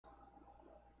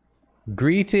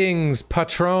Greetings,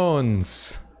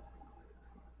 patrons.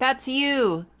 That's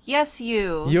you. Yes,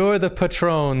 you. You're the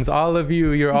patrons. All of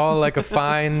you. You're all like a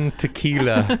fine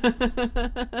tequila.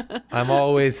 I'm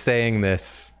always saying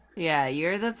this. Yeah,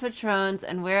 you're the patrons,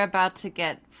 and we're about to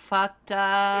get fucked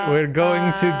up. We're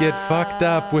going to get fucked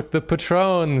up with the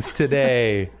patrons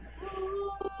today.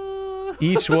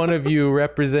 Each one of you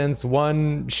represents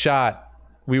one shot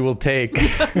we will take.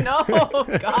 No,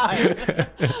 God.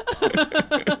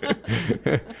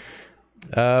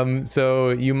 So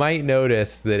you might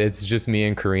notice that it's just me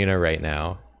and Karina right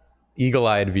now.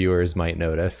 Eagle-eyed viewers might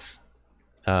notice.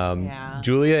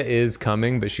 Julia is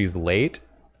coming, but she's late.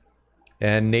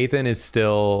 And Nathan is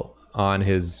still on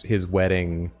his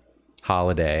wedding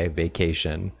holiday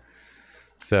vacation.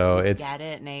 So it's... Get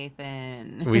it,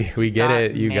 Nathan. We get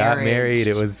it. You got married.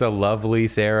 It was a lovely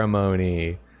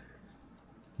ceremony.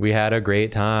 We had a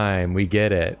great time. We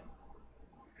get it.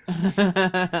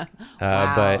 Wow,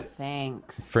 but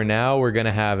thanks. For now, we're going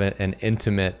to have an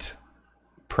intimate,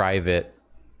 private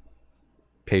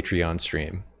Patreon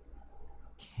stream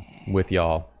with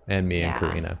y'all and me and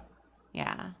Karina.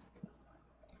 Yeah.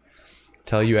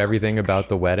 Tell you everything about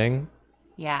the wedding.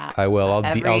 Yeah. I will.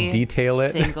 I'll detail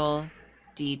it. Single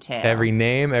detail. Every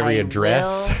name, every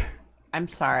address. I'm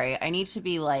sorry. I need to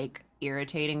be like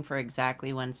irritating for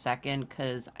exactly 1 second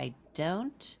because I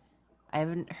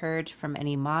haven't heard from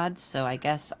any mods, so I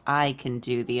guess I can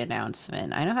do the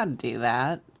announcement. I know how to do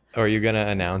that. Are you going to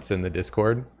announce in the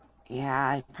Discord? Yeah,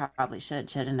 I probably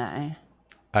shouldn't I?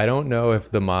 I don't know if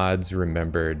the mods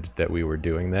remembered that we were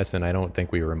doing this, and I don't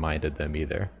think we reminded them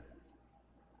either.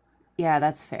 Yeah,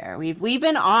 that's fair. We've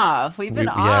been off. We've been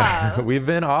off. Yeah, we've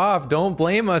been off. Don't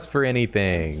blame us for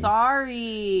anything.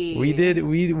 Sorry. We did.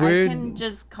 I can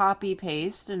just copy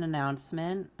paste an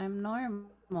announcement. I'm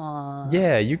normal.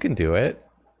 Yeah, you can do it.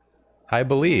 I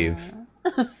believe.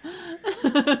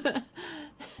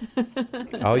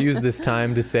 I'll use this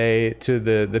time to say to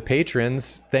the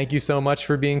patrons, thank you so much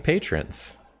for being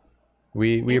patrons.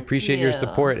 We appreciate your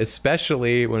support,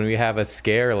 especially when we have a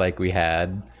scare like we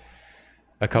had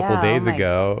a couple days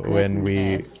ago when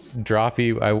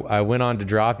Drawfee, I went on to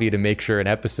Drawfee to make sure an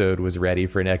episode was ready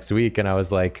for next week, and I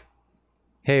was like,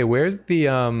 hey, where's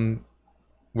the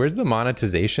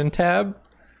monetization tab?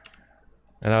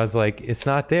 And I was like, it's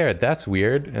not there. That's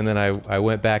weird. And then I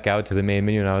went back out to the main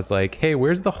menu and I was like, hey,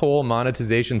 where's the whole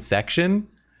monetization section?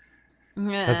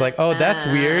 I was like, oh, that's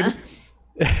weird.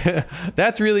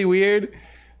 That's really weird.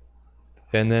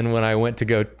 And then when I went to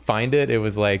go find it, it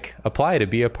was like, apply to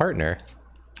be a partner.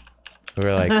 We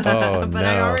were like, oh, but no.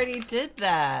 I already did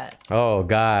that. Oh,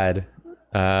 God.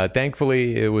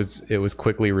 Thankfully, it was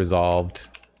quickly resolved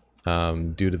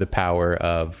due to the power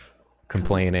of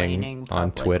complaining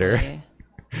on Twitter.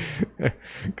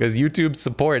 Because YouTube's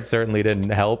support certainly didn't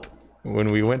help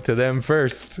when we went to them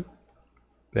first.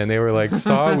 And they were like,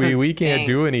 sorry, we can't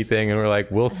do anything. And we're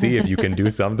like, we'll see if you can do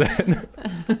something.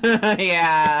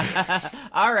 Yeah.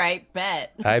 All right,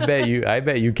 bet. I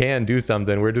bet you can do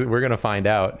something. We're going to find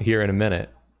out here in a minute.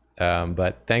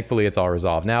 But thankfully it's all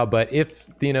resolved now. But if,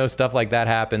 stuff like that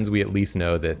happens, we at least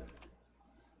know that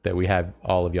we have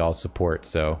all of y'all's support.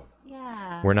 So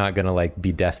yeah, we're not going to like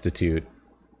be destitute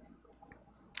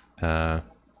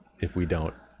if we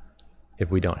don't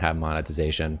have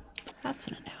monetization. That's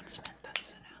an announcement.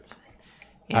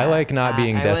 Yeah, I like not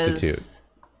being destitute.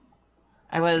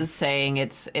 I was saying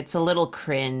it's a little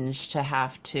cringe to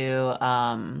have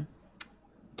to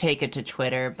take it to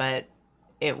Twitter, but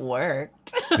it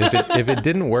worked. if it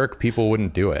didn't work, people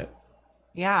wouldn't do it.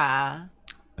 Yeah.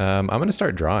 I'm gonna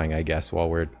start drawing, I guess, while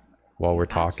we're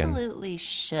talking. Absolutely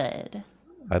should.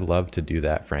 I'd love to do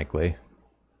that, frankly.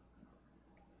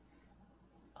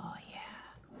 Oh yeah.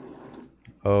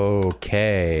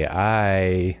 Okay,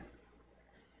 I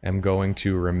am going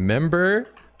to remember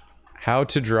how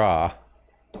to draw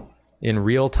in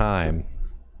real time,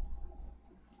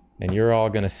 and you're all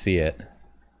gonna see it.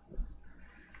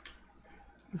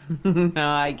 No,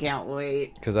 I can't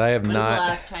wait. Because I have not. When's the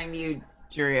last time you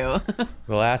drew?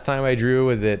 The last time I drew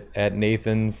was at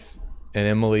Nathan's and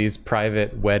Emily's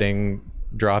private wedding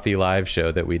Drawfee live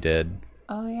show that we did.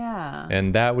 Oh yeah.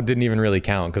 And that didn't even really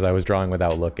count because I was drawing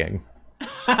without looking.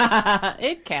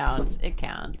 It counts. It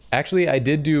counts. Actually, I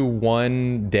did do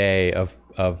 1 day of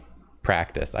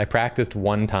practice. I practiced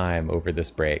 1 time over this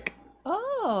break.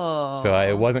 Oh. So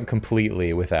it wasn't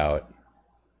completely without.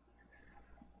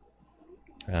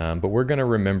 But we're gonna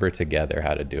remember together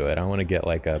how to do it. I want to get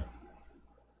like a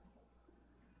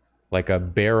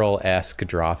barrel-esque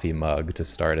Drawfee mug to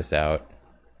start us out.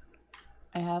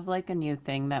 I have like a new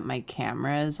thing that my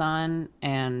camera is on,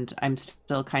 and I'm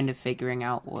still kind of figuring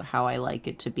out how I like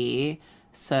it to be.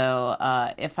 So,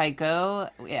 if I go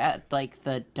at like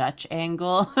the Dutch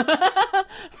angle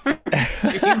for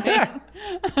streaming,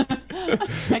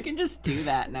 I can just do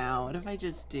that now. What if I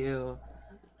just do?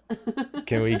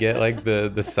 Can we get like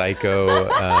the psycho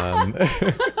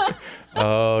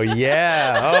oh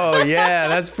yeah,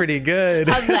 that's pretty good.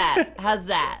 How's that? How's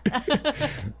that?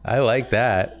 I like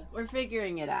that. We're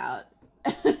figuring it out.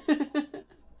 I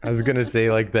was gonna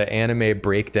say like the anime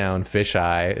breakdown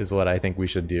fisheye is what I think we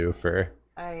should do for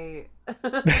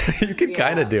you can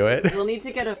kind of do it. We'll need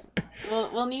to get a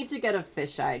we'll need to get a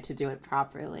fisheye to do it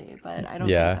properly, but I don't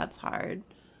think that's hard.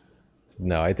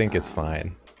 No, I think it's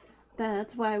fine.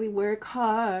 That's why we work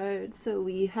hard, so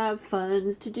we have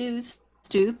funds to do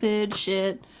stupid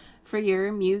shit for your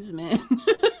amusement.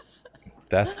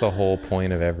 That's the whole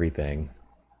point of everything.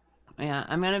 Yeah,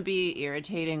 I'm gonna be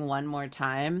irritating one more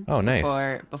time. Oh,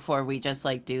 nice. Before we just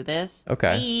like do this.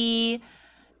 Okay.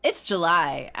 It's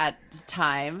July at the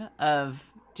time of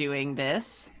doing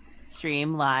this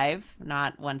stream live,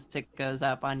 not once it goes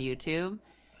up on YouTube.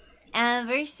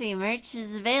 Anniversary merch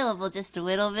is available just a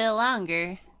little bit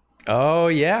longer. Oh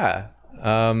yeah.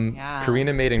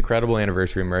 Karina made incredible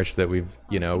anniversary merch that we've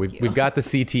got the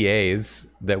CTAs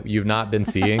that you've not been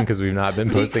seeing because we've not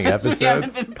been posting episodes. We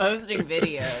haven't been posting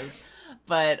videos,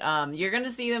 but you're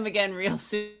gonna see them again real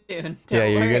soon.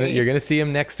 You're gonna see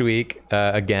them next week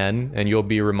again, and you'll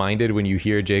be reminded when you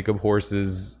hear Jacob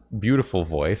Horse's beautiful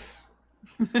voice.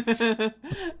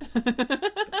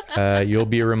 You'll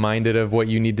be reminded of what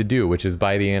you need to do, which is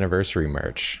buy the anniversary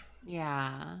merch.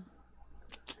 Yeah.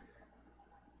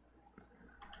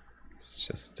 It's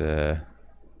just a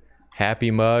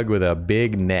happy mug with a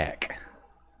big neck.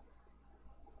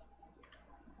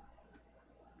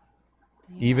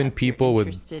 Yeah, even people with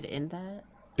interested in that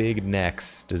big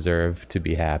necks deserve to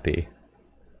be happy.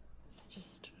 It's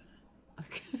just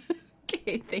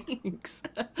okay. Thanks.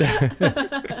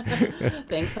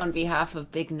 Thanks on behalf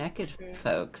of big necked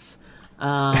folks.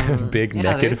 Big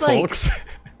necked folks.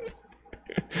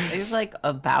 There's like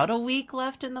about a week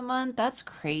left in the month. That's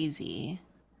crazy.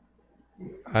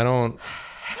 I don't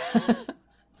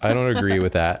agree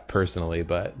with that personally,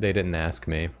 but they didn't ask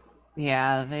me.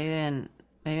 Yeah, they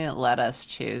didn't let us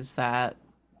choose that.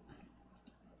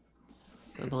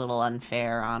 It's a little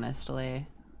unfair, honestly.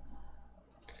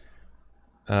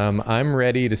 I'm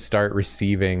ready to start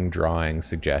receiving drawing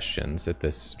suggestions at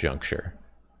this juncture.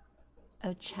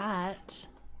 Oh, chat.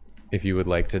 If you would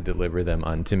like to deliver them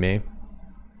unto me.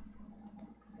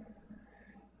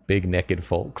 Big naked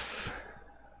folks.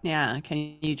 Yeah,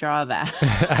 can you draw that?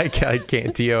 I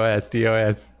can't. TOS.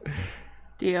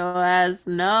 DOS,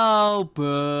 no,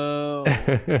 boo.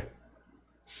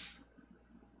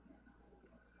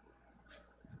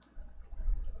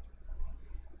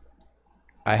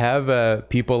 I have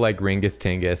people like Ringus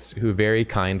Tingus who very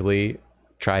kindly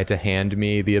tried to hand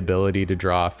me the ability to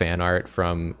draw fan art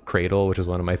from Cradle, which is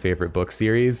one of my favorite book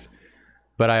series.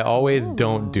 But I always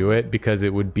don't do it because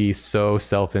it would be so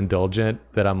self-indulgent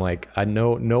that I'm like, I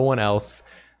know no one else.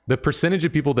 The percentage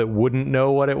of people that wouldn't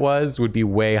know what it was would be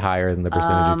way higher than the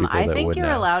percentage of people that would know. I think you're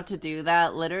allowed to do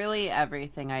that. Literally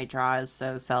everything I draw is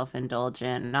so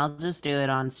self-indulgent, and I'll just do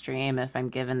it on stream if I'm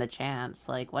given the chance.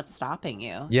 Like, what's stopping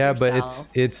you? Yeah, but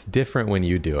it's different when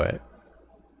you do it.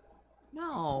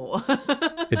 No.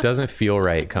 It doesn't feel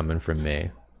right coming from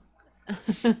me.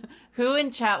 Who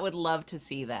in chat would love to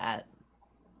see that?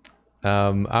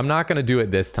 I'm not going to do it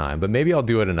this time, but maybe I'll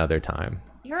do it another time.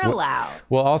 You're allowed.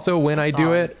 Well, also, when I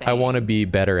do it, I want to be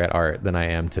better at art than I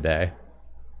am today.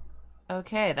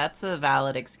 Okay, that's a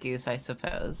valid excuse, I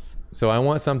suppose. So I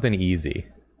want something easy.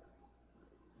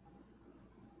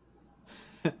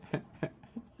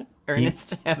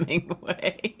 Ernest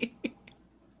Hemingway.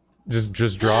 Just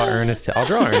draw Ernest. I'll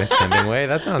draw Ernest Hemingway.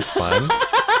 That sounds fun.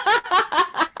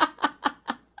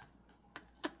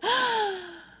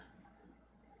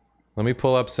 Let me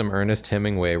pull up some Ernest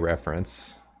Hemingway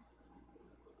reference.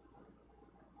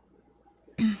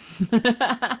 All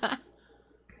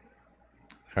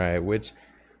right,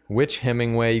 which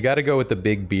Hemingway? You got to go with the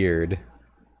big beard.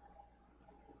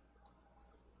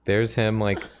 There's him,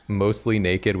 like, mostly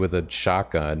naked with a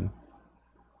shotgun.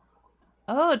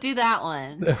 Oh, do that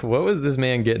one. What was this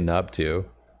man getting up to?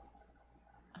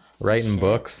 Writing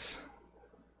books?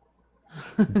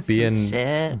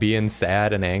 Being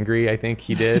sad and angry, I think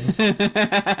he did. It's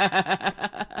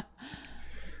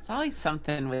always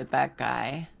something with that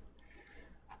guy.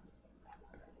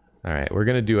 All right, we're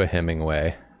gonna do a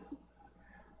Hemingway.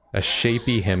 A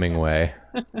shapy Hemingway.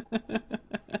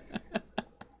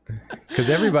 Because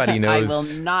everybody knows. I will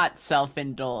not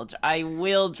self-indulge. I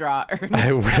will draw Ernest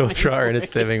I will Hemingway. draw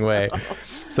Ernest Hemingway.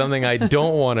 Something I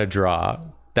don't want to draw.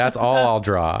 That's all I'll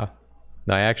draw.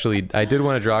 No, I did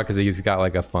want to draw because he's got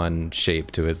like a fun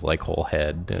shape to his like whole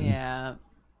head. And yeah.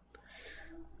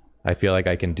 I feel like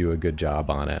I can do a good job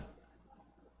on it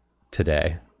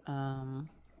today.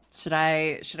 Should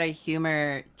I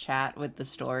humor chat with the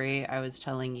story I was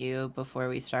telling you before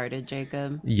we started,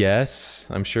 Jacob? Yes,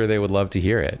 I'm sure they would love to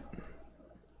hear it.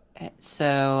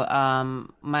 So,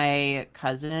 my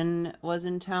cousin was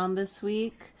in town this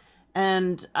week,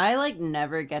 and I like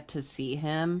never get to see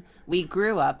him. We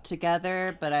grew up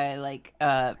together, but I like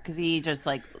because he just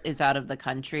like is out of the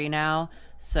country now,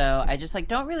 so I just like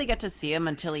don't really get to see him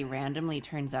until he randomly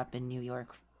turns up in New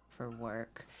York for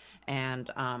work.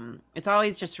 And it's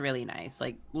always just really nice.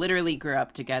 Like literally grew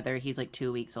up together. He's like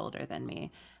 2 weeks older than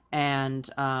me. And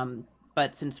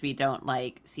but since we don't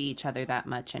like see each other that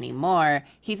much anymore,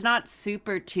 he's not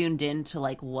super tuned into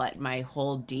like what my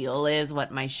whole deal is,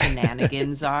 what my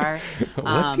shenanigans are.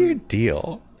 What's your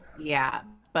deal? Yeah,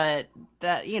 but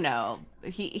that, you know,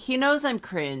 he knows I'm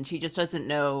cringe. He just doesn't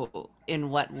know in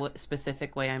what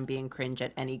specific way I'm being cringe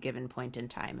at any given point in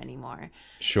time anymore.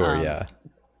 Sure, yeah.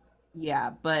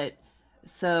 Yeah, but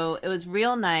so it was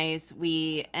real nice.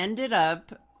 We ended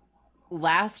up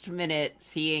last minute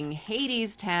seeing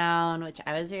Hades Town, which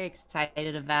I was very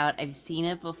excited about. I've seen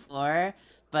it before,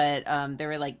 but there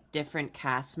were like different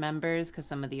cast members because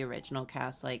some of the original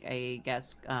cast, like I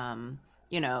guess,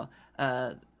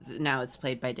 now it's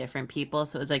played by different people.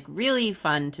 So it was like really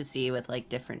fun to see with like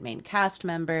different main cast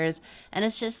members. And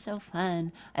it's just so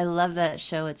fun. I love that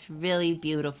show. It's really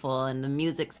beautiful and the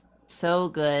music's so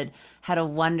good. Had a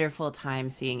wonderful time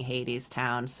seeing Hades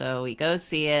Town. So we go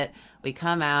see it. We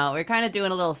come out. We're kind of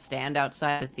doing a little stand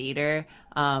outside the theater,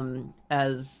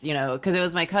 as you know, because it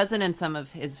was my cousin and some of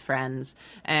his friends,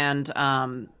 and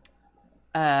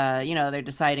they're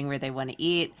deciding where they want to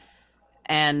eat,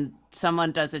 and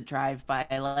someone does a drive by,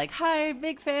 like, "Hi,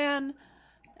 big fan,"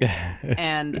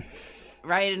 and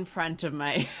right in front of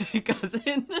my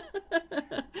cousin,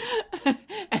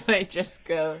 and I just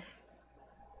go,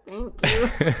 "Thank you."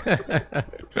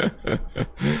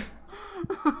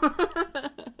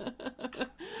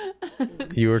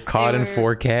 You were caught in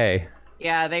 4K.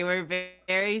 Yeah, they were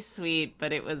very sweet,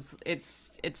 but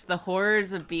it's the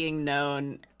horrors of being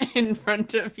known in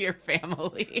front of your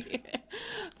family.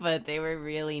 But they were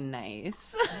really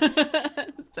nice.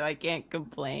 So I can't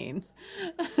complain.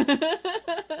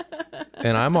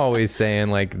 And I'm always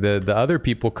saying, like, the other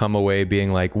people come away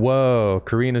being like, whoa,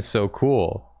 Karina's so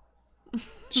cool.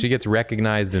 She gets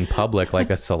recognized in public like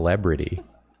a celebrity.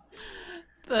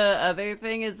 The other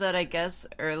thing is that I guess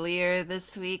earlier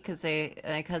this week, because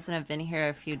my cousin have been here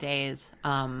a few days,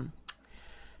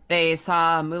 they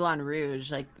saw Moulin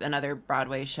Rouge, like another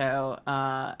Broadway show,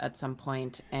 at some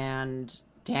point, and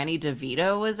Danny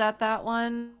DeVito was at that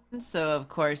one. So of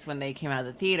course, when they came out of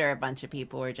the theater, a bunch of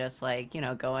people were just like,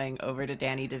 going over to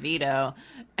Danny DeVito,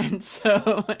 and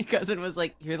so my cousin was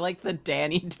like, "You're like the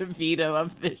Danny DeVito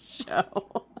of this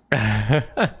show."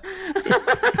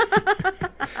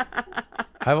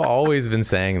 I've always been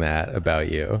saying that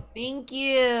about you. Thank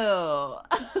you.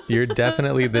 You're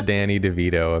definitely the Danny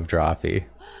DeVito of Drawfee.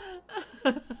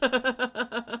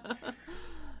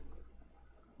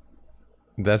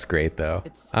 That's great, though.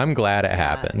 I'm glad it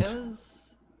happened.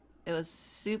 It was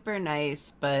super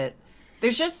nice, but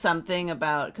there's just something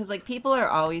about, because like people are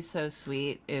always so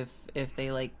sweet if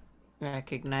they like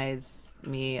recognize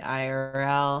me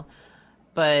IRL,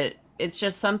 but it's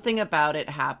just something about it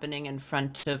happening in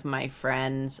front of my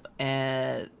friends,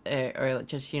 or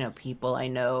just, people I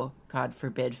know, God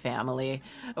forbid, family,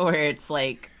 where it's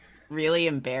like really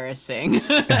embarrassing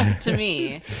to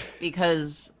me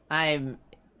because I'm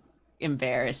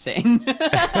embarrassing.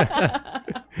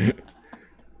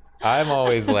 I'm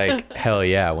always like, hell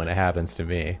yeah, when it happens to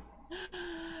me.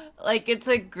 Like, it's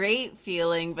a great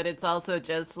feeling, but it's also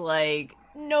just like,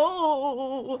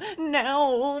 no,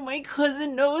 now my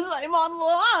cousin knows I'm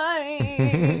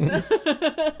online.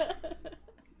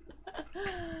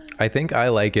 I think I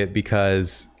like it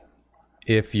because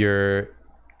if you're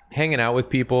hanging out with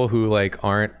people who like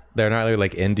they're not really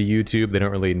like into YouTube, they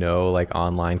don't really know like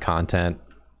online content,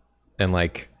 and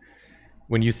like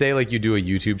when you say like you do a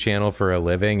YouTube channel for a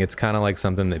living, it's kind of like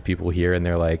something that people hear and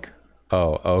they're like,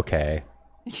 oh, okay.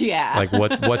 Yeah. Like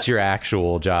what's your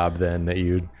actual job then that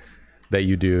you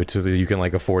do so you can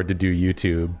like afford to do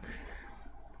YouTube?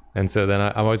 And so then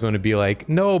I always want to be like,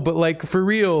 no, but like for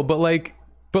real, but like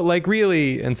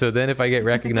really. And so then if I get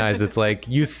recognized, it's like,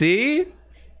 you see,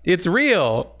 it's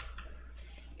real.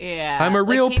 I'm a like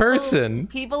real person.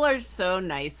 People are so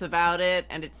nice about it,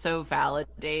 and it's so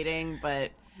validating,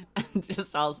 but I'm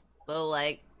just also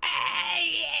like,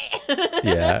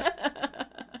 Yeah.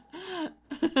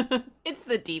 It's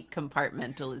the deep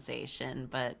compartmentalization,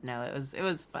 but no, it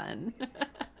was fun.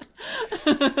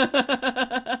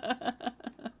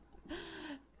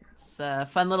 It's a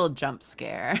fun little jump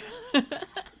scare.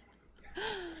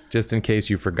 Just in case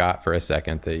you forgot for a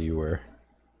second that you were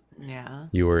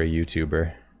a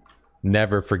YouTuber.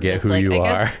 Never forget who you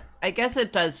are. I guess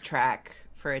it does track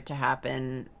for it to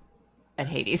happen at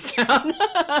Hadestown.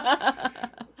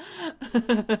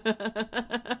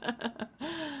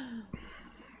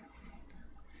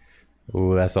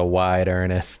 Ooh, that's a wide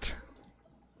Ernest.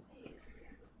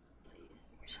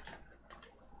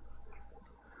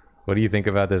 What do you think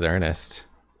about this Ernest?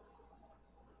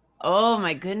 Oh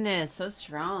my goodness, so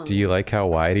strong. Do you like how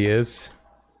wide he is?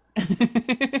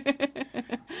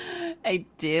 I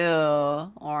do.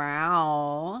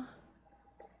 Wow.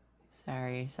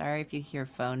 Sorry if you hear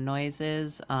phone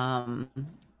noises. My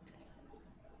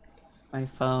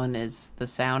phone the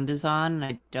sound is on.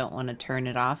 I don't want to turn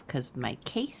it off because my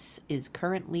case is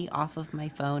currently off of my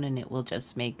phone and it will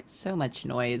just make so much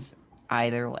noise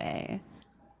either way.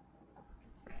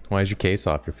 Why is your case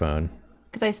off your phone?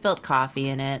 Because I spilled coffee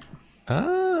in it.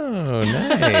 Oh,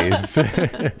 nice. So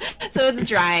it's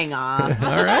drying off.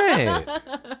 All right.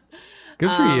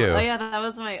 Good for you. Oh yeah, that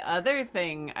was my other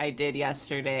thing I did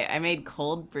yesterday. I made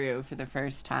cold brew for the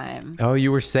first time. Oh,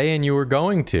 you were saying you were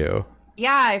going to.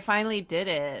 Yeah, I finally did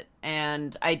it.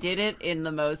 And I did it in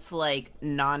the most like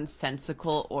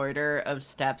nonsensical order of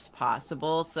steps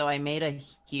possible. So I made a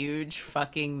huge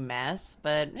fucking mess,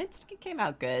 but it came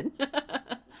out good.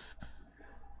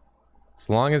 As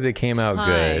long as it came out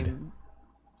good.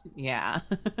 Yeah.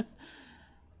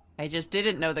 I just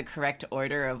didn't know the correct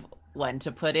order of when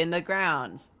to put in the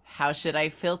grounds. How should I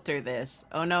filter this?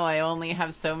 Oh no, I only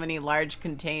have so many large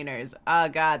containers. Oh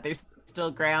god, there's still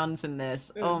grounds in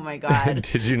this. Oh my god.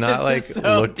 Did you not like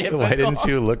look? Difficult. Why didn't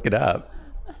you look it up?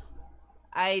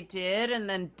 I did, and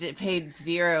then paid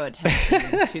zero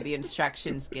attention to the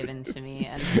instructions given to me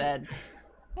and said,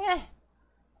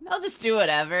 I'll just do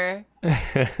whatever.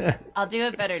 I'll do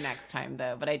it better next time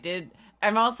though. But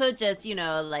I'm also just,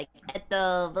 like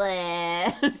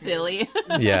silly.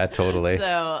 Yeah, totally.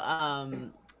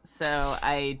 So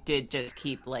I did just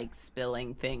keep like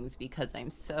spilling things because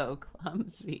I'm so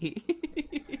clumsy.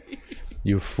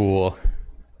 You fool.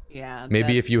 Yeah.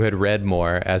 Maybe if you had read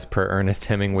more as per Ernest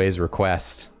Hemingway's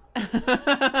request.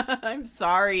 I'm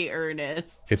sorry,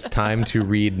 Ernest. It's time to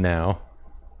read now.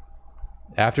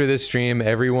 After this stream,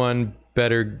 everyone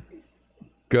better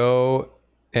go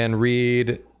and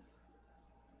read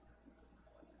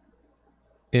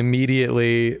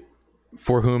immediately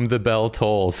For Whom the Bell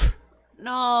Tolls.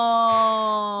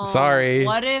 No. Sorry.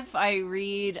 What if I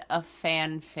read a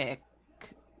fanfic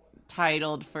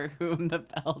titled For Whom the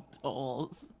Bell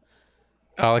Tolls?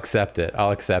 I'll accept it.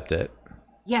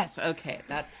 Yes, okay.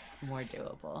 That's more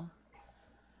doable.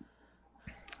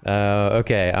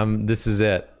 Okay, this is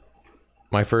it.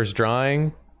 My first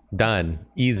drawing, done.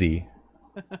 Easy.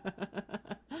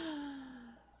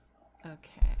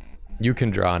 Okay. You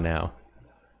can draw now.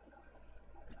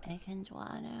 I can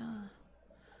draw now.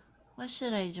 What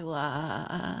should I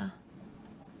draw?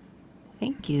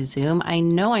 Thank you, Zoom. I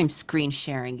know I'm screen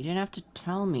sharing. You didn't have to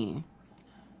tell me.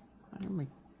 What are my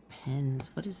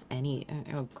pens? What is any?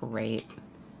 Oh, great.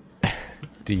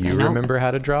 Do you remember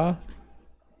how to draw?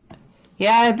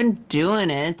 Yeah, I've been doing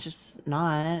it, just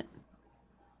not.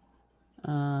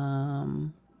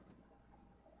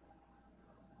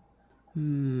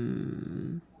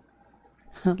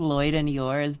 Lloyd and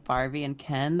yours, Barbie and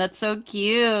Ken. That's so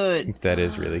cute. That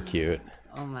is really cute.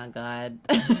 Oh my god.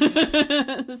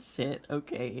 Shit.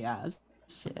 Okay, yeah.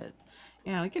 Shit.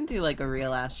 Yeah, we can do like a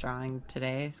real ass drawing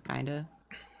today. It's kind of.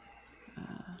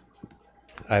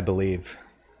 I believe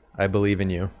in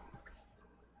you.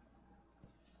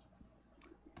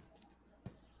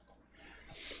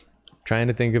 Trying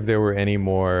to think if there were any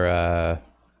more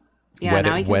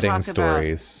wedding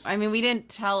stories. I mean, we didn't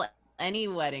tell any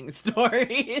wedding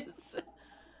stories.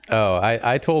 Oh,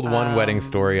 I told one wedding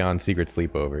story on Secret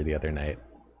Sleepover the other night.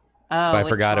 Oh, but I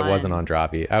forgot it wasn't on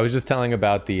Drawfee. I was just telling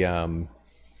about the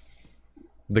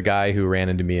guy who ran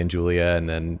into me and Julia, and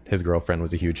then his girlfriend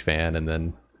was a huge fan, and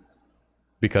then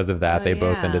because of that, they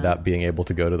both ended up being able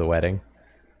to go to the wedding.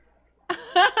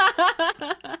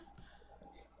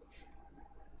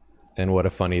 And what a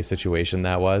funny situation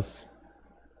that was.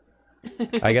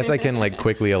 I guess I can like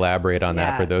quickly elaborate on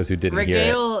that for those who didn't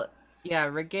hear it. Yeah,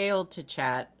 regale to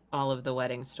chat all of the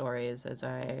wedding stories as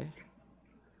I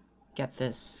get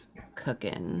this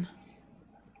cooking.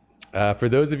 For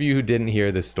those of you who didn't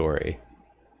hear this story,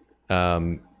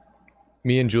 me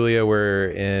and Julia were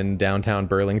in downtown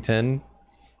Burlington,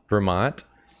 Vermont,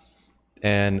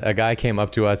 and a guy came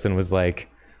up to us and was like,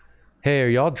 "Hey, are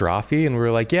y'all Drawfee?" And we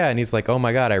were like, "Yeah." And he's like, "Oh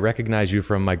my God, I recognize you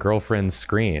from my girlfriend's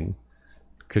screen."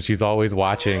 Because she's always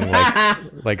watching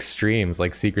like streams,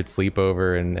 like Secret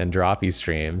Sleepover and Drawfee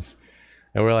streams.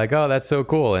 And we're like, "Oh, that's so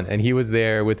cool." And he was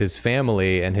there with his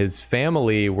family, and his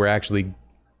family were actually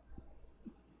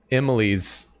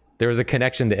Emily's. There was a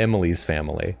connection to Emily's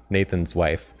family, Nathan's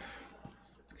wife.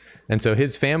 And so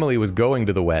his family was going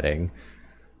to the wedding,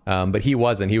 but he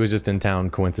wasn't. He was just in town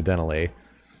coincidentally.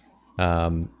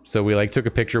 So we like took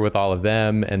a picture with all of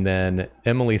them, and then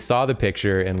Emily saw the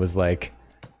picture and was like,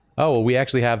 "Oh, well, we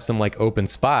actually have some like open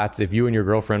spots. If you and your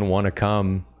girlfriend want to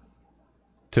come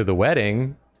to the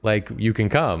wedding, like you can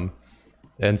come."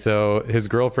 And so his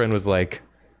girlfriend was like,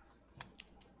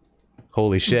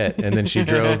 "Holy shit." And then she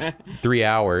drove 3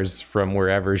 hours from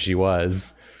wherever she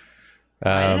was.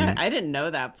 I didn't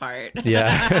know that part.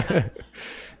 Yeah.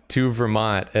 To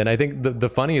Vermont. And I think the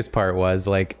funniest part was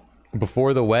like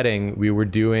before the wedding, we were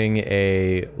doing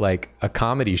a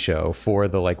comedy show for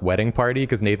the like wedding party,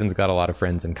 because Nathan's got a lot of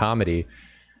friends in comedy.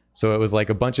 So it was like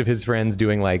a bunch of his friends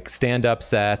doing like stand-up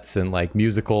sets and like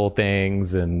musical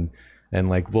things and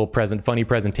like little funny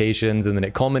presentations. And then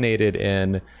it culminated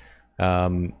in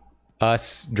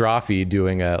us Drawfee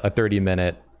doing a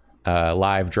 30-minute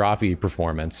live Drawfee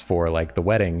performance for like the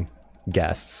wedding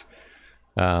guests,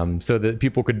 so that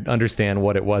people could understand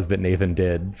what it was that Nathan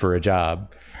did for a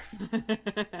job.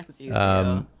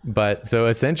 But so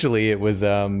essentially it was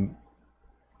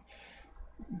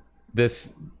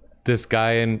this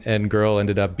guy and girl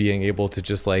ended up being able to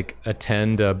just like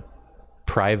attend a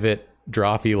private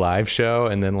Drawfee live show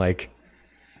and then like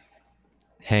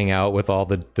hang out with all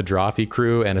the Drawfee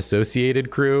crew and associated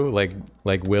crew, like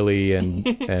Willie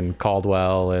and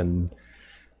Caldwell and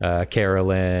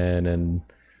Carolyn and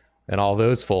all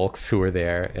those folks who were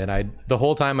there. And the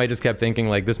whole time I just kept thinking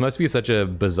like, this must be such a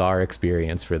bizarre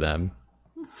experience for them.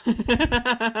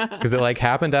 Because it like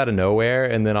happened out of nowhere,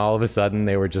 and then all of a sudden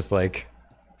they were just like,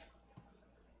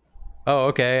 "Oh,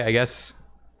 okay, I guess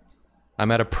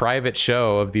I'm at a private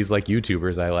show of these like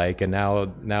YouTubers I like, and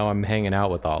now I'm hanging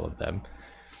out with all of them."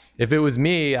 If it was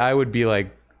me, I would be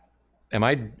like, am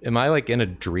I like in a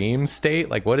dream state?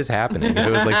 Like, what is happening? If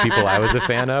it was like people I was a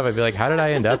fan of, I'd be like, how did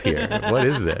I end up here? What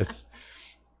is this?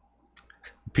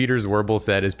 Peter's Werble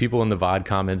said, as people in the VOD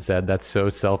comments said, that's so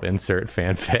self-insert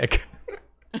fanfic.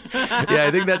 Yeah,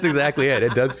 I think that's exactly it.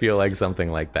 It does feel like something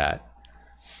like that.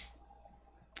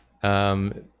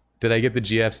 Did I get the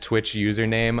GF's Twitch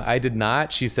username? I did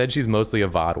not. She said she's mostly a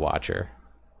VOD watcher.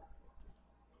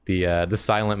 The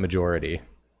silent majority,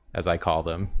 as I call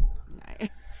them.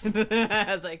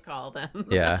 As I call them.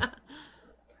 Yeah.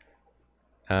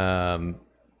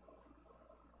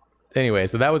 Anyway,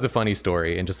 so that was a funny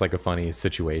story and just like a funny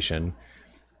situation.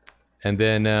 And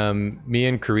then me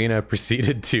and Karina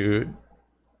proceeded to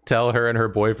tell her and her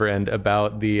boyfriend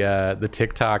about the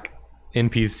TikTok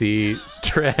NPC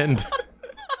trend.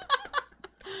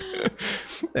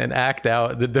 And act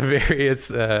out the various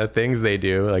things they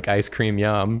do, like ice cream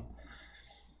yum.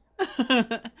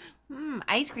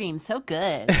 Ice cream, so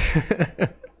good.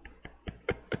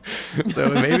 So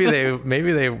maybe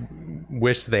they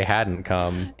wish they hadn't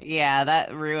come. Yeah,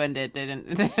 that ruined it,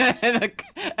 didn't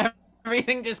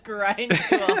everything just grinds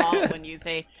to a halt when you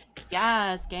say,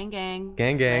 yes, gang gang.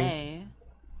 Gang gang.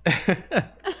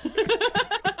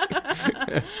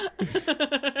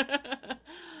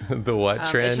 The what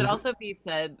trend? It should also be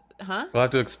said, huh? We'll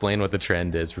have to explain what the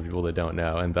trend is for people that don't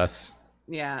know, and thus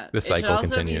the cycle continues.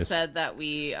 It should also be said that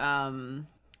we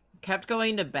kept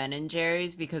going to Ben and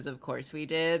Jerry's because of course we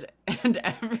did, and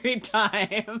every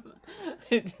time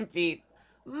it'd be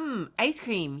ice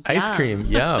cream, ice cream,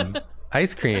 yum.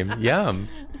 Ice cream, yum.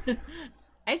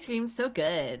 Ice cream, so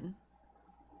good.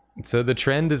 So the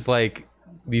trend is like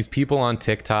these people on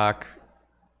TikTok,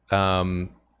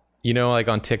 you know, like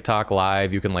on TikTok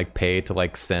Live, you can like pay to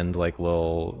like send like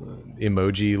little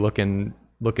emoji looking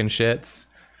shits.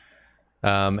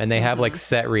 And they have like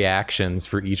set reactions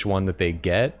for each one that they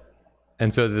get.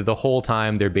 And so the whole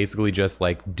time they're basically just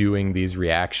like doing these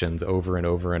reactions over and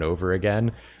over and over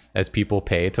again as people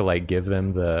pay to like give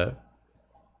them the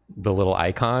little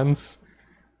icons.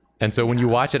 And so when you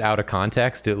watch it out of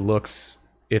context,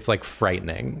 it's like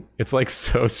frightening. It's like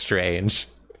so strange.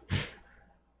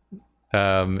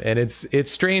 And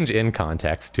it's strange in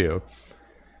context too.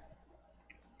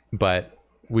 But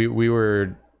we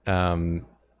wouldn't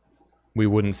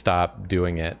stop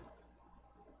doing it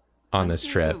on this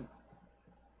trip.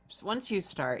 once you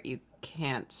start, you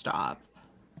can't stop.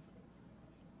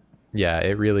 Yeah,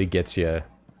 it really gets you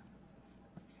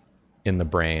in the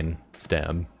brain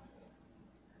stem.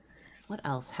 What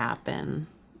else happened?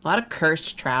 A lot of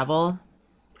cursed travel.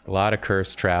 A lot of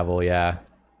cursed travel, yeah.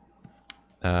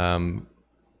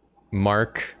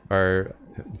 Mark, our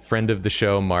friend of the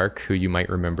show, Mark, who you might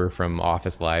remember from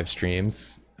Office live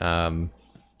streams,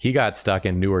 he got stuck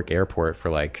in Newark Airport for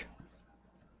like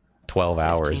 12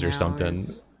 hours or something.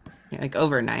 Yeah, like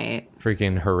overnight.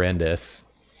 Freaking horrendous.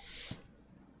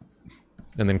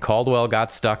 And then Caldwell got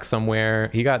stuck somewhere.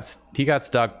 He got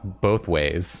stuck both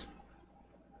ways.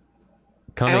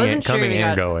 Coming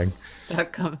and going.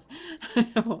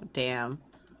 Oh, damn.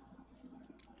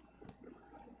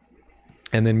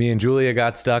 And then me and Julia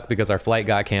got stuck because our flight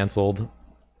got canceled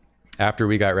after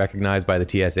we got recognized by the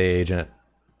TSA agent.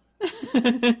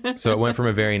 So it went from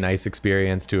a very nice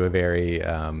experience to a very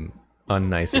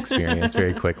unnice experience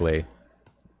very quickly.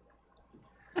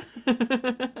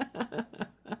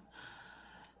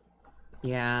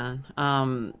 Yeah.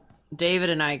 David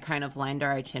and I kind of lined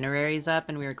our itineraries up,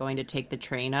 and we were going to take the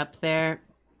train up there.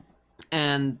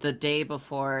 And the day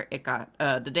before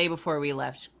we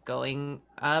left going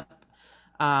up,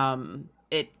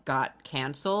 it got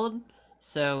canceled.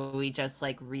 So we just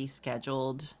like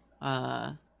rescheduled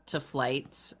to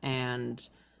flights, and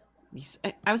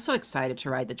I was so excited to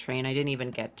ride the train. I didn't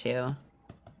even get to.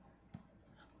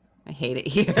 I hate it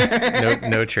here.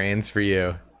 No trains for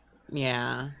you.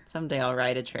 Yeah, someday I'll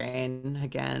ride a train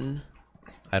again.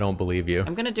 I don't believe you.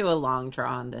 I'm gonna do a long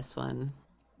draw on this one.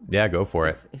 Yeah, go for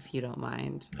it. If you don't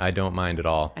mind. I don't mind at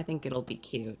all. I think it'll be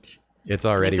cute. It's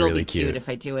already really cute. It'll be cute if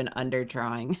I do an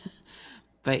underdrawing.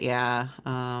 But yeah,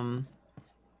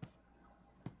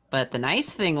 but the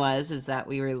nice thing is that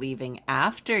we were leaving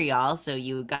after y'all, so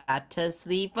you got to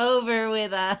sleep over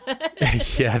with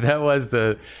us. Yeah, that was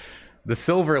the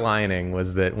silver lining,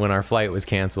 was that when our flight was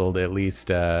canceled, at least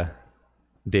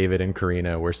David and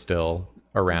Karina were still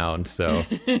around, so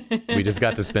we just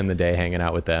got to spend the day hanging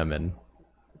out with them, and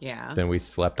yeah, then we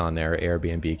slept on their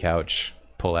Airbnb couch,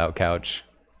 pull-out couch.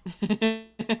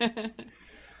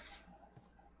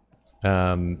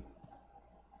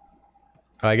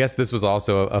 I guess this was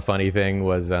also a funny thing,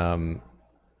 was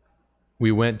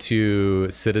we went to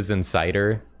Citizen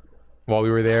Cider while we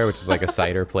were there, which is like a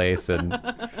cider place, and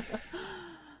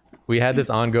we had this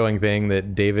ongoing thing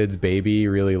that David's baby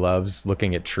really loves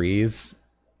looking at trees.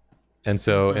 And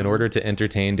so in order to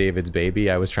entertain David's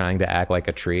baby, I was trying to act like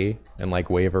a tree and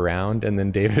like wave around. And then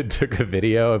David took a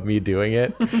video of me doing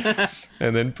it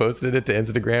and then posted it to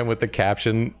Instagram with the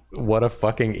caption, "What a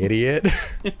fucking idiot."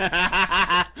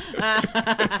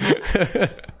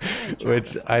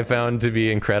 Which I found to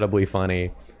be incredibly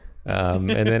funny. And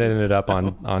then it ended up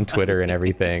on Twitter and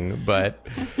everything. But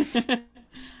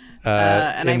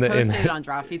and I posted it on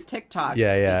Drawfee's TikTok.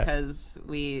 Yeah. Because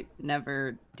we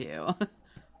never do.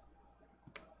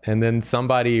 And then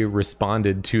somebody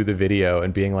responded to the video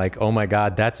and being like, "Oh my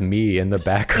God, that's me in the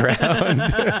background."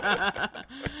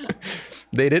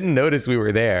 They didn't notice we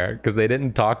were there because they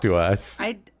didn't talk to us.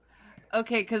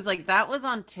 Okay, because like that was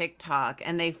on TikTok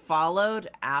and they followed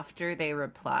after they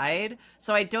replied.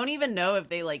 So I don't even know if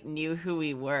they like knew who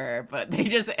we were, but they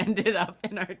just ended up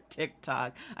in our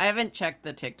TikTok. I haven't checked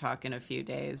the TikTok in a few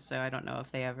days, so I don't know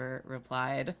if they ever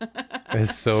replied.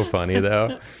 It's so funny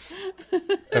though.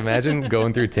 Imagine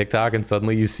going through TikTok and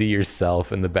suddenly you see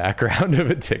yourself in the background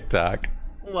of a TikTok.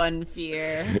 One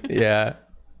fear. Yeah.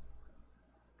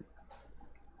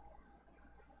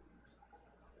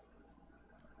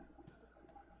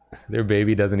 Their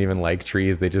baby doesn't even like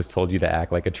trees. They just told you to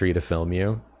act like a tree to film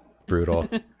you. Brutal.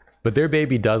 But their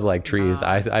baby does like trees.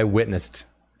 I witnessed.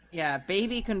 Yeah,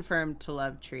 baby confirmed to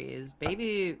love trees.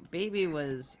 Baby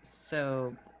was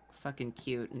so fucking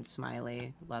cute and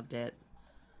smiley. Loved it.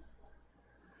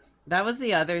 That was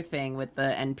the other thing with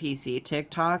the NPC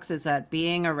TikToks, is that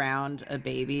being around a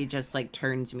baby just like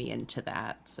turns me into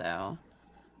that. So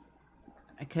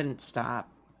I couldn't stop.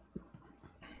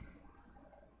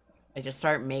 I just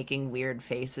start making weird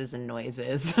faces and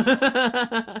noises.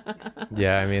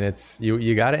 Yeah, I mean, it's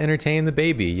you got to entertain the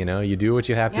baby, you know. You do what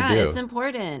you have to do. Yeah, it's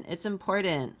important. It's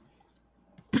important.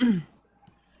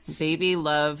 Baby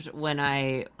loved when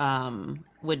I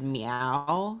would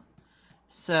meow.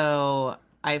 So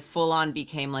I full on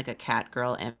became like a cat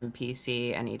girl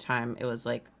NPC anytime it was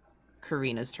like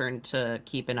Karina's turn to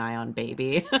keep an eye on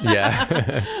baby.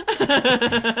 Yeah.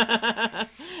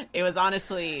 It was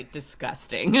honestly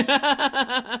disgusting.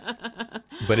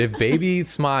 But if baby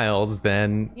smiles,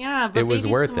 then yeah, but it was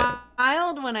worth it.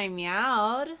 Smiled when I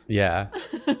meowed. Yeah.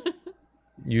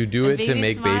 You do And it to baby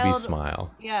make baby smiled.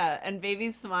 smile. Yeah, and baby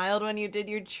smiled when you did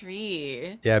your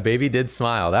tree. Yeah, baby did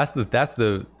smile. That's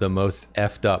the most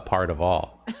effed up part of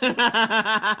all.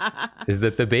 Is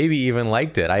that the baby even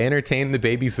liked it. I entertained the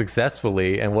baby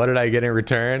successfully, and what did I get in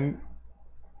return?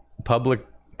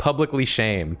 Publicly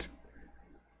shamed.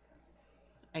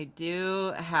 I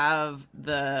do have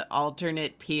the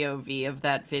alternate POV of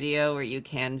that video where you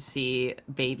can see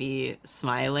baby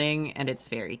smiling, and it's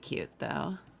very cute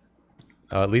though.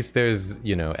 Oh, at least there's,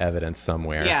 you know, evidence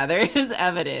somewhere. Yeah, there is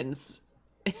evidence.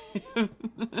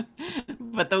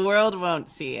 But the world won't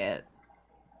see it.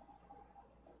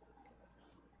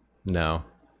 No.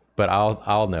 But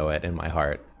I'll know it in my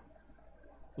heart.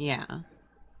 Yeah.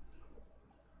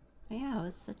 Yeah, it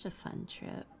was such a fun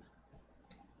trip.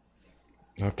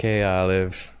 Okay,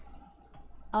 Olive.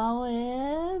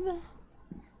 Olive?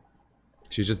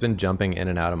 She's just been jumping in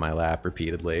and out of my lap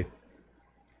repeatedly.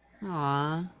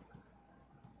 Aw.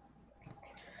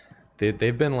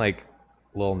 They've been like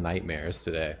little nightmares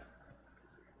today.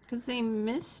 Because they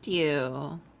missed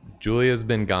you. Julia's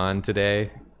been gone today.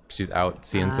 She's out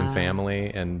seeing some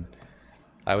family, and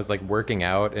I was like working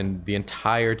out, and the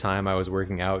entire time I was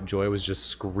working out, Joy was just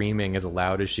screaming as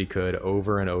loud as she could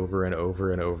over and over and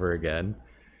over and over again.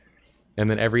 And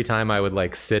then every time I would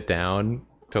like sit down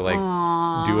to like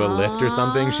do a lift or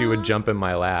something, she would jump in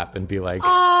my lap and be like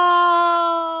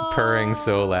purring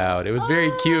so loud. It was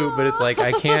very cute, but it's like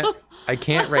I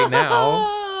can't right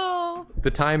now.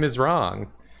 The time is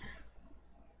wrong.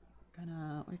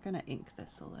 We're gonna ink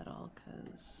this a little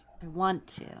because I want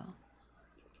to.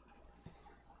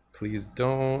 Please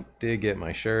don't dig at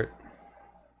my shirt.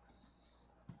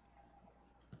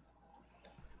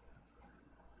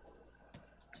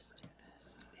 Just do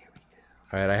this. There we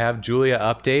go. All right, I have Julia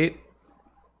update.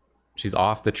 She's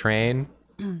off the train.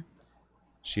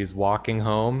 She's walking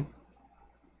home.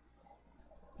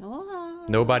 Oh.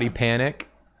 Nobody panic.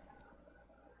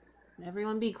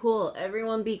 Everyone be cool.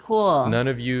 Everyone be cool. None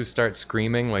of you start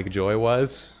screaming like Joy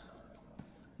was.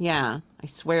 Yeah, I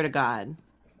swear to God.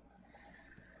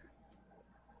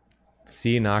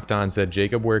 C knocked on said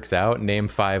Jacob works out. Name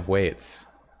 5 weights.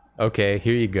 Okay,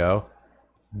 here you go.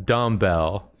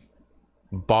 Dumbbell,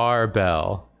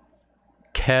 barbell,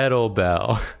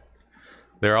 kettlebell.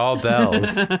 They're all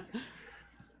bells.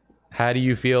 How do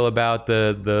you feel about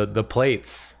the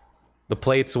plates? The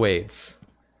plates weights.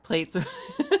 Plates.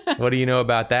 What do you know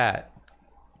about that?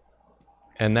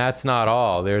 And that's not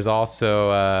all. There's also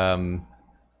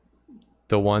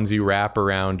the ones you wrap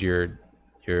around your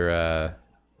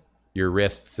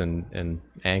wrists and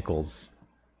ankles.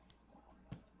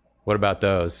 What about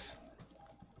those?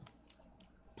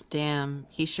 Damn,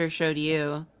 he sure showed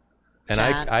you. And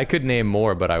Chad. I could name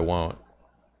more, but I won't.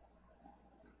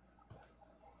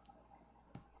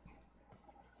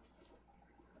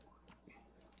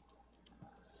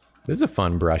 This is a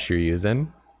fun brush you're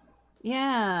using.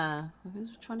 Yeah.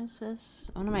 Which one is this?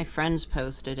 One of my friends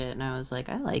posted it, and I was like,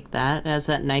 I like that. It has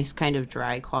that nice kind of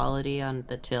dry quality on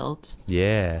the tilt.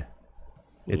 Yeah.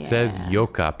 It says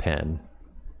Yoka pen.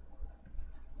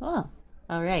 Oh,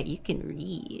 all right. You can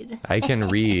read. I can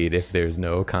read if there's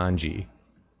no kanji,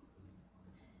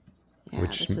 Yeah,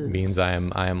 which this is- means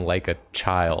I am like a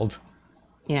child.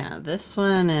 Yeah, this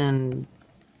one and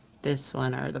this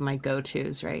one are my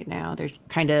go-tos right now. They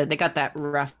got that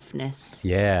roughness.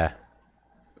 Yeah.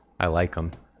 I like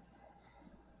them.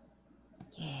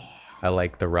 Yeah. I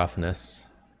like the roughness.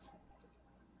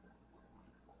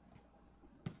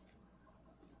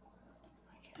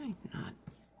 Why can I not?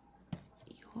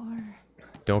 Your.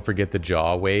 Don't forget the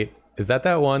jaw weight. Is that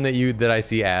one that I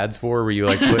see ads for, where you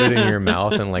like put it in your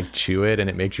mouth and like chew it, and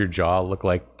it makes your jaw look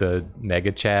like the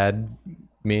Mega Chad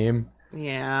meme?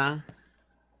 Yeah.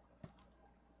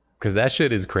 Because that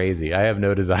shit is crazy. I have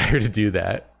no desire to do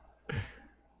that.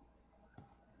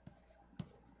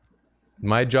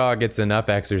 My jaw gets enough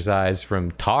exercise from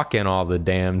talking all the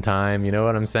damn time. You know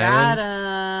what I'm saying?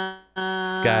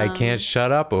 This guy can't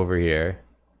shut up over here.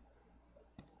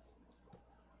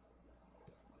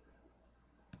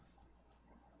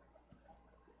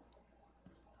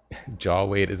 Jaw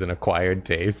weight is an acquired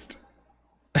taste.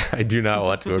 I do not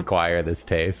want to acquire this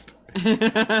taste.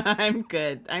 I'm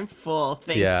good. I'm full.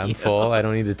 Thank you. Yeah, I'm full. I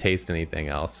don't need to taste anything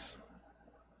else.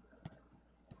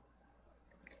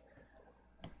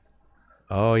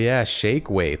 Oh yeah, shake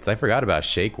weights. I forgot about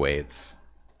shake weights.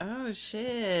 Oh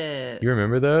shit. You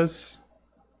remember those?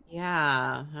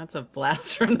 Yeah, that's a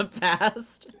blast from the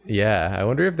past. Yeah, I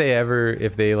wonder if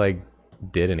they like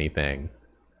did anything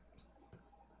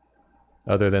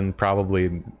other than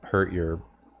probably hurt your,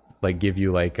 like give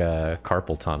you like a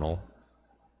carpal tunnel.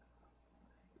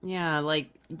 Yeah, like,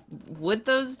 would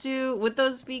those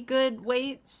be good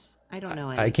weights? I don't know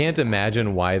I can't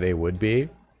imagine why they would be.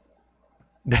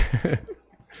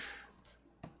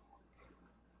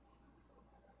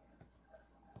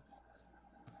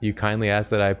 You kindly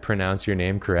ask that I pronounce your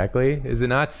name correctly. Is it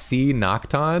not C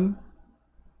Nocton?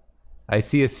 I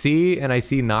see a C and I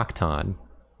see Nocton.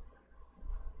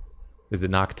 Is it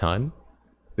Nocton?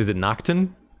 Is it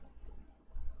Nocton?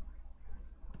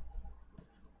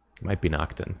 Might be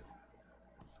Nocton.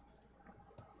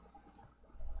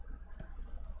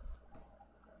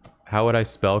 How would I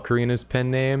spell Karina's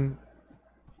pen name?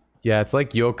 Yeah, it's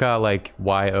like Yoka, like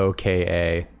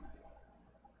Yoka.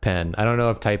 Pen. I don't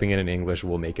know if typing it in English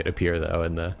will make it appear though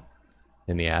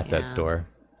in the asset store.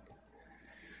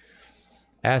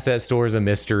 Asset store is a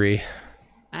mystery.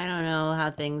 I don't know how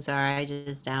things are. I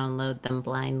just download them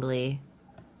blindly.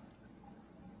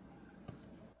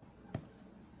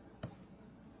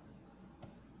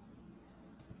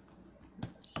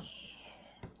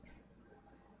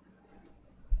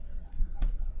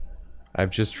 I've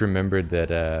just remembered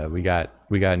that we got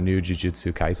new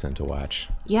Jujutsu Kaisen to watch.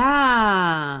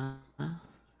 Yeah.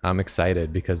 I'm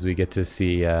excited because we get to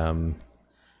see young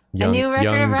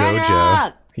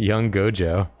Gojo. Young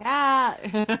Gojo. Yeah.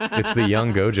 It's the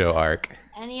young Gojo arc.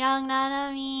 And young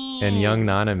Nanami. And young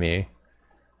Nanami.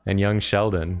 And young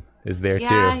Sheldon is there too.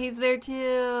 Yeah, he's there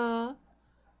too.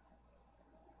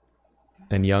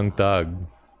 And young Thug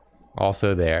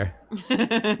also there.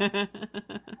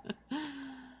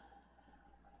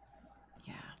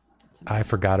 I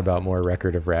forgot about more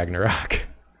Record of Ragnarok.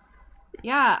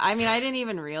 Yeah, I mean, I didn't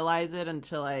even realize it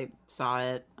until I saw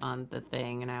it on the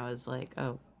thing, and I was like,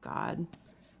 oh, God.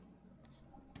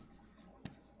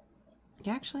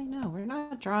 Actually, no, we're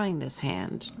not drawing this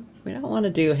hand. We don't want to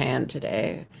do hand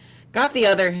today. Got the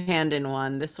other hand in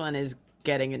one. This one is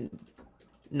getting in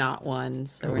not one,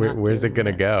 so where's it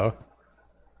gonna go?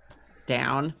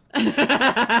 Down.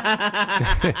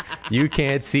 You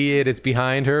can't see it. It's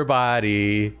behind her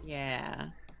body. Yeah.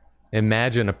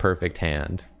 Imagine a perfect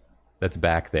hand that's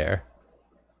back there.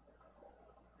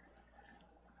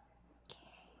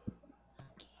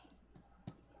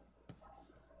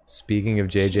 Speaking of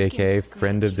JJK,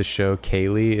 friend of the show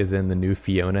Kaylee is in the new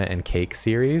Fiona and Cake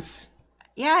series.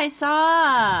 Yeah, I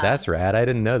saw. That's rad. I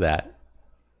didn't know that.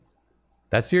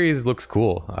 That series looks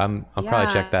cool. I'll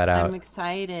probably check that out. I'm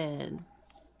excited.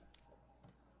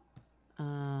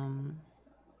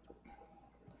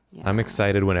 Yeah. I'm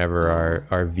excited whenever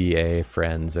our VA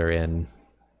friends are in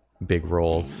big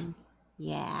roles.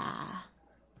 Yeah.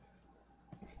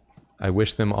 I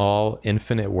wish them all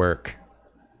infinite work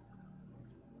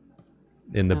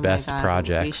in the best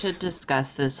projects. We should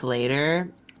discuss this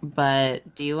later,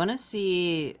 but do you want to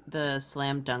see the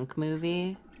Slam Dunk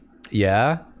movie?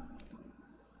 Yeah.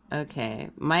 Okay,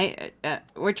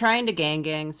 we're trying to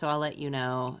gang, so I'll let you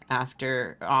know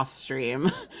after off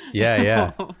stream.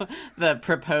 Yeah. The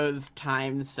proposed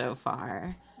times so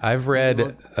far. I've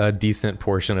read a decent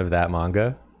portion of that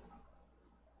manga,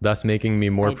 thus making me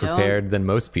more prepared than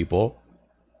most people.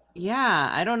 Yeah,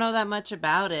 I don't know that much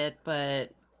about it,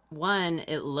 but one,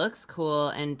 it looks cool,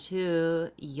 and two,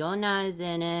 Yona's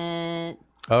in it.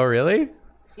 Oh, really?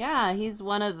 Yeah, he's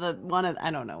one of I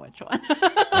don't know which one.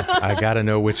 I gotta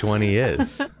know which one he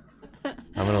is. I'm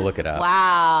gonna look it up.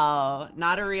 Wow,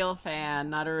 not a real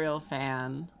fan.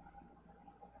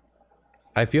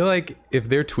 I feel like if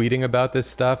they're tweeting about this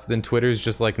stuff, then Twitter's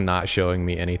just like not showing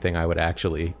me anything I would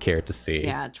actually care to see.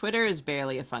 Yeah, Twitter is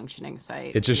barely a functioning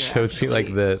site. It just shows me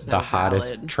like the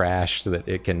hottest trash that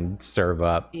it can serve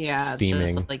up. Yeah,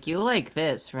 steaming. Just like, you like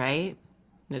this, right?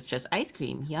 And it's just ice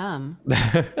cream, yum.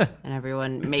 And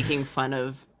everyone making fun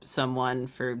of someone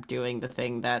for doing the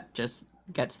thing that just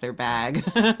gets their bag.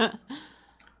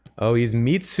 Oh, he's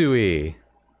Mitsui.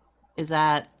 Is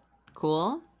that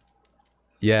cool?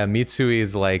 Yeah, Mitsui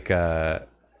is like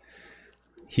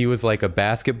he was like a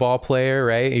basketball player,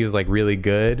 right? He was like really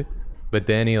good, but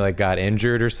then he like got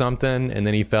injured or something, and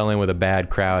then he fell in with a bad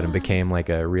crowd and became like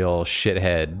a real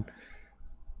shithead.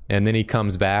 And then he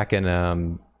comes back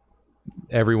and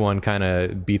everyone kind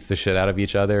of beats the shit out of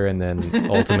each other, and then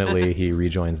ultimately he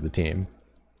rejoins the team.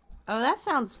 Oh, that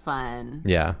sounds fun.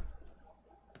 Yeah.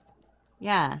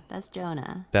 Yeah, that's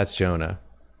Jonah. That's Jonah.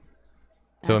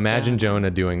 So imagine Jonah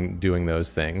doing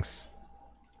those things.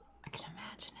 I can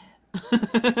imagine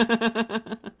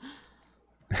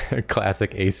it.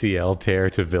 Classic ACL tear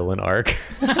to villain arc.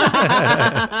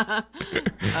 Oh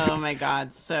my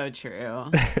god, so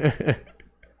true.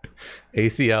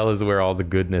 ACL is where all the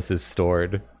goodness is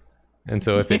stored. And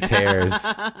so if it tears,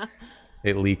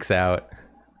 it leaks out.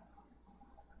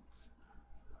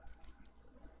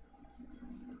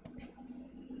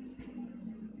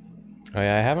 Oh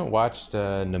yeah, I haven't watched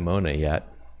Nimona yet.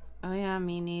 Oh yeah,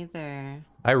 me neither.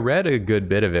 I read a good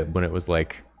bit of it when it was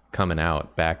like coming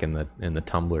out back in the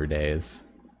Tumblr days.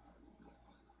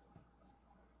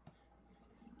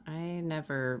 I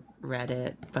never read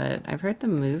it, but I've heard the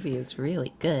movie is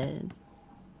really good.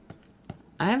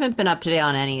 I haven't been up to date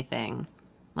on anything.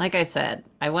 Like I said,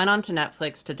 I went onto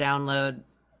Netflix to download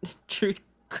true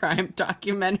crime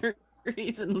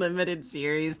documentaries and limited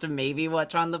series to maybe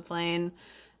watch on the plane.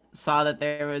 Saw that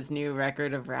there was new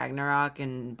record of Ragnarok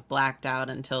and blacked out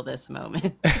until this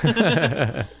moment.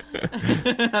 I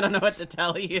don't know what to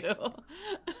tell you.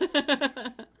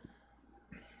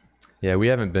 Yeah, we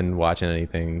haven't been watching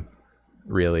anything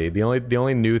really. The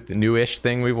only newish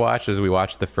thing we watched is we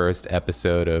watched the first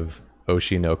episode of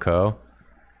Oshi no Ko.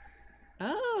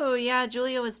 Oh yeah,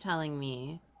 Julia was telling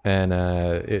me. And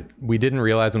we didn't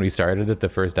realize when we started that the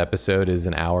first episode is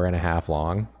an hour and a half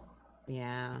long.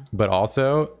 Yeah. But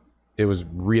also, it was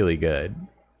really good.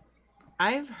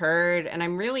 I've heard, and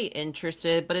I'm really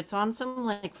interested, but it's on some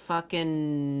like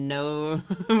fucking no.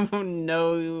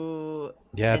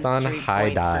 Yeah, it's on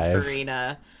High Dive.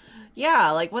 Karina. Yeah,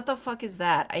 like what the fuck is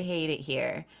that? I hate it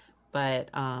here. But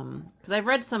because I've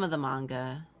read some of the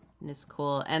manga and it's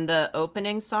cool. And the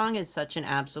opening song is such an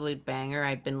absolute banger.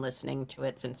 I've been listening to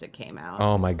it since it came out.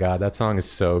 Oh my god, that song is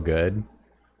so good.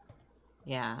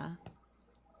 Yeah.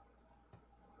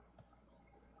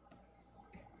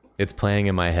 It's playing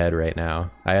in my head right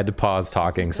now. I had to pause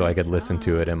talking so I could listen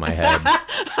to it in my head.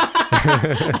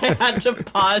 I had to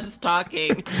pause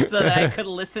talking so that I could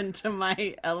listen to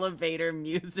my elevator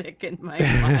music and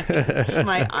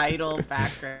my idle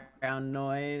background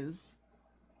noise.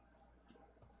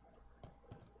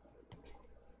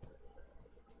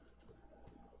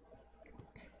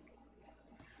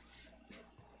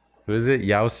 Who is it?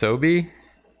 Yaosobi?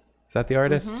 Is that the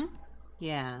artist? Mm-hmm.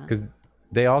 Yeah. Because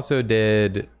they also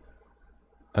did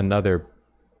another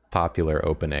popular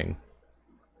opening.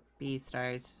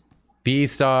 Beastars.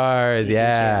 Beastars,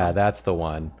 yeah, that's the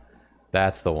one.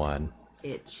 That's the one.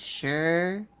 It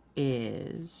sure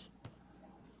is.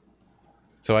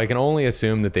 So I can only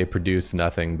assume that they produce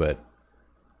nothing but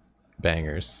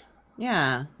bangers.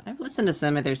 Yeah, I've listened to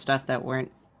some of their stuff that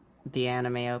weren't the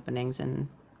anime openings, and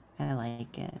I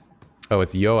like it. Oh,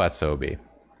 it's Yoasobi,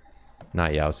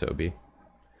 not Yaosobi.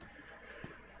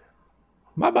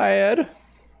 My bad.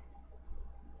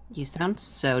 You sound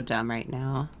so dumb right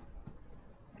now.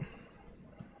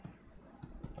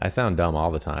 I sound dumb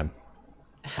all the time.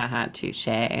 Haha, touche.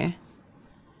 Okay.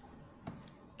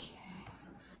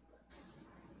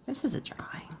 This is a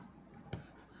drawing.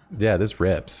 Yeah, this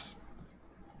rips.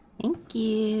 Thank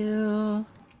you.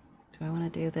 Do I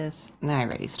want to do this? No, I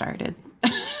already started.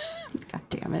 God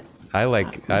damn it. I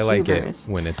like hubris.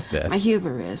 it when it's this. My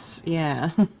hubris,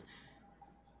 yeah.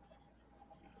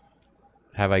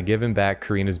 Have I given back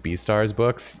Karina's Beastars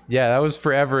books? Yeah, that was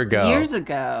forever ago. Years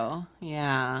ago,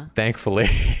 yeah. Thankfully.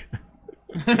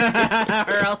 Or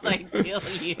else I'd kill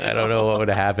you. I don't know what would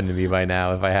have happened to me by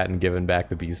now if I hadn't given back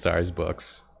the Beastars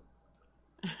books.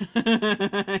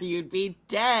 You'd be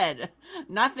dead.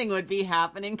 Nothing would be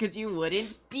happening because you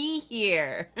wouldn't be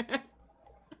here.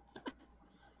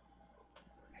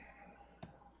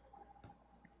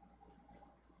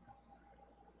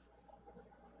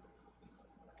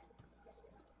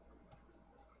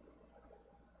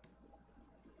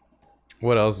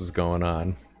 What else is going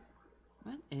on?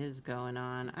 What is going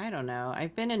on? I don't know.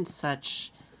 I've been in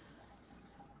such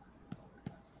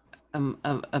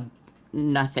a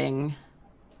nothing.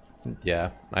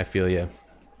 Yeah, I feel you.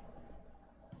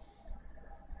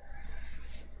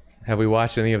 Have we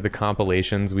watched any of the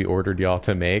compilations we ordered y'all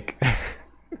to make?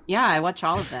 Yeah, I watch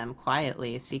all of them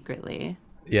quietly, secretly.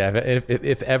 Yeah,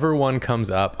 if ever one comes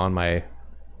up on my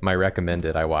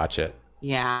recommended, I watch it.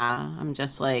 Yeah, I'm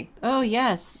just like, oh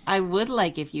yes, I would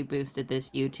like if you boosted this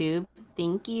YouTube.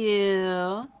 Thank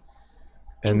you.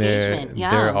 And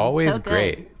they're always so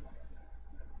great.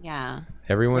 Yeah.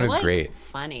 Everyone is like, great.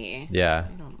 Funny. Yeah.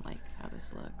 I don't like how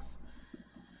this looks.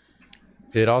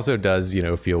 It also does,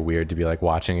 feel weird to be like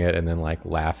watching it and then like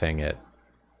laughing at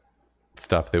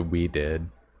stuff that we did.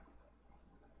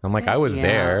 I'm like, I was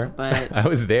there. But I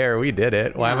was there. We did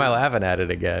it. Why am I laughing at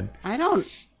it again? I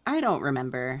don't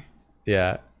remember.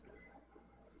 Yeah.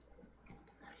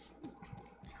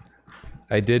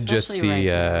 I did just see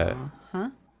the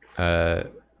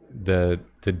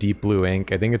Deep Blue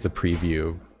Ink. I think it's a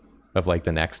preview of like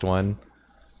the next one.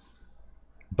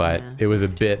 But it was a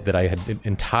bit that I had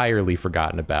entirely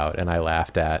forgotten about and I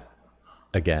laughed at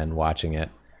again watching it.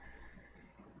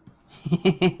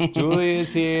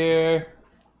 Julia's here.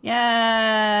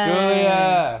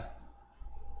 Yeah.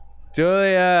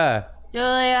 Julia.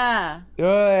 Julia!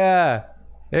 Oh yeah,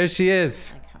 there she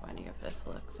is. Like how any of this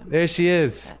looks. There she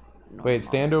is. Wait,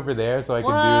 stand over there so I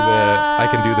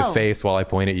can do the face while I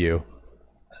point at you.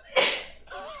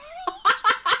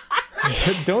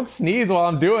 Don't sneeze while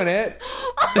I'm doing it.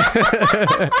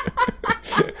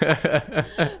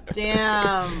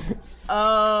 Damn.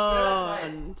 Oh.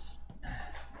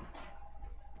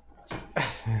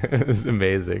 This is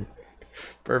amazing.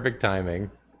 Perfect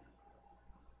timing.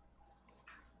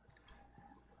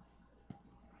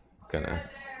 Gonna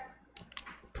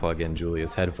plug in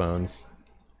Julia's headphones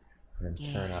and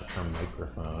turn up her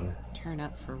microphone. Turn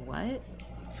up for what?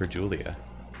 For Julia.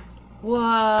 Whoa.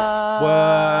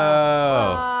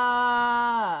 Whoa.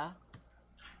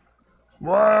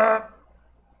 What?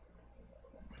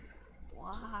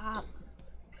 Wow.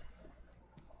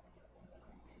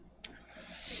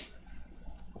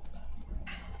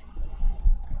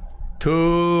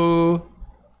 2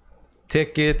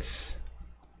 tickets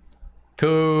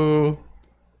to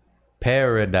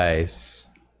paradise.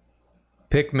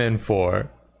 Pikmin 4.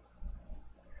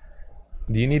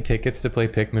 Do you need tickets to play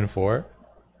Pikmin 4?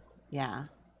 Yeah.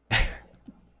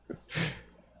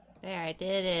 There, I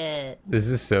did it. This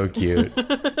is so cute.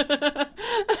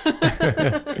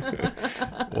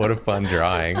 What a fun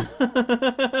drawing.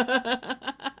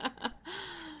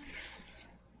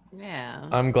 Yeah.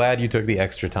 I'm glad you took the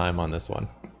extra time on this one.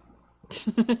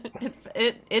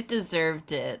 it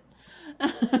deserved it.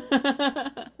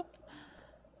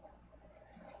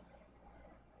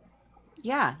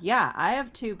 Yeah. I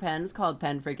have 2 pens called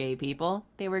Pen for Gay People.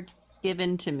 They were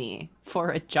given to me for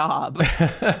a job.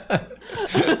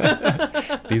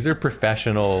 These are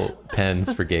professional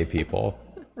pens for gay people.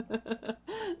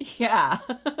 Yeah.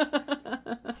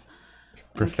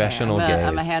 Professional gays. gays.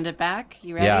 I'm gonna hand it back.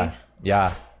 You ready?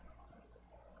 Yeah.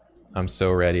 I'm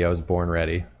so ready. I was born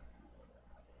ready.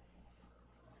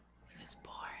 I was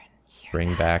born here.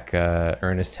 Bring back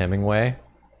Ernest Hemingway.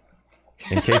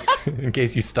 In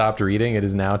case you stopped reading, it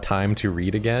is now time to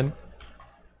read again.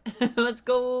 Let's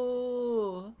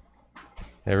go.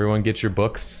 Everyone get your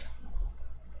books.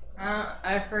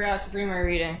 I forgot to bring my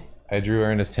reading. I drew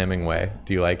Ernest Hemingway.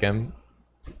 Do you like him?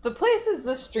 The places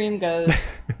the stream goes.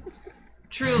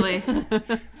 Truly. What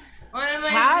am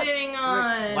I sitting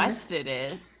on? Requested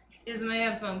it. Is my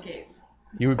headphone case.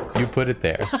 You put it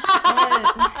there.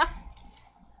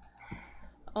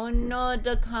 Oh no,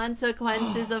 the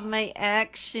consequences of my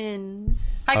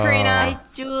actions. Hi, Karina. Hi,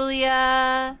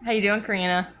 Julia. How you doing,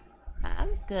 Karina?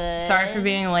 I'm good. Sorry for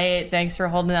being late. Thanks for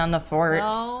holding down the fort.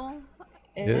 No,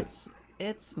 it's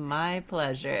my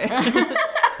pleasure.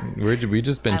 We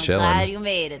just been chilling. I'm glad you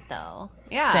made it though.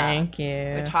 Yeah. Thank you.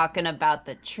 We're talking about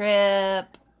the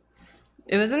trip.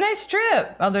 It was a nice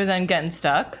trip, other than getting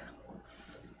stuck.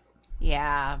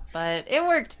 Yeah, but it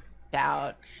worked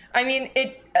out. I mean,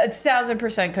 it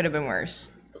 1,000% could have been worse.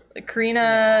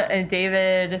 Karina and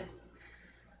David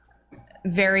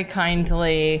very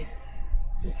kindly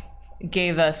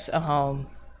gave us a home.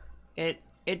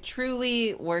 It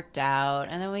truly worked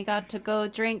out, and then we got to go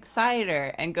drink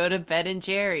cider and go to Ben and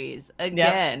Jerry's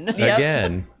again. Yep.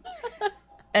 Again.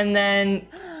 And then,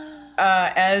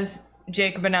 as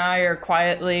Jacob and I are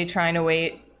quietly trying to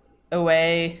wait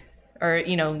away, or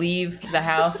leave the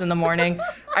house in the morning,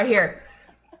 I hear,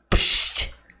 "Psst.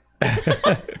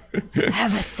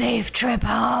 Have a safe trip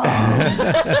home."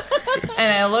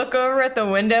 And I look over at the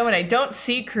window and I don't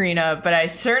see Karina, but I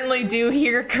certainly do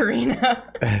hear Karina.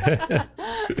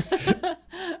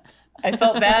 I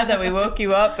felt bad that we woke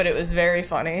you up, but it was very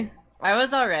funny. I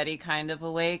was already kind of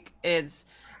awake.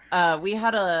 We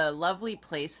had a lovely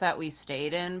place that we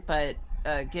stayed in, but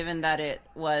given that it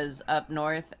was up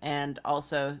north and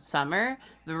also summer,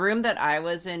 the room that I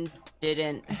was in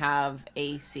didn't have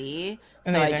AC.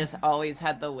 So Amazing. I just always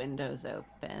had the windows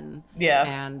open. Yeah.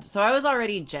 And so I was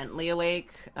already gently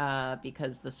awake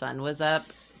because the sun was up.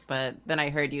 But then I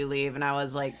heard you leave and I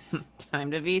was like, time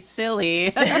to be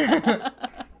silly.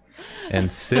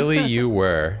 And silly you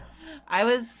were. I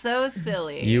was so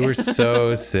silly. You were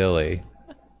so silly.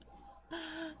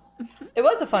 It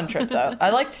was a fun trip, though.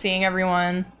 I liked seeing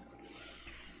everyone.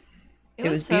 It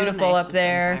was so beautiful nice up to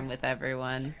there. spend time with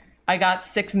everyone. I got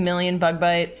 6 million bug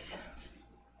bites.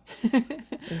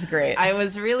 It was great. I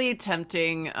was really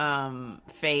tempting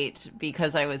fate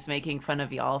because I was making fun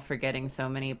of y'all for getting so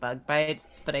many bug bites,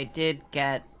 but I did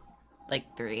get like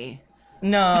 3.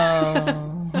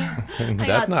 No.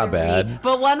 That's not 3, bad.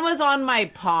 But one was on my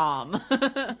palm.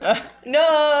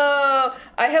 No.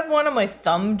 I have one on my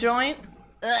thumb joint.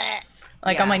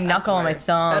 Like on my knuckle and my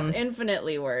thumb. That's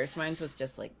infinitely worse. Mine was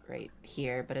just like right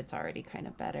here, but it's already kind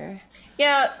of better.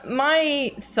 Yeah,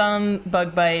 my thumb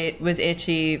bug bite was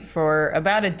itchy for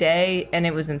about a day, and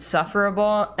it was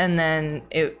insufferable, and then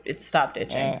it stopped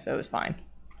itching, so it was fine.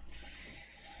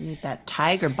 You need that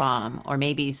Tiger Balm, or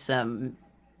maybe some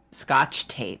Scotch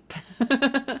tape.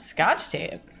 Scotch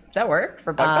tape? Does that work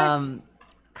for bug bites?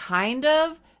 Kind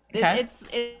of. Okay.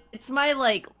 It's my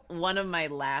like one of my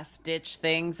last ditch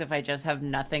things if I just have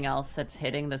nothing else that's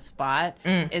hitting the spot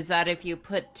is that if you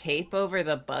put tape over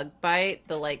the bug bite,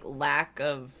 the like lack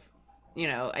of,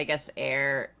 I guess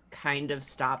air kind of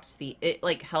stops it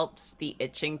like helps the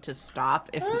itching to stop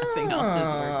if nothing else is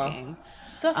working.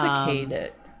 Suffocate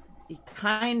it.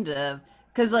 Kind of,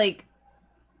 because like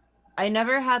I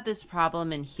never had this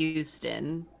problem in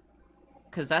Houston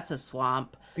because that's a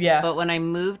swamp. Yeah. But when I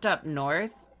moved up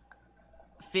north,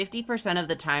 50% of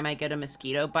the time I get a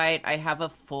mosquito bite, I have a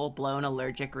full-blown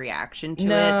allergic reaction to it.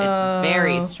 It's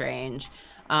very strange.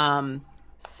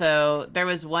 So there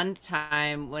was one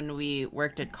time when we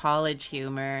worked at College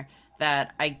Humor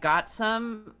that I got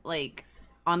some like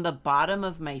on the bottom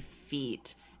of my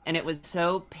feet, and it was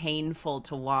so painful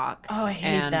to walk. Oh, I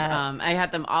hate that. I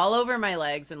had them all over my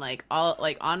legs and like all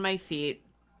like on my feet,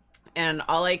 and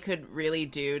all I could really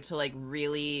do to like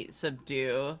really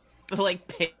subdue the like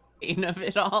pain of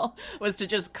it all was to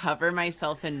just cover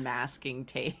myself in masking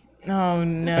tape. Oh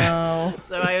no.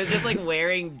 So I was just like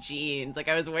wearing jeans, like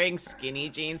I was wearing skinny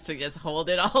jeans to just hold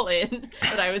it all in,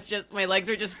 but my legs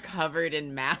were just covered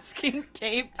in masking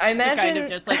tape I imagine... to kind of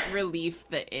just like relieve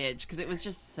the itch because it was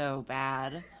just so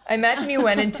bad. I imagine you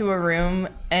went into a room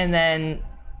and then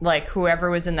like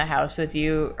whoever was in the house with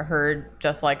you heard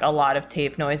just like a lot of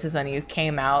tape noises and you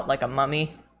came out like a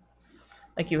mummy.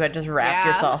 Like you had just wrapped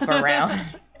yourself around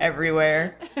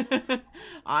everywhere.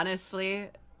 Honestly,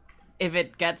 if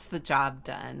it gets the job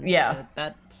done. Yeah.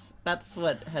 That's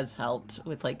what has helped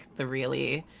with like the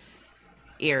really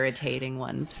irritating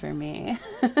ones for me.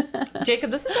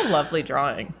 Jacob, this is a lovely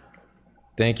drawing.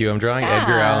 Thank you. I'm drawing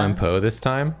Edgar Allan Poe this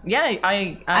time. Yeah,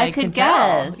 I could can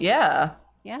tell. guess. Yeah.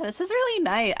 Yeah, this is really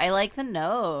nice. I like the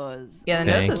nose. Yeah,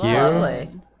 the nose is you. lovely.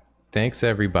 Thanks,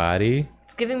 everybody.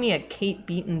 It's giving me a Kate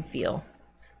Beaton feel.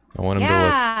 I want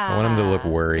him to look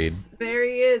worried. There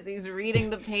he is. He's reading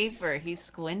the paper. He's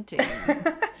squinting.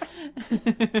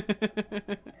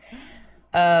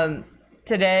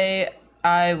 Today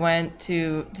I went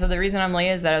to, so the reason I'm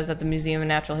late is that I was at the Museum of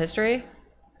Natural History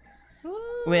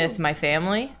with my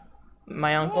family.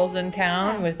 My uncle's in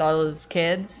town with all his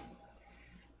kids.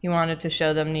 He wanted to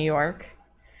show them New York.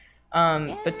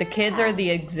 But the kids are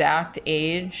the exact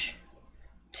age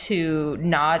to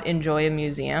not enjoy a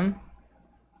museum.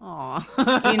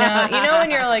 Aww. You know when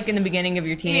you're like in the beginning of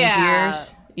your teenage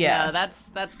years? Yeah. No,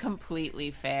 that's completely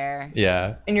fair.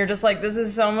 Yeah. And you're just like, this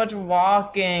is so much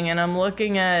walking, and I'm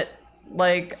looking at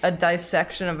like a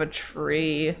dissection of a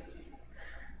tree.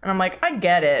 And I'm like, I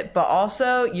get it, but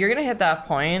also you're gonna hit that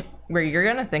point where you're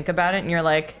gonna think about it and you're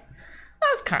like,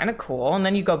 that's kind of cool. And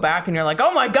then you go back and you're like,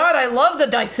 oh my god, I love the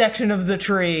dissection of the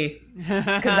tree.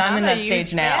 Because I'm in that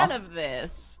stage now. Fan of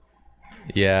this.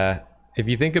 Yeah. If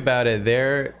you think about it,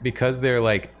 because they're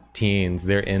like teens,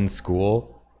 they're in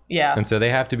school. Yeah. And so they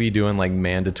have to be doing like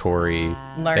mandatory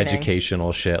learning,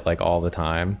 educational shit like all the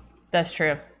time. That's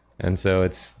true. And so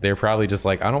they're probably just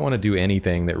like, I don't want to do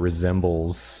anything that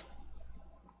resembles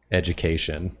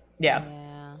education. Yeah.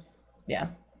 Yeah. Yeah.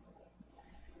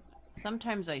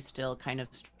 Sometimes I still kind of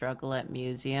struggle at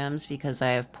museums because I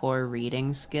have poor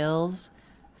reading skills.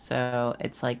 So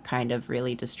it's like kind of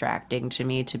really distracting to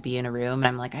me to be in a room and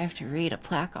I'm like, I have to read a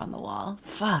plaque on the wall.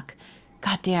 Fuck.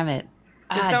 God damn it.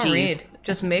 Just don't read.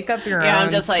 Just make up your I'm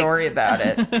own just story about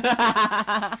it.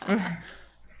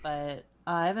 But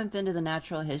I haven't been to the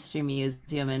Natural History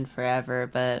Museum in forever,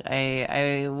 but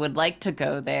I would like to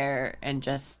go there and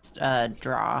just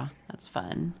draw. That's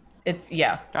fun.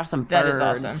 Draw some birds. That is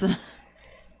awesome.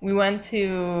 We went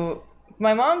to,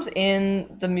 my mom's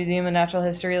in the Museum of Natural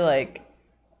History like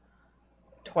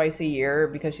twice a year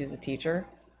because she's a teacher.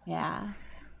 Yeah.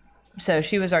 So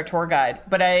she was our tour guide,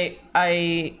 but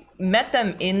I met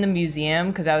them in the museum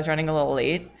because I was running a little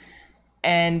late,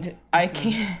 and I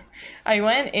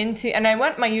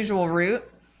went my usual route,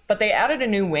 but they added a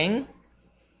new wing,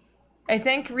 I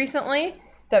think recently,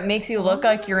 that makes you look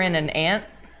like you're in an ant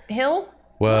hill.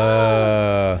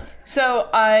 Whoa. So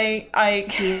I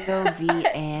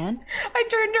POV ant. I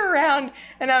turned around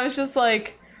and I was just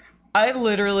like, I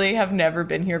literally have never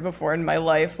been here before in my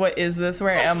life. What is this?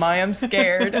 Where am I? I'm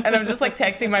scared. And I'm just like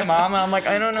texting my mom, and I'm like,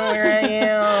 I don't know where I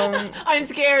am. I'm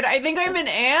scared. I think I'm an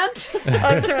ant.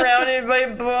 I'm surrounded by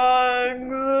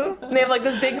bugs. And they have like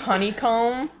this big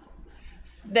honeycomb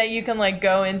that you can like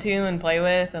go into and play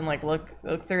with and like look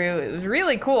through. It was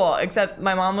really cool, except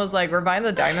my mom was like, we're buying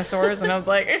the dinosaurs, and I was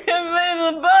like, I'm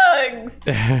buying the bugs.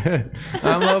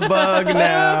 I'm a bug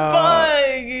now. I'm a bug.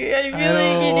 I feel I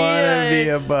like don't want to be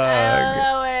a I bug. don't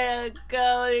know where to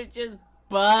go. They're just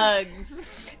bugs.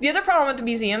 The other problem with the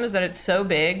museum is that it's so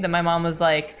big that my mom was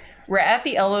like, we're at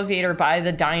the elevator by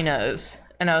the dinos.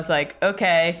 And I was like,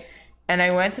 okay. And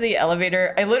I went to the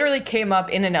elevator. I literally came up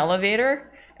in an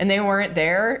elevator and they weren't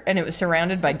there, and it was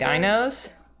surrounded by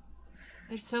dinos.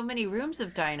 There's so many rooms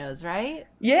of dinos, right?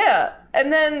 Yeah.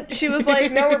 And then she was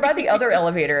like, no, we're by the other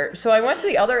elevator. So I went to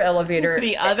the other elevator.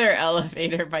 The other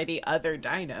elevator by the other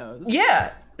dinos.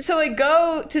 Yeah. So I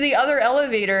go to the other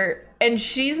elevator, and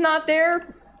she's not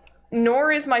there,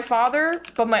 nor is my father,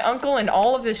 but my uncle and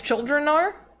all of his children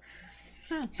are.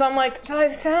 So I'm like, so I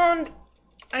found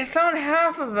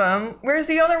half of them. Where's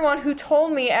the other one who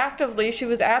told me actively she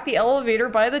was at the elevator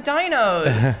by the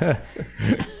dinos?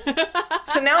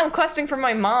 So now I'm questing for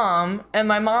my mom, and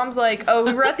my mom's like, oh,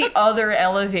 we were at the other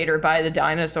elevator by the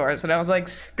dinosaurs. And I was like,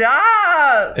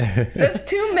 stop! That's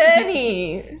too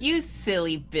many. You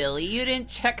silly Billy. You didn't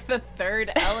check the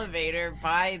third elevator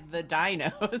by the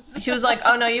dinos. She was like,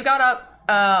 oh no, you got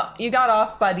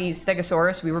off by the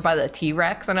Stegosaurus. We were by the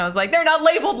T-Rex. And I was like, they're not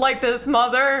labeled like this,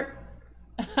 mother.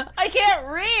 I can't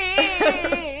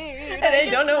read. And I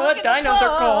don't know what dinos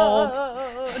are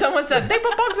called. Someone said, they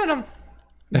put bugs in them.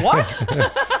 What?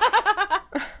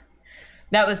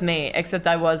 That was me, except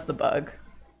I was the bug.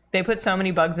 They put so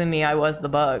many bugs in me, I was the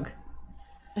bug.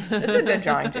 This is a good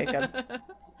drawing, Jacob.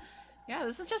 Yeah,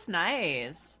 this is just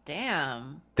nice.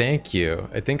 Damn. Thank you.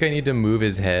 I think I need to move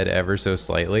his head ever so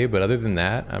slightly, but other than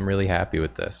that, I'm really happy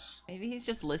with this. Maybe he's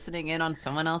just listening in on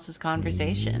someone else's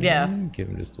conversation. Yeah. Give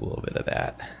him just a little bit of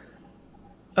that.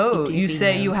 Oh, you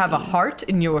say you have a heart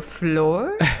in your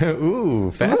floor?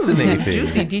 Ooh, fascinating. Ooh,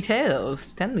 juicy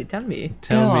details. Tell me. Tell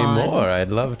Go me on. more.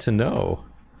 I'd love to know.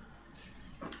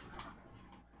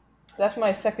 That's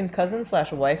my second cousin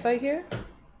 / wife, I hear.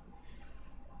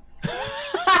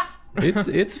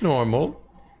 It's normal.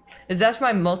 Is that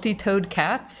my multi-toed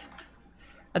cats?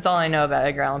 That's all I know about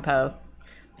Edgar Allan Poe.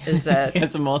 Is that He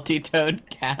has a multi-toed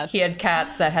cat. he had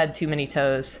cats that had too many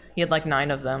toes. He had like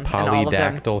 9 of them. And all of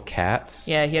them. Polydactyl cats.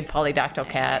 Yeah, he had polydactyl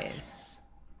cats.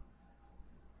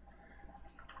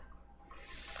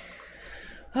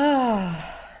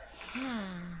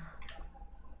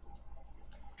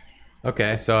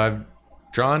 Okay, so I've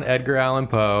drawn Edgar Allan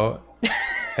Poe,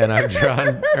 and I've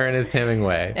drawn Ernest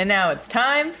Hemingway. And now it's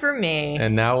time for me.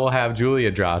 And now we'll have Julia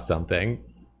draw something.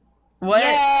 What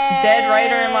dead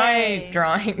writer am I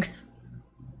drawing?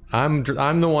 I'm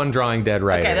the one drawing dead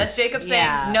writers. Okay, that's Jacob's thing.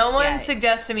 Yeah, No one yeah.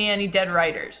 suggests to me any dead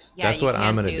writers. Yeah, That's you what can't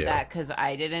I'm gonna do. that because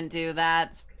I didn't do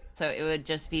that. So it would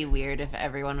just be weird if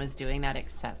everyone was doing that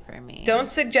except for me. Don't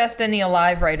suggest any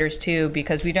alive writers too,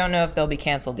 because we don't know if they'll be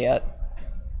canceled yet.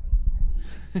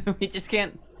 We just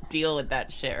can't deal with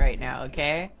that shit right now,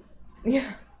 okay?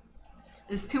 Yeah.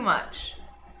 It's too much.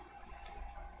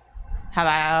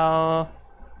 Hello.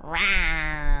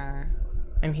 Rawr.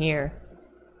 I'm here.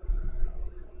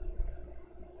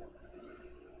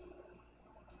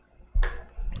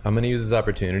 I'm gonna use this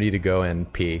opportunity to go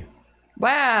and pee.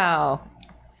 Wow.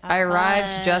 I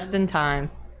arrived fun. just in time.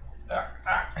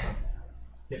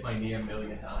 Hit my knee a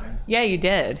million times. Yeah, you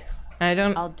did. I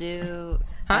don't. I'll do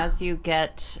Huh? as you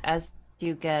get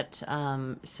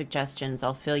suggestions.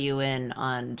 I'll fill you in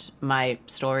on my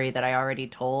story that I already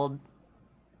told,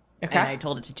 Okay. and I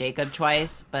told it to Jacob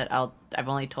twice, but I've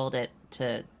only told it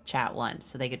to chat once,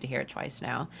 so they get to hear it twice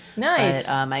now. Nice.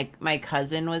 But my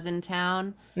cousin was in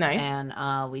town. Nice.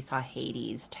 And we saw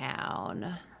Hades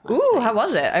Town. Ooh, how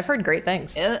was it? I've heard great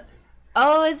things.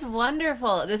 Oh, it's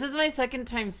wonderful. This is my second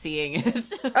time seeing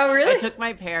it. Oh, really? I took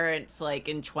my parents like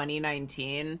in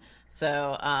 2019.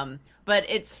 So, but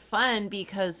it's fun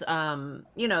because,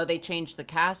 they changed the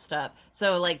cast up.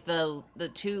 So like the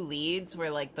 2 leads were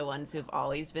like the ones who've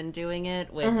always been doing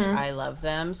it, which I love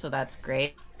them. So that's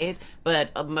great.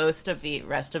 But most of the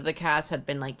rest of the cast had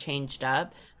been like changed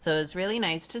up. So it's really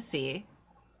nice to see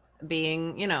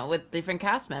being, with different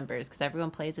cast members because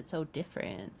everyone plays it so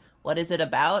different. What is it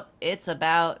about? It's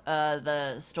about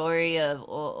the story of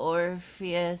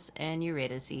Orpheus and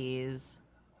Eurydice.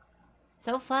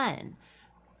 So fun.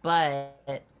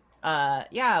 But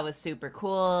yeah, it was super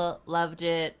cool. Loved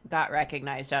it. Got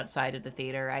recognized outside of the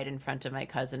theater right in front of my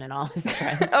cousin and all his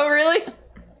friends. Oh, really?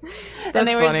 And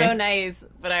they were funny. so nice,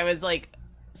 but I was like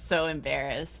so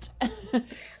embarrassed.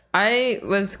 I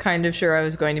was kind of sure I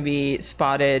was going to be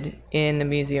spotted in the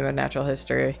Museum of Natural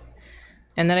History.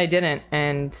 And then I didn't,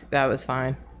 and that was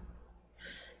fine.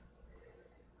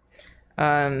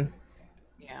 Yeah,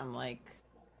 I'm like,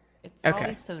 it's Okay.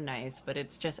 always so nice, but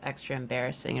it's just extra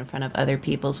embarrassing in front of other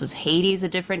people's. Was Hades a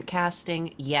different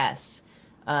casting? Yes.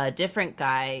 Different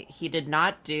guy. He did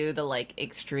not do the like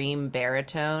extreme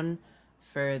baritone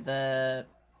for the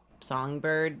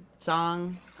Songbird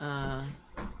song,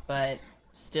 but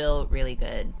still really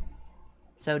good.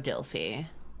 So Drawfee.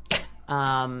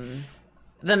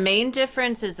 The main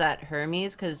difference is that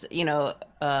Hermes, because, you know,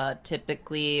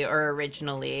 typically or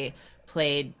originally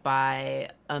played by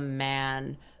a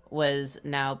man, was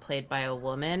now played by a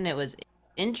woman. It was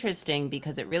interesting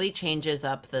because it really changes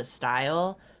up the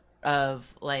style of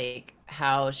like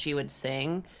how she would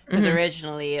sing. Because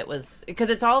originally it was, because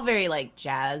it's all very like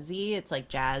jazzy. It's like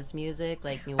jazz music,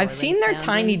 like New Orleans I've seen their sounding.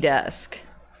 tiny desk.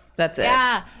 That's it.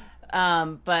 Yeah.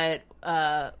 But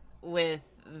with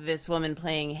this woman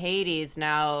playing Hades,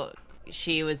 now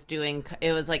she was doing,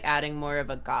 it was like adding more of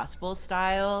a gospel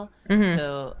style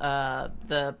to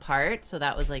the part. So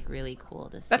that was like really cool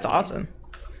to see. That's awesome.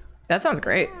 That sounds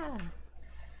great. Yeah.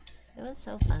 It was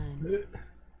so fun.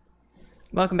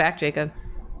 Welcome back, Jacob.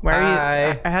 Why are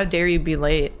Hi. you? How dare you be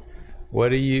late?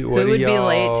 What are you? Who would be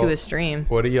late to a stream?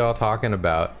 What are y'all talking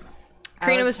about?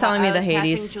 Karina was telling me I the was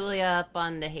Hades. catching Julia up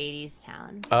on the Hades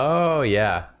town. Oh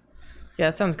yeah, Yeah,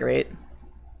 that sounds great.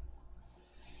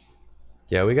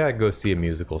 yeah. We gotta go see a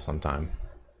musical sometime.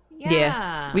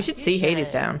 Yeah. We should you see Hades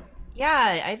should. Town.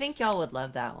 Yeah, I think y'all would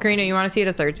love that one. Karina, you want to see it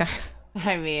a third time?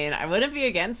 I mean, I wouldn't be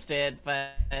against it, but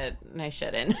I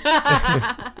shouldn't.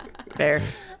 Fair.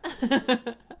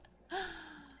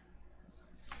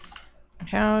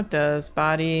 How does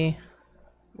body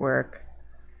work?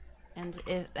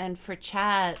 And for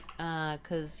chat,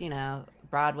 because, you know,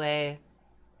 Broadway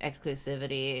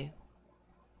exclusivity,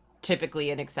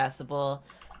 typically inaccessible.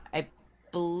 I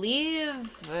believe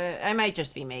I might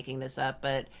just be making this up,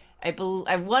 but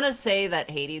I want to say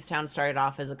that Hades Town started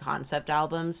off as a concept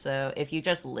album. So if you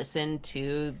just listen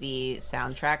to the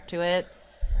soundtrack to it,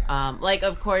 like,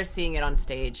 of course, seeing it on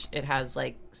stage, it has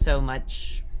like so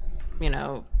much, you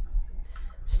know,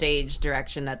 stage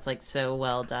direction that's like so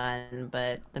well done,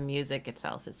 but the music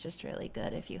itself is just really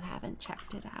good if you haven't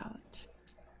checked it out.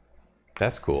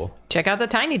 That's cool. Check out the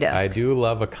Tiny Desk. I do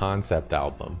love a concept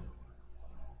album.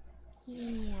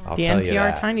 Yeah. I'll The tell you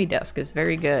NPR that. Tiny Desk is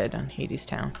very good on Hades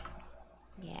Town.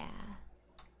 Yeah.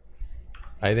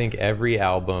 I think every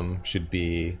album should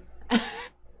be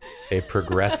a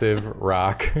progressive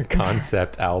rock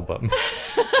concept album.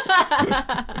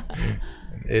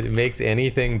 It makes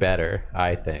anything better,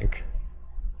 I think.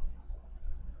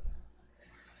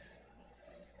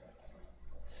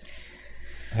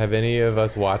 Have any of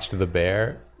us watched The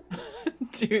Bear?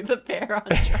 Do the Bear on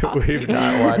Drawfee. We've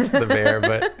not watched The Bear,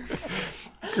 but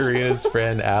Karina's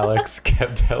friend Alex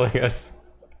kept telling us.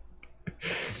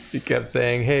 He kept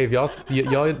saying, "Hey, do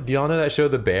y'all know that show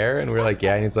The Bear?" And we're like,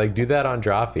 "Yeah." And he's like, "Do that on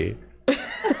Drawfee."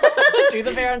 Do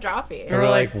the Bear on Drawfee. And we're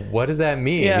like, "What does that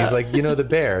mean?" Yeah. He's like, "You know, The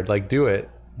Bear. Like, do it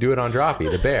on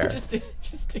Drawfee, The Bear." just do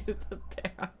the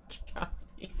Bear on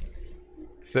Drawfee.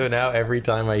 So now every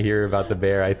time I hear about The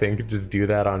Bear, I think just do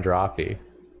that on Drawfee.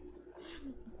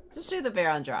 Just do the Bear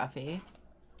on Drawfee.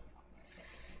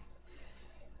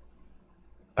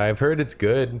 I've heard it's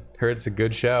good. Heard it's a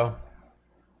good show.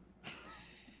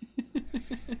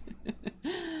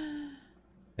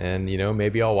 And, you know,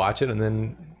 maybe I'll watch it and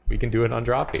then we can do it on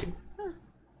Drawfee.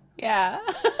 Yeah.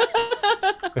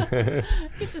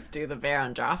 You just do the Bear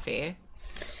on Drawfee.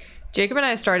 Jacob and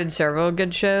I started several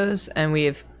good shows, and we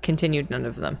have continued none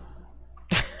of them.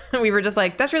 We were just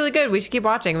like, that's really good. We should keep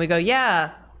watching. And we go,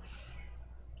 yeah.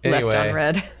 Left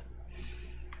unread.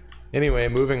 Anyway,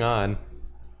 moving on.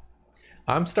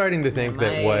 I'm starting to think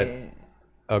that what...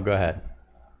 Oh, go ahead.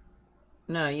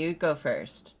 No, you go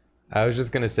first. I was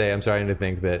just going to say, I'm starting to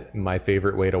think that my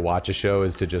favorite way to watch a show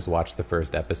is to just watch the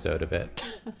first episode of it.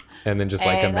 And then just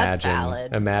like Hey, that's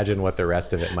valid. imagine what the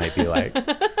rest of it might be like.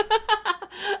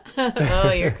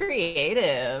 Oh, you're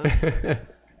creative.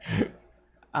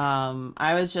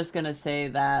 I was just going to say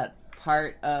that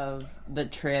part of the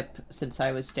trip, since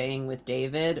I was staying with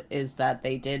David, is that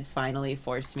they did finally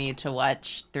force me to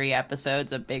watch 3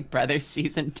 episodes of Big Brother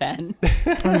season 10.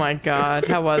 Oh my God.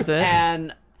 How was it?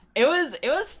 And it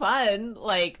was fun.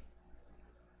 Like,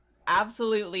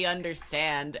 absolutely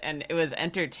understand, and it was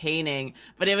entertaining,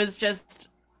 but it was just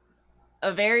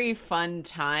a very fun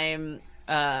time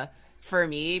for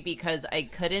me because I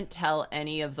couldn't tell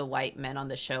any of the white men on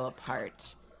the show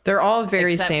apart. They're all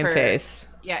very Except same for- face.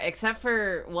 Yeah, except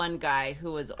for one guy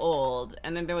who was old,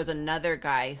 and then there was another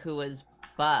guy who was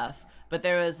buff. But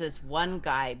there was this one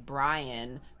guy,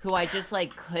 Brian, who I just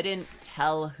like couldn't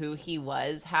tell who he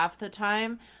was half the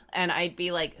time. And I'd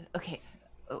be like, okay,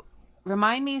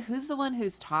 remind me, who's the one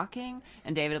who's talking?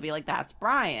 And David will be like, that's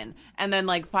Brian. And then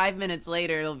like 5 minutes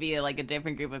later, it'll be like a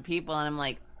different group of people. And I'm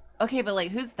like, okay, but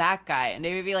like, who's that guy? And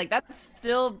David would be like, that's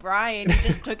still Brian. He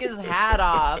just took his hat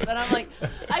off. And I'm like,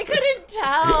 I couldn't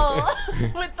tell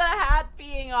with the hat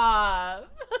being off.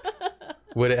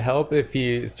 Would it help if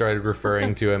he started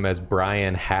referring to him as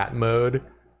Brian Hat Mode?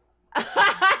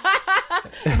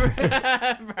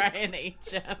 Brian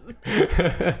H.M.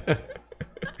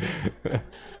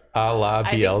 A la I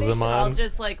think they should all Beelzemon.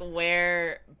 just like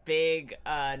wear big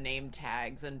name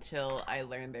tags until I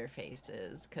learn their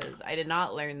faces, because I did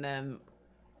not learn them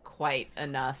quite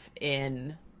enough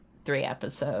in 3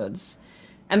 episodes.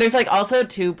 And there's like also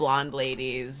 2 blonde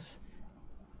ladies,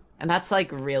 and that's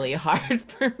like really hard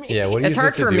for me. Yeah, what are you It's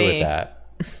hard supposed to for do me. with that?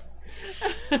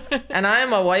 And I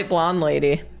am a white blonde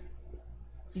lady.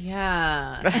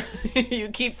 Yeah. You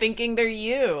keep thinking they're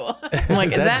you. I'm like,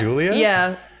 Is that Julia?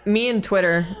 Yeah. Me and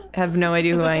Twitter have no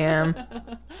idea who I am.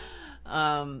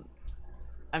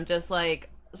 I'm just like,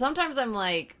 sometimes I'm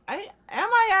like, am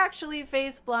I actually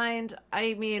face blind?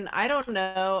 I mean, I don't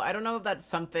know. I don't know if that's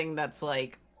something that's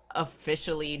like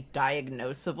officially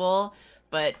diagnosable.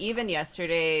 But even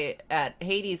yesterday at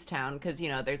Hades Town, because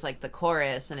there's like the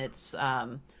chorus, and it's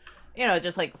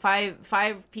just like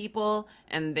five people,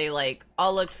 and they like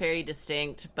all looked very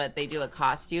distinct, but they do a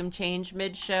costume change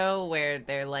mid-show where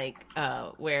they're like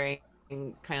wearing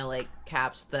kind of like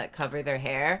caps that cover their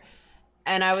hair.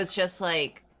 And I was just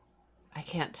like, I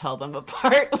can't tell them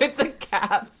apart with the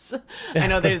caps. I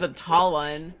know there's a tall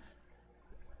one.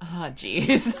 Oh,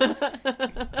 jeez.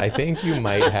 I think you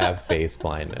might have face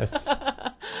blindness.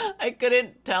 I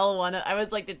couldn't tell one. I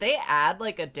was like, did they add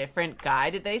like a different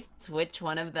guy? Did they switch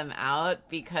one of them out?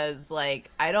 Because like,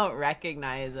 I don't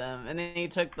recognize him. And then he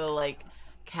took the like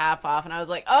cap off, and I was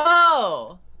like,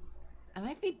 oh, I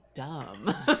might be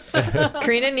dumb.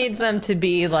 Karina needs them to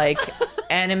be like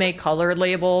anime color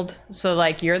labeled. So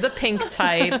like, you're the pink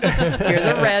type, you're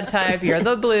the red type, you're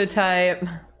the blue type.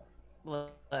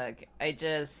 Look,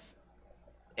 it's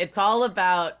all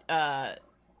about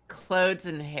clothes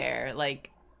and hair. Like,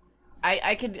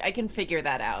 I can figure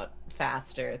that out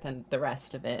faster than the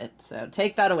rest of it. So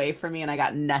take that away from me, and I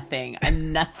got nothing.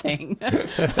 I'm nothing.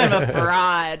 I'm a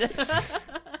fraud.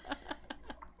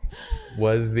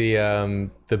 Was the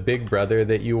Big Brother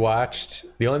that you watched?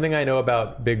 The only thing I know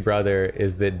about Big Brother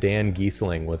is that Dan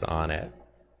Giesling was on it.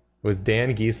 Was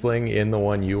Dan Giesling in the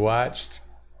one you watched?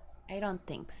 I don't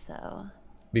think so.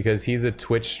 Because he's a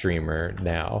Twitch streamer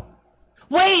now.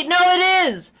 Wait, no, it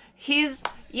is.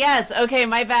 Yes. Okay,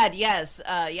 my bad. Yes.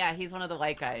 Yeah, he's one of the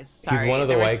white guys. Sorry. He's one of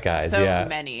the white guys. So yeah.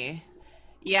 many.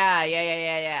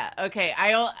 Yeah. Okay.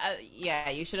 Yeah,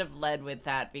 you should have led with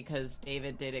that, because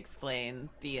David did explain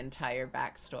the entire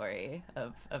backstory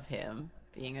of him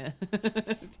being a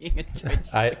Twitch.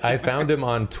 I found him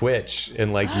on Twitch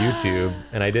and like YouTube,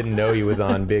 and I didn't know he was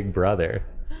on Big Brother.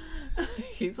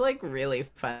 He's like really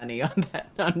funny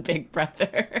on Big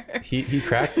Brother. He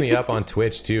cracks me up on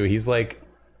Twitch too. He's like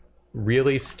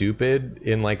really stupid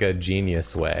in like a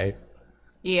genius way.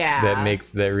 Yeah.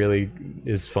 That really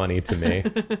is funny to me.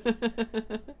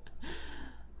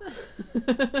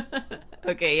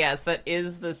 Okay, yes, that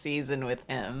is the season with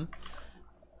him.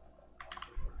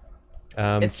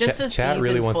 It's just a chat really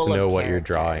season wants to full know of what you're characters.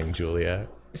 drawing, Julia.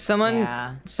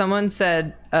 Someone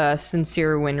said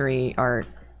sincere Winry art.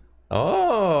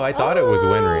 Oh, I thought it was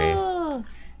Winry. Oh.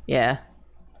 Yeah.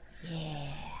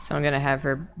 So I'm gonna have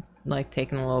her like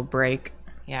taking a little break.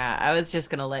 Yeah, I was just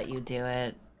gonna let you do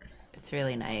it. It's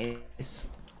really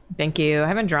nice. Thank you. I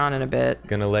haven't drawn in a bit.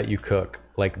 Gonna let you cook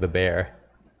like the bear.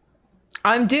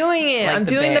 I'm doing it. Like I'm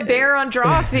the doing the bear on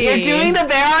Drawfee. You're doing the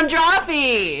bear on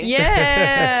Drawfee!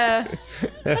 Yeah.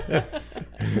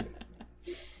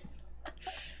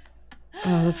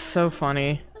 Oh, that's so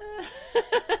funny.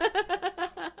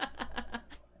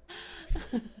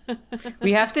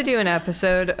 We have to do an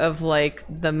episode of like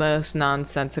the most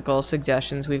nonsensical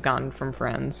suggestions we've gotten from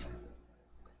friends.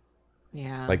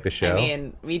 Yeah. Like the show? I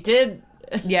mean, we did.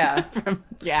 Yeah.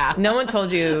 Yeah. No one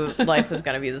told you life was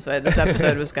going to be this way. This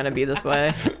episode was going to be this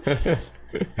way.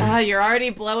 You're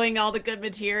already blowing all the good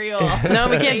material. No,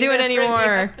 we can't do it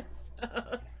anymore.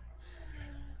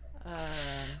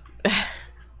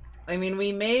 I mean,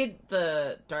 we made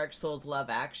the Dark Souls Love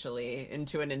Actually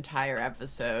into an entire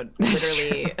episode. That's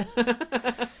Literally,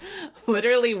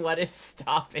 literally, what is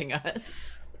stopping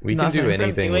us? We can do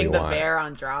anything we doing the want. bear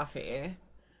on Drawfee.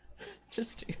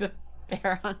 Just do the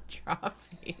bear on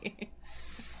Drawfee.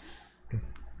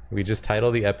 We just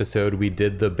title the episode "We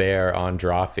Did the Bear on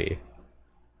Drawfee."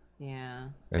 Yeah.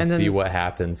 And see what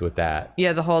happens with that.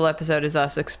 Yeah, the whole episode is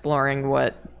us exploring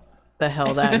what the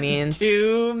hell that means.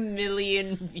 2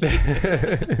 million views.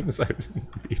 It's like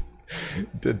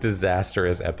a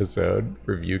disastrous episode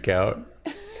for view count.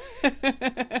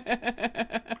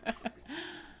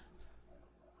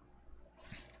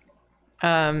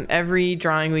 Every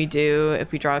drawing we do,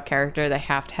 if we draw a character, they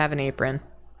have to have an apron.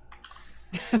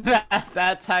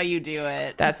 That's how you do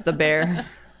it. That's the bear.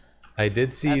 I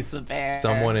did see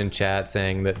someone in chat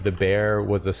saying that the bear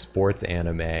was a sports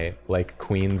anime like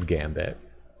Queen's Gambit.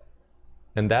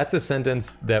 And that's a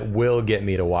sentence that will get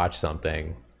me to watch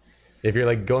something. If you're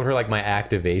like going for like my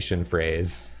activation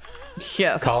phrase,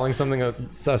 Yes. calling something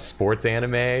a sports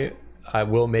anime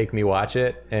will make me watch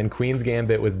it. And Queen's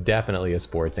Gambit was definitely a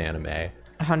sports anime.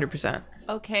 100%.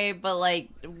 Okay, but like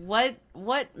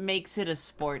what makes it a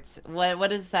sports? What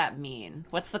does that mean?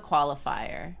 What's the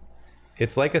qualifier?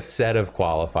 It's like a set of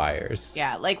qualifiers.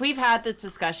 Yeah, like we've had this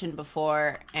discussion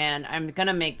before, and I'm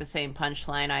gonna make the same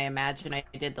punchline I imagine I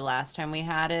did the last time we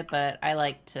had it, but I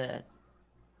like to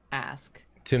ask.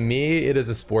 To me, it is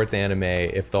a sports anime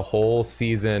if the whole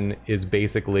season is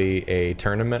basically a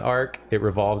tournament arc. It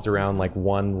revolves around like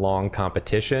one long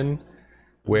competition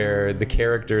where the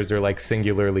characters are like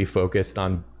singularly focused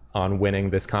on winning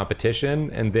this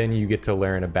competition, and then you get to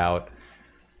learn about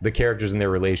the characters and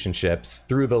their relationships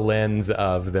through the lens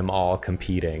of them all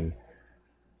competing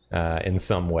in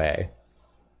some way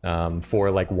for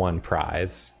like one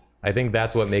prize. I think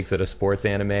that's what makes it a sports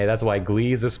anime. That's why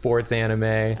Glee's a sports anime.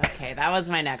 Okay, that was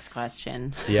my next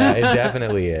question. Yeah, it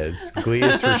definitely is. Glee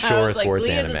is for sure a sports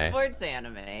Glee anime. Is a sports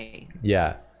anime.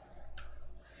 Yeah.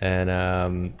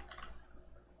 And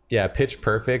yeah, Pitch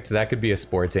Perfect, that could be a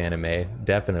sports anime,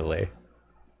 definitely.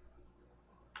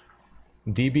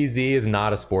 DBZ is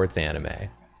not a sports anime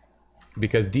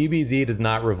because DBZ does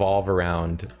not revolve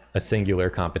around a singular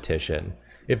competition.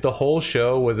 If the whole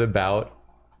show was about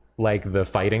like the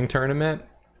fighting tournament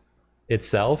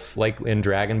itself, like in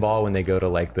Dragon Ball when they go to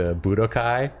like the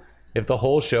Budokai, if the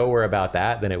whole show were about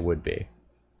that, then it would be.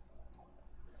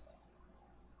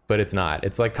 But it's not.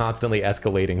 It's like constantly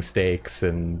escalating stakes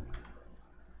and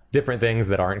different things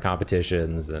that aren't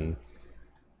competitions, and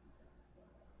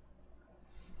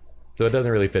so it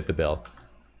doesn't really fit the bill.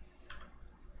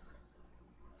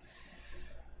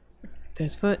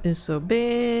 This foot is so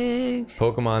big.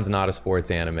 Pokemon's not a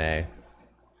sports anime.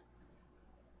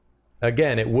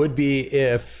 Again, it would be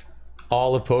if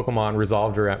all of Pokemon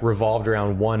revolved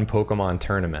around one Pokemon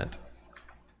tournament.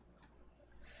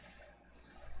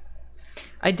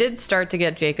 I did start to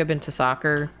get Jacob into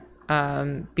soccer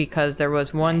because there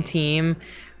was one team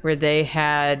where they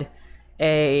had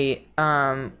like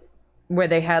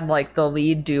the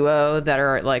lead duo that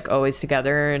are like always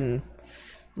together, and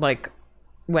like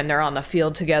when they're on the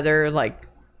field together, like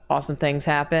awesome things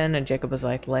happen. And Jacob was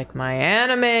like my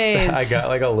animes. I got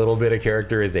like a little bit of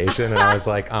characterization and I was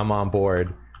like, I'm on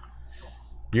board.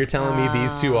 You're telling me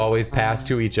these two always pass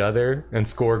to each other and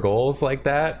score goals like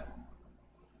that?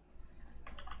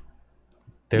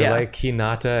 They're like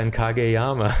Hinata and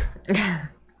Kageyama.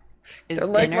 Is They're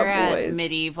like Dinner my at boys.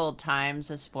 Medieval Times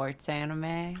a sports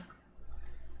anime?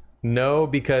 No,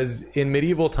 because in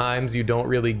medieval times you don't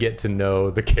really get to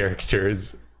know the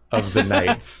characters of the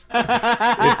knights.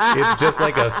 It's just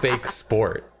like a fake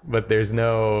sport, but there's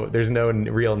no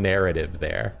real narrative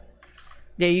there.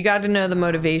 Yeah, you got to know the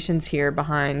motivations here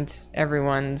behind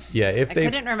everyone's. Yeah, I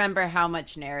couldn't remember how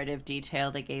much narrative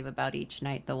detail they gave about each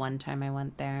night the one time I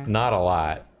went there. Not a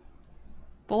lot.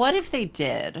 But what if they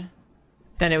did?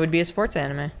 Then it would be a sports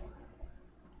anime.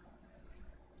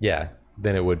 Yeah,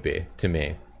 then it would be, to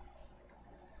me.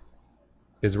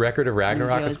 Is Record of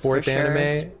Ragnarok a sports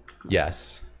anime?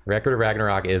 Yes. Record of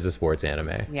Ragnarok is a sports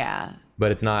anime. Yeah.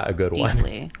 But it's not a good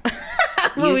Deeply.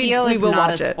 Well, Yu-Gi-Oh we is will not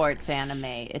watch a it. sports anime.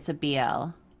 It's a BL.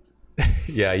 one.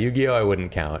 Yeah, Yu-Gi-Oh! I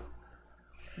wouldn't count.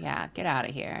 Yeah, get out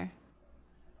of here.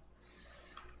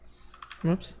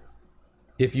 Whoops.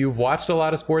 If you've watched a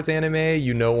lot of sports anime,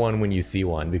 you know one when you see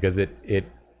one because it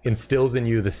instills in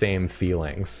you the same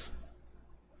feelings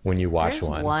when you watch There's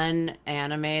one. one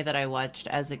anime that I watched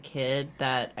as a kid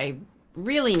that I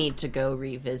really need to go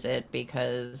revisit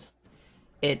because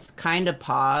it's kind of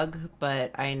pog, but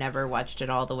I never watched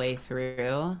it all the way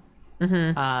through.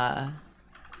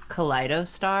 Kaleido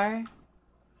Star.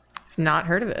 Not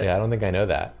heard of it. Yeah, I don't think I know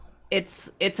that.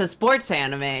 It's a sports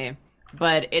anime,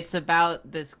 but it's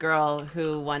about this girl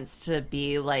who wants to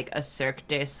be like a Cirque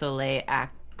du Soleil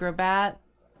acrobat,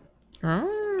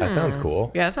 That sounds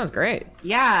cool. Yeah, that sounds great.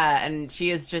 Yeah, and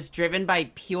she is just driven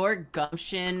by pure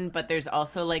gumption, but there's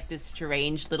also like this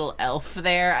strange little elf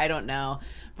there. I don't know,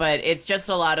 but it's just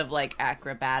a lot of like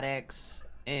acrobatics,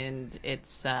 and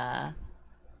it's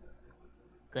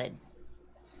good.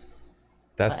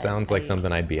 That sounds like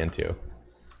something I'd be into.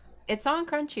 It's on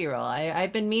Crunchyroll.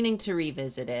 I've been meaning to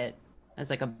revisit it as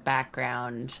like a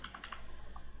background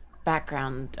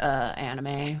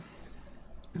anime.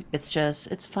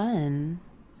 It's fun.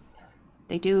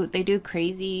 They do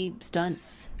crazy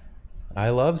stunts. I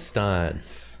love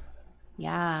stunts.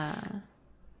 Yeah.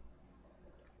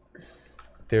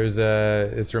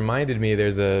 It's reminded me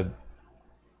there's a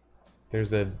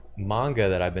manga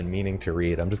that I've been meaning to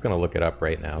read. I'm just gonna look it up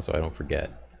right now so I don't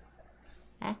forget.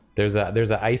 There's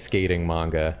a ice skating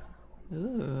manga.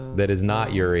 Ooh. That is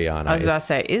not Yuri on Ice. I was about to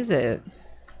say, is it?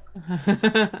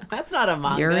 That's not a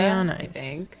manga. Yuri on Ice. I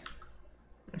think.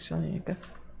 Actually, I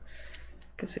guess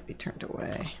it'd be turned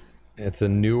away. It's a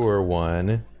newer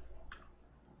one.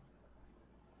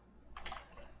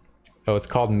 Oh, it's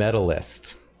called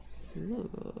Medalist.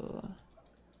 Ooh.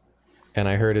 And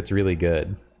I heard it's really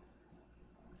good.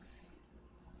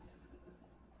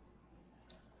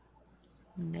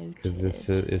 Because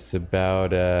it's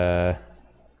about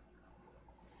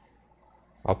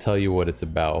I'll tell you what it's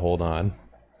about. Hold on.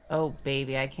 Oh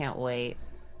baby, I can't wait.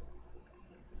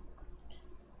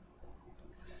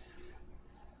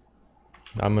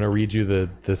 I'm gonna read you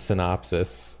the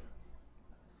synopsis.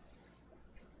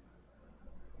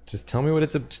 Just tell me what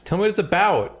it's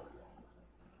about.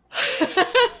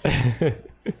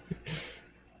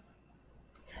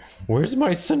 Where's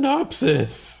my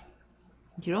synopsis?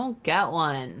 You don't get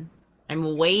one.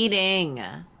 I'm waiting.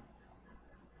 I'm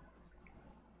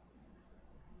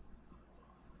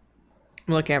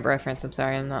looking at reference. I'm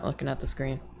sorry, I'm not looking at the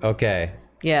screen. Okay.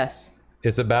 Yes.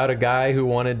 It's about a guy who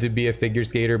wanted to be a figure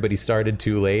skater, but he started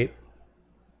too late.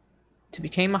 To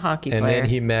become a hockey And player. then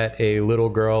he met a little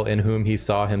girl in whom he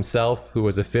saw himself, who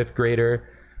was a 5th grader,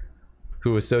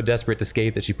 who was so desperate to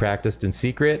skate that she practiced in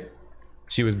secret.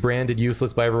 She was branded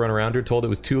useless by everyone around her, told it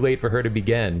was too late for her to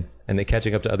begin, and that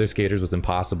catching up to other skaters was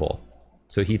impossible.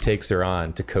 So he takes her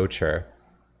on to coach her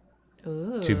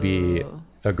to be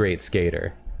a great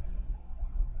skater.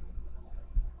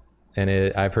 And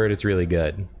I've heard it's really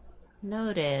good.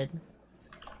 Noted.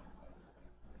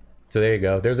 So there you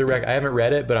go. There's I haven't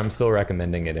read it, but I'm still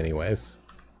recommending it anyways.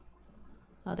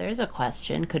 Oh, there's a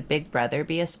question. Could Big Brother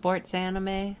be a sports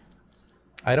anime?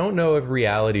 I don't know if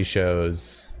reality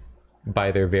shows,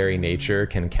 by their very nature,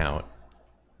 can count.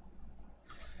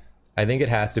 I think it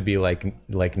has to be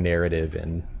like narrative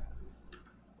and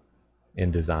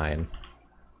in design.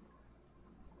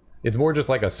 It's more just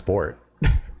like a sport.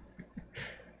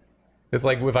 It's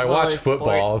like if I watch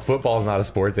football, football's not a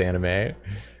sports anime.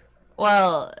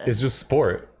 Well, It's just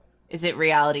sport. is it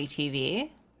reality TV?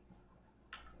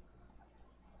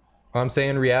 I'm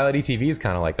saying reality TV is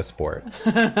kind of like a sport.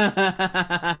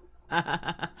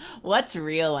 What's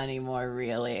real anymore,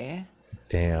 really?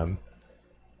 Damn.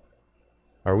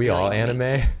 Are we Really all makes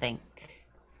anime? you think.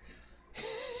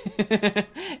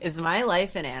 Is my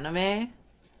life an anime?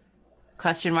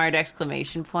 Question mark,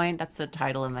 exclamation point. That's the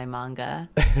title of my manga.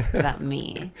 About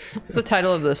me. It's the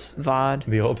title of this VOD.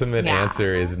 The ultimate Yeah.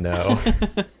 answer is no.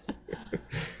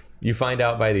 You find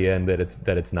out by the end that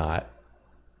it's not.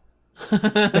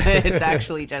 It's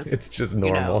actually just It's just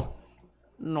normal.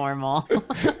 Normal.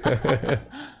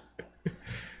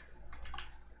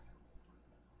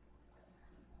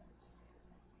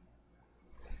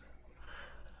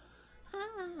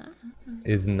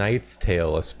 Is Knight's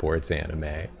Tale a sports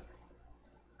anime?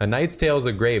 A Knight's Tale is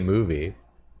a great movie.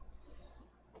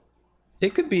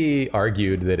 It could be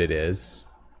argued that it is.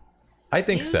 I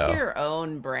think Use so. your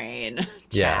own brain,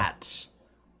 Yeah. chat.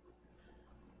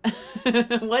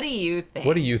 What do you think?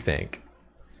 What do you think?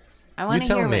 I want to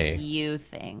tell hear me. what you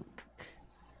think.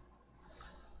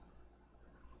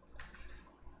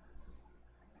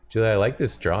 Julie, I like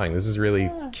this drawing. This is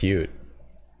really cute.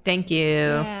 Thank you.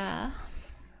 Yeah.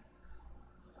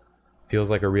 Feels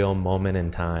like a real moment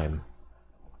in time.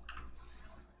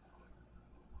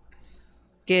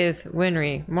 Give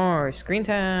Winry more screen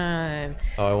time.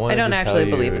 Oh, I wanted don't to actually tell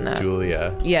you, believe in that.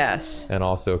 Julia, Yes. and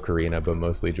also Karina, but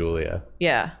mostly Julia.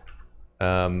 Yeah.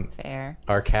 Fair.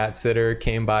 Our cat sitter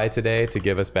came by today to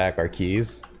give us back our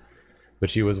keys, but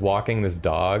she was walking this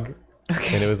dog,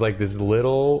 and it was like this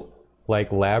little,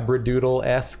 like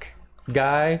Labradoodle-esque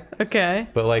guy, Okay.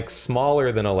 but like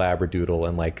smaller than a Labradoodle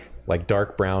and like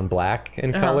dark brown black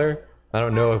in color. I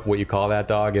don't know if what you call that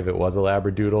dog, if it was a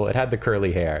Labradoodle. It had the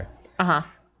curly hair. Uh-huh.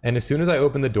 And as soon as I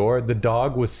opened the door, the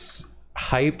dog was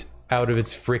hyped out of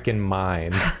its freaking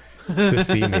mind to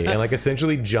see me, and like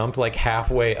essentially jumped like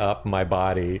halfway up my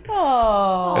body.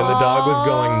 Oh. And the dog was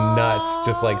going nuts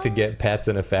just like to get pets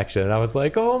and affection. And I was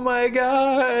like, oh my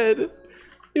God,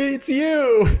 it's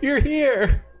you. You're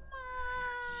here.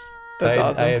 That's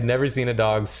awesome. I have never seen a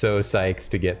dog so psyched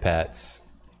to get pets.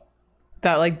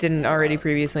 That like didn't already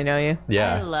previously know you?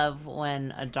 Yeah. I love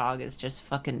when a dog is just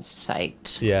fucking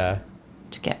psyched Yeah.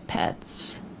 to get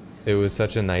pets. It was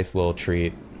such a nice little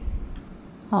treat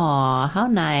Aw, how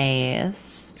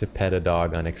nice. to pet a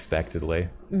dog unexpectedly.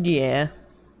 Yeah.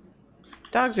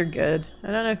 Dogs are good.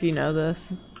 I don't know if you know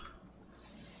this.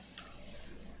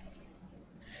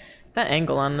 That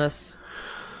angle on this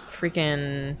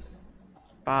freaking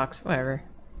box, whatever.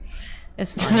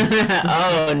 It's fine.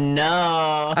 Oh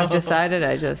no. I've decided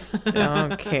I just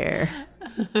don't care.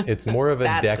 It's more of a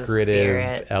That's the decorative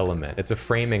spirit. element. It's a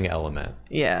framing element.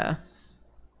 Yeah.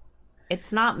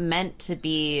 It's not meant to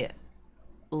be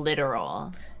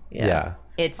literal. Yeah.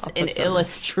 It's I'll an put some-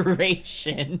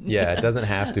 illustration. Yeah, it doesn't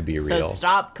have to be real. So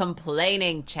stop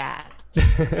complaining, chat.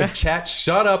 Chat,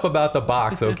 shut up about the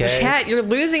box, okay? Chat, you're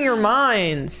losing your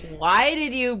minds. Why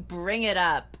did you bring it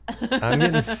up? I'm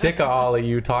getting sick of all of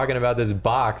you talking about this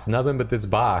box, nothing but this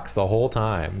box the whole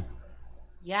time.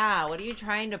 Yeah, what are you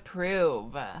trying to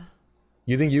prove?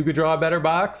 You think you could draw a better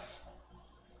box?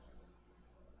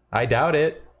 I doubt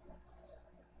it.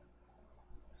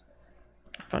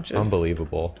 Bunch of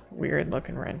Unbelievable. weird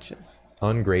looking wrenches.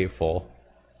 Ungrateful.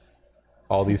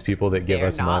 All these people that give They're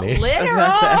us not money.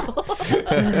 literal.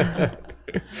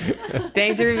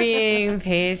 Thanks for being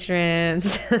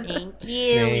patrons. Thank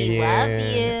you. Thank We you. love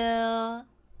you.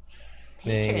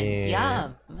 Patrons, Thank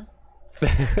yum.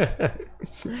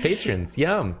 Patrons,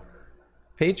 yum.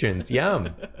 Patrons,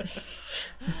 yum.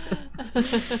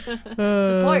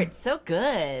 Support, so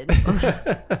good.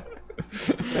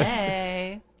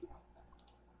 Hey.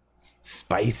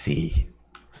 Spicy.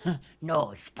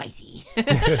 No, spicy.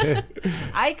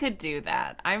 I could do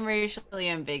that. I'm racially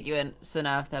ambiguous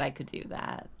enough that I could do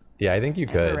that. Yeah, I think you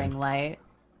A could. ring light.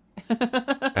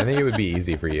 I think it would be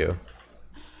easy for you.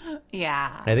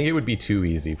 Yeah. I think it would be too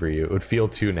easy for you. It would feel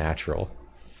too natural.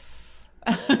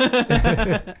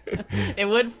 It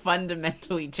would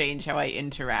fundamentally change how I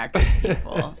interact with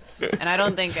people. And I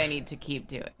don't think I need to keep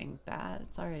doing that.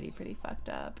 It's already pretty fucked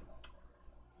up.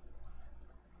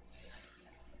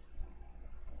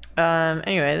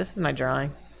 Anyway, this is my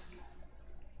drawing.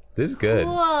 This is good.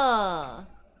 Cool.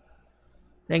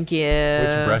 Thank you.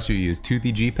 Which brush you use?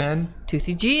 Toothy G pen?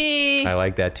 Toothy G. I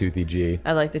like that Toothy G.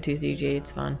 I like the Toothy G.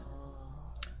 It's fun.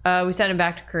 We sent it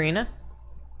back to Karina.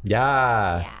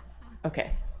 Yeah.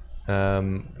 Okay.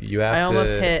 You have I to.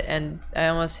 almost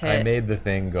hit. I made the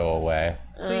thing go away.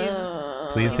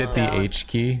 Please hit the don't. H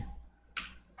key.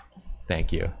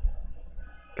 Thank you.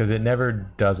 Because it never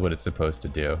does what it's supposed to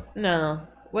do. No.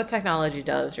 What technology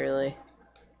does, really?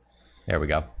 There we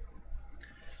go. Okay,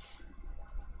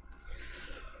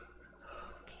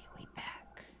 we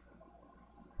back.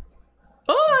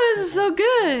 Oh, this is so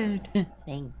good.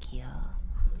 Thank you.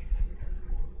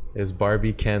 Is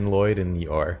Barbie Ken Lloyd in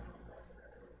your?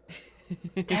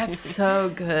 That's so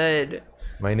good.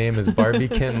 My name is Barbie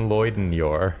Ken Lloyd in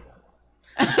your.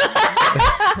 And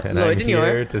I'm Lloyd-in-your.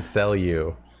 here to sell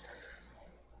you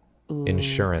Ooh,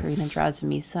 insurance. Karina draws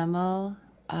me some.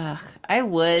 Ugh, I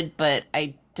would, but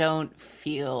I don't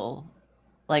feel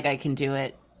like I can do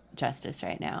it justice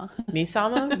right now. Me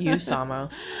Samo? You Samo.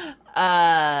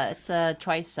 It's a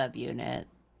twice subunit.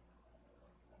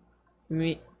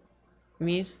 Me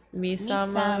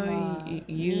Samo.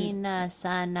 You Mina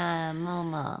sana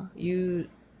momo. you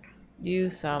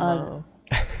Samo.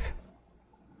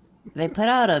 They put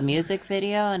out a music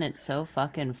video and it's so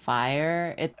fucking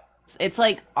fire. It's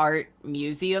like art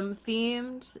museum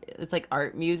themed. It's like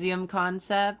art museum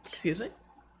concept. Excuse me.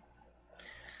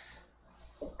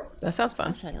 That sounds I'll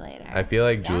fun. show you later. I feel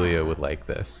like Julia Yeah. would like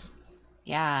this.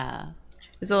 Yeah.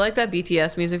 Is it like that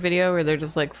BTS music video where they're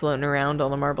just like floating around all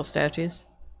the marble statues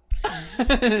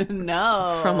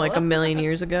No. from like a million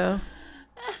years ago?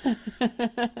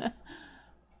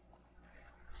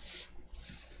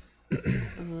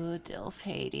 Ooh, Dilf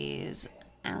Hades.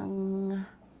 Do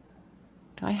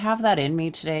I have that in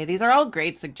me today? These are all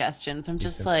great suggestions. I'm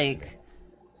just like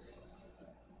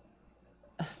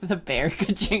the bear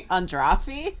on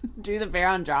Drawfee? Do the bear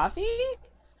on Drawfee?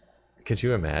 Could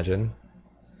you imagine?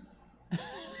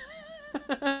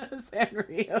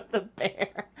 Sanrio the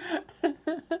bear.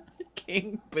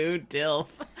 King Boo Dilf.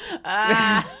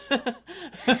 Ah.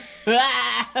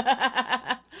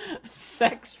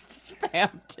 Sex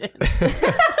Spamton.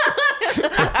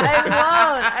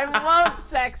 I won't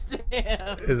sext him.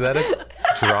 Is that a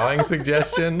drawing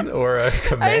suggestion or a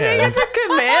command? I think it's a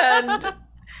command.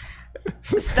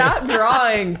 Stop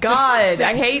drawing. God,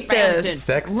 I hate this.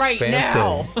 Sext right Spamton.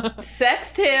 now.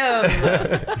 Sext him.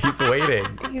 He's waiting.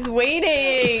 He's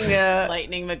waiting.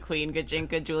 Lightning McQueen,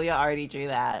 Gajinka, Julia already drew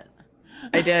that.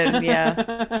 I did,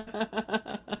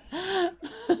 yeah.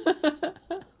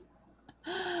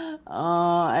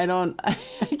 Oh, I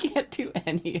can't do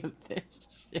any of this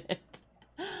shit.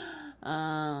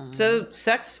 So,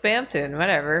 Sext Spamton,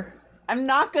 whatever. I'm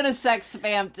not gonna sex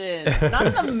Spamton. Not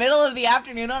in the middle of the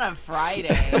afternoon on a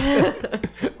Friday.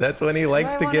 That's when he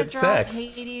likes to get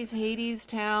sexed. Hades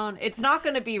Town. It's not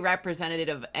gonna be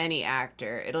representative of any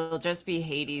actor. It'll just be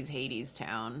Hades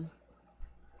Town.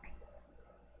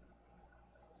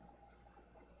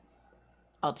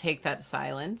 I'll take that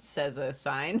silence as a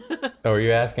sign. Oh, are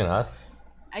you asking us?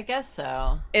 I guess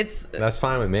so. That's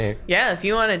fine with me. Yeah, if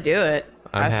you want to do it,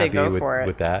 I say go for it.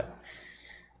 With that.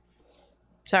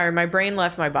 Sorry, my brain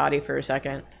left my body for a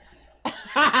second.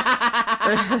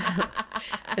 I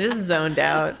just zoned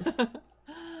out.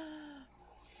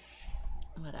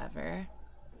 Whatever.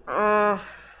 We're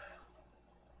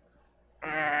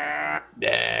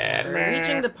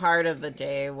reaching the part of the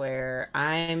day where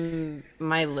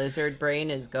my lizard brain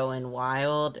is going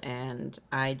wild and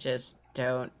I just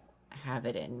don't have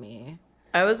it in me.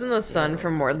 I was in the sun for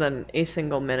more than a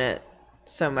single minute,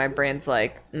 so my brain's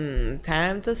like,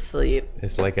 time to sleep.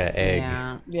 It's like an egg.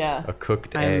 Yeah. A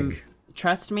cooked egg.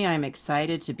 Trust me, I'm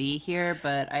excited to be here,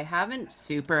 but I haven't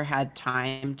super had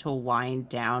time to wind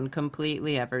down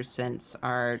completely ever since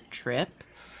our trip.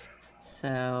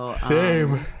 So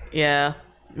Same. Yeah.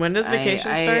 When does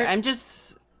vacation start? I'm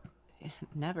just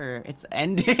never. It's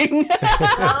ending.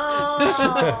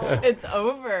 Oh. It's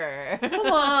over. Come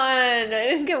on. I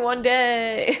didn't get one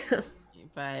day.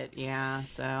 But yeah,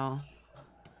 so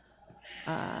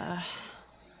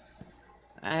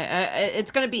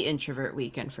it's gonna be introvert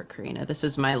weekend for Karina. This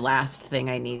is my last thing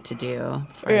I need to do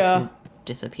before I can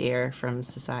disappear from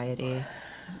society.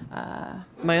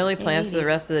 My only plans for the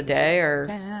rest of the day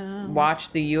are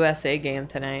watch the USA game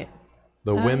tonight.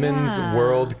 The Women's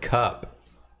World Cup.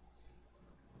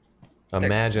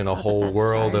 Imagine a whole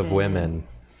world of women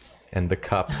and the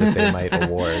cup that they might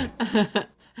award.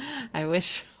 I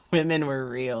wish women were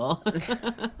real.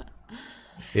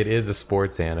 It is a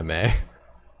sports anime.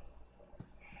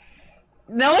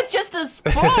 No, it's just a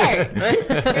sport.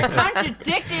 You're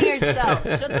contradicting yourself.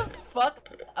 Shut the fuck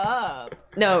up.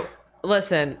 No,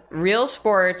 listen. Real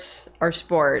sports are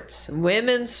sports.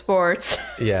 Women's sports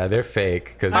Yeah, they're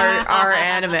fake because are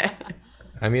anime.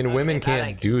 I mean, women that I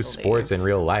can't can do sports believe. in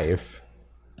real life.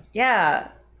 Yeah.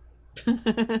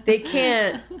 They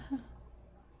can't.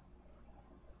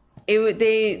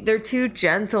 They're too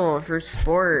gentle for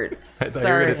sports. I thought you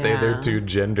were gonna say they're too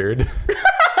gendered.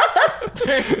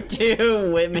 They're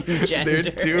two women gendered.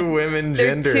 They're two women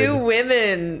They're gendered. two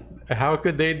women. How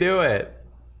could they do it?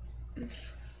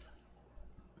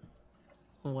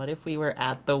 What if we were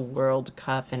at the World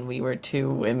Cup and we were two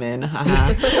women?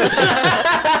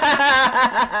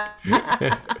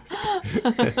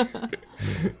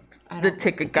 The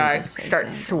ticket guy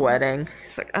starts sweating.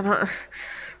 He's like, I don't.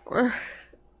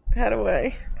 Head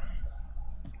away.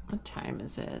 What time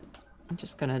is it?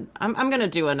 I'm gonna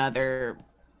do another.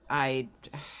 I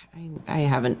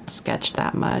haven't sketched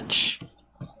that much.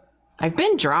 I've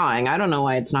been drawing. I don't know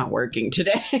why it's not working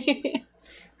today.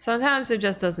 Sometimes it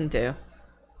just doesn't do.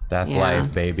 That's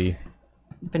life, baby.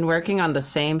 Been working on the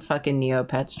same fucking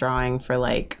Neopets drawing for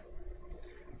like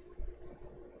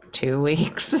 2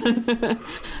 weeks.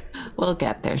 We'll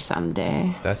get there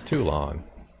someday. That's too long.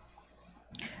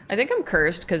 I think I'm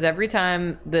cursed because every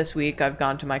time this week I've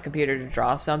gone to my computer to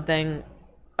draw something,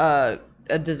 a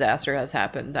disaster has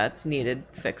happened that's needed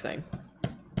fixing.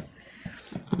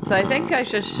 So I think I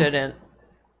just shouldn't.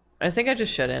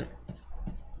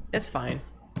 It's fine.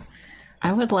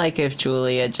 I would like if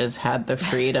Julia just had the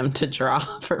freedom to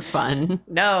draw for fun.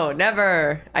 No,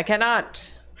 never. I cannot.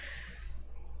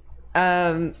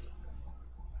 Someone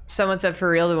said, for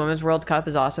real, the Women's World Cup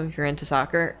is awesome if you're into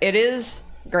soccer. It is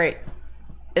great.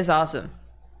 It's awesome.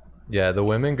 Yeah, the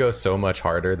women go so much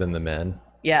harder than the men.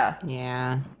 Yeah.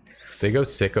 Yeah. They go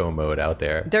sicko mode out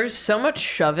there. There's so much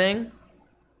shoving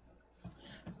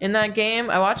in that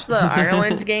game. I watched the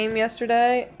Ireland game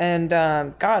yesterday, and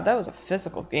God, that was a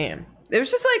physical game. It was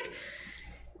just like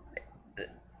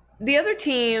the other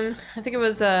team. I think it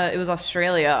was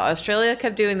Australia. Australia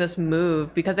kept doing this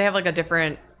move because they have like a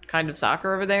different kind of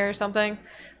soccer over there or something,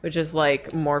 which is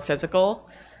like more physical.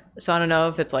 So I don't know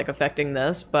if it's like affecting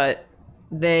this, but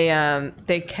they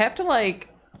kept like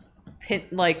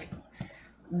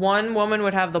one woman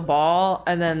would have the ball,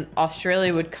 and then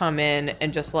Australia would come in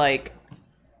and just like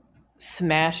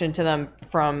smash into them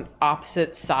from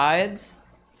opposite sides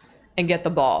and get the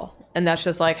ball. And that's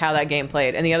just like how that game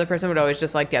played. And the other person would always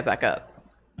just like get back up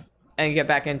and get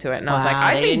back into it. And I was like,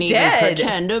 I'd be dead. Even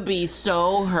pretend to be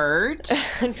so hurt.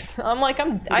 I'm like,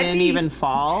 Didn't even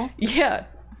fall. Yeah.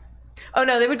 Oh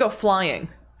no, they would go flying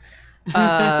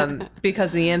because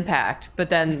of the impact. But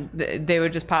then they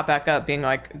would just pop back up, being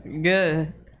like,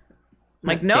 "Good." I'm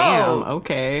like, no, damn,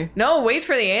 okay, no, wait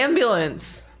for the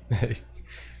ambulance. It's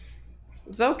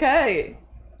okay.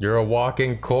 You're a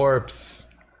walking corpse.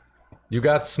 You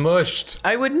got smushed.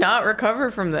 I would not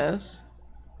recover from this.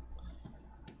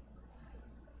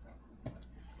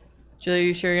 Julie,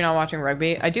 you sure you're not watching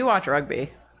rugby? I do watch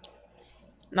rugby.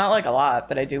 Not like a lot,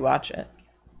 but I do watch it.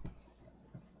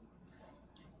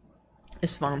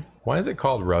 It's fun. Why is it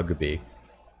called rugby?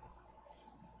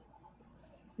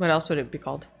 What else would it be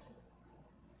called?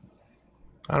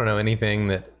 I don't know, anything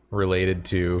that related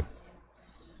to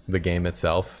the game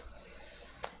itself.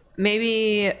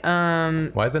 Maybe,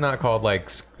 Why is it not called like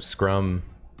scrum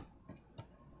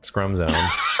zone?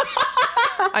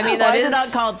 I mean, why is it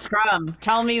not called scrum?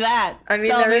 Tell me that. I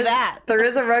mean, there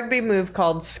is a rugby move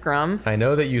called scrum. I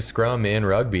know that you scrum in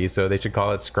rugby, so they should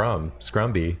call it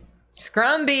scrumby.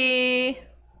 Scrumby.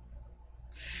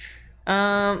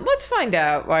 Let's find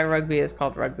out why rugby is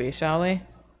called rugby, shall we?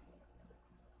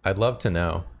 I'd love to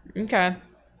know. Okay.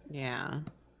 Yeah.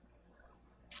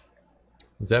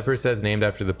 Zephyr says named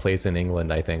after the place in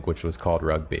England, I think, which was called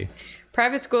Rugby.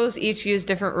 Private schools each used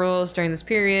different rules during this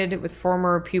period, with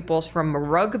former pupils from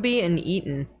Rugby and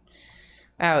Eton.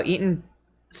 Wow, Eton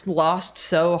lost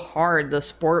so hard the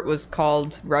sport was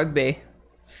called rugby.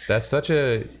 That's such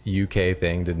a UK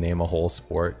thing to name a whole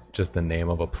sport, just the name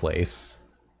of a place.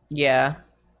 Yeah.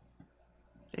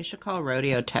 They should call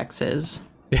Rodeo Texas.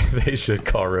 They should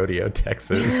call Rodeo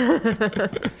Texas. You're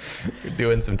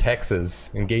doing some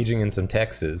Texas, engaging in some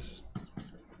Texas.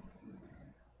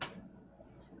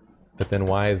 But then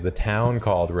why is the town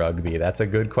called Rugby? That's a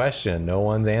good question. No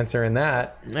one's answering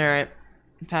that. All right.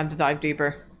 Time to dive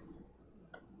deeper.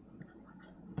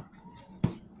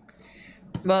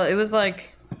 Well, it was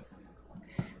like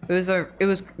it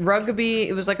was rugby,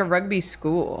 it was like a rugby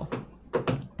school.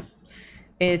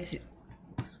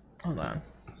 Hold on.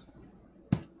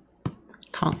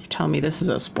 Can't you tell me this is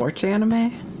a sports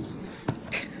anime?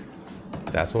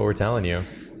 That's what we're telling you.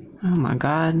 Oh my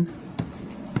god.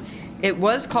 It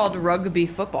was called rugby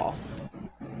football.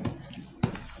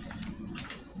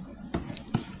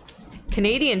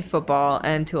 Canadian football,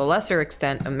 and to a lesser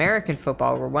extent American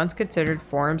football, were once considered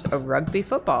forms of rugby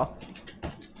football.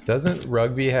 Doesn't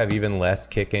rugby have even less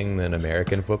kicking than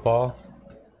American football?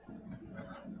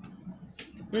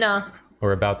 No.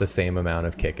 Or about the same amount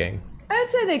of kicking? I'd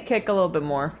say they kick a little bit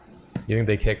more. You think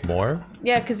they kick more?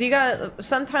 Yeah, because you got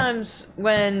sometimes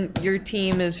when your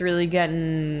team is really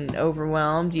getting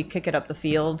overwhelmed, you kick it up the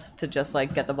field to just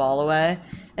like get the ball away,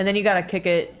 and then you got to kick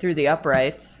it through the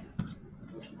uprights.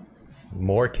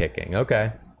 More kicking,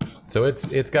 okay. So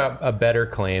it's got a better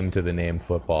claim to the name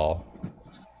football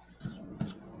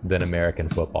than American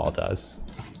football does.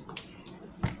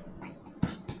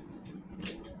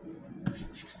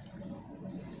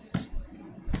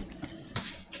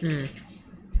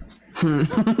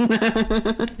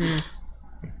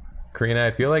 Karina,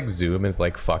 I feel like Zoom is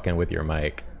like fucking with your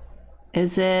mic.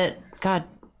 Is it? God.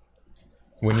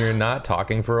 When you're not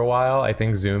talking for a while, I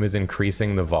think Zoom is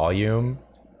increasing the volume,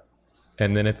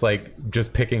 and then it's like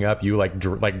just picking up you like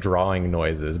drawing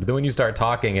noises. But then when you start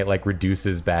talking, it like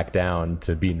reduces back down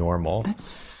to be normal. That's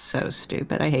so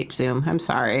stupid. I hate Zoom. I'm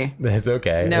sorry. It's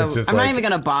okay. No, it's just I'm like, not even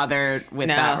gonna bother with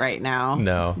that right now.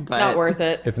 No, But Not worth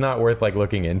it. it's not worth like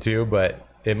looking into, but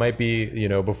it might be, you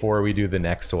know, before we do the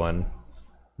next one,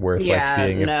 worth like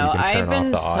seeing if you can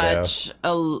turn off the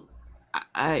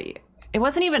audio. It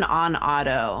wasn't even on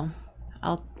auto.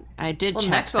 I did check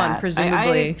next that. one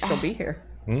presumably she'll be here.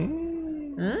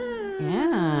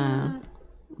 Yeah.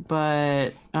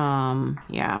 But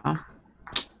yeah.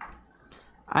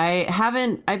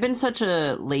 I've been such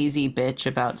a lazy bitch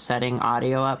about setting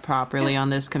audio up properly on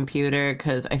this computer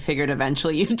because I figured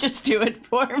eventually you'd just do it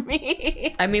for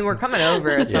me. I mean, we're coming over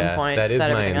at some point that to is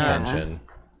set my everything intention.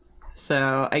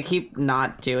 So I keep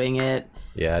not doing it.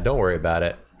 Yeah, don't worry about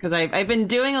it. Because I've been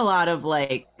doing a lot of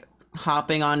like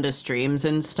hopping onto streams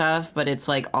and stuff, but it's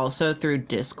like also through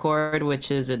Discord,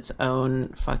 which is its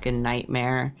own fucking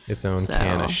nightmare. Its own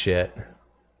can of shit.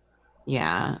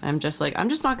 Yeah, I'm just not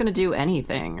going to do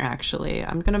anything, actually.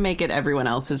 I'm going to make it everyone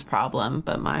else's problem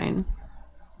but mine.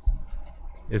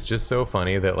 It's just so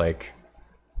funny that like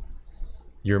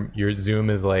your Zoom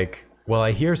is like, well,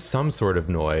 I hear some sort of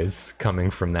noise coming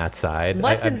from that side.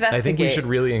 Let's I think we investigate. should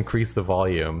really increase the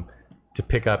volume to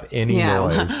pick up any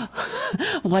noise.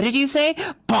 What did you say?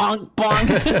 Bonk,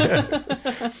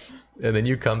 bonk. And then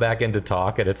you come back in to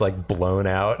talk, and it's like blown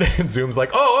out. And Zoom's like,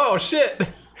 oh shit!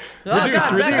 Oh Reduce,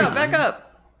 God, reduce. back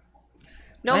up.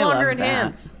 No I longer love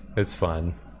enhance. It's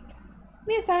fun.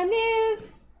 Yes, I live.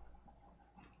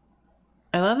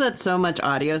 I love that so much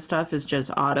audio stuff is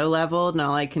just auto leveled, and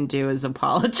all I can do is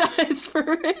apologize for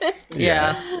it.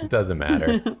 Yeah. It doesn't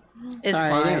matter. It's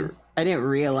Sorry, fine. I didn't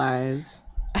realize.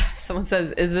 Someone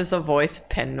says, "Is this a voice?"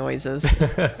 Pen noises.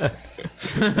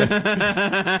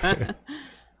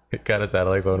 It kind of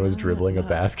sounded like someone was dribbling a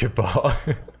basketball.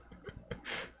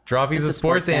 Drawfee's a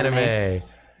sports anime.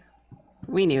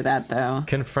 We knew that though.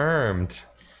 Confirmed.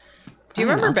 Do you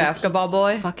remember Basketball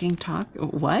Boy? Fucking talk.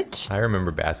 What? I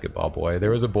remember Basketball Boy. There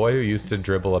was a boy who used to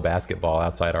dribble a basketball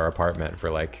outside our apartment for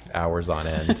like hours on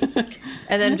end.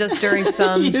 And then just during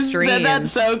some You streams. said that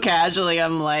so casually.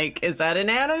 I'm like, is that an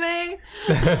anime?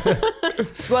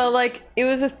 Well, like, it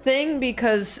was a thing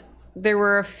because there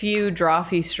were a few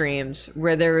Drawfee streams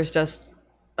where there was just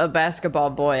a basketball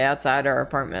boy outside our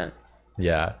apartment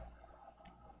Yeah,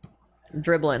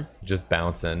 dribbling. just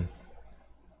bouncing.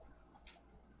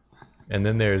 And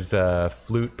then there's a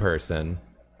flute person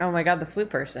Oh my God, the flute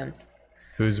person.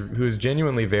 who's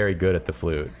genuinely very good at the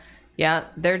flute. Yeah,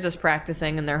 they're just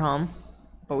practicing in their home,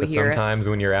 but we But hear sometimes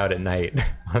when you're out at night,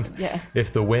 Yeah.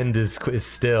 if the wind is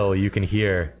still, you can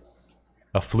hear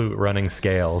a flute running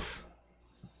scales.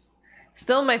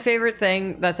 Still, my favorite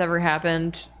thing that's ever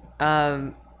happened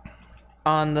on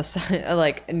the side,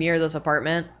 like near this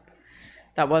apartment,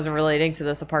 that wasn't relating to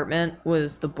this apartment,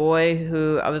 was the boy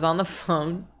who I was on the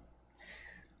phone,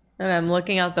 and I'm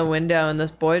looking out the window, and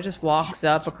this boy just walks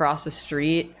up across the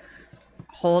street,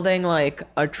 holding like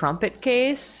a trumpet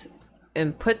case,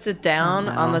 and puts it down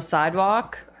on the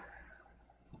sidewalk,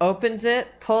 opens it,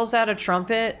 pulls out a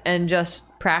trumpet, and just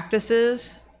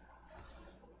practices.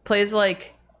 Plays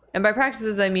like. And by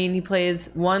practices, I mean he plays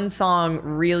one song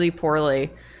really poorly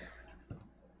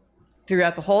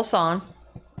throughout the whole song,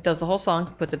 does the whole song,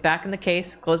 puts it back in the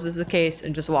case, closes the case,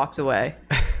 and just walks away.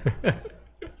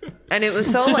 And it was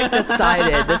so, like,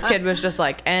 decided. This kid was just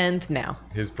like, and now.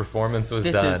 His performance was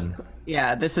This done.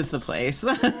 this is the place.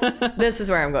 This is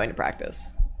where I'm going to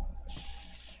practice.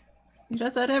 He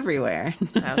does that everywhere.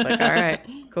 I was like, all right,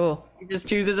 cool. He just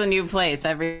chooses a new place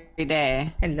every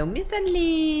day. Hello, Miss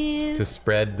Olive. To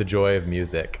spread the joy of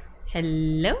music.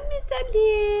 Hello, Miss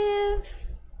Olive.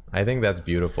 I think that's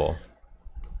beautiful.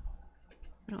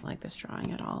 I don't like this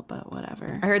drawing at all, but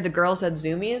whatever. I heard the girls had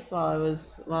zoomies while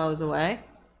I was away.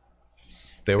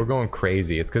 They were going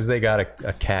crazy. It's because they got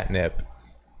a catnip.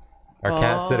 Our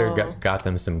cat sitter got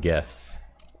them some gifts.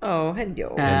 Oh, hello.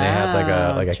 And they had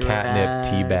like a catnip drugs.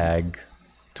 tea bag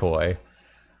toy.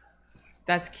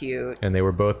 That's cute. And they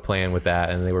were both playing with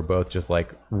that, and they were both just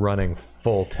like running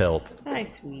full tilt Hi,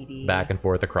 sweetie. back and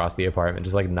forth across the apartment,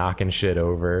 just like knocking shit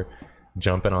over,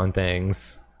 jumping on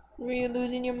things. Were you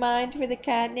losing your mind for the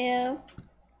catnip?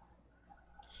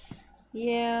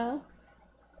 Yeah.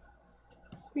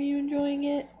 Were you enjoying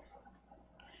it?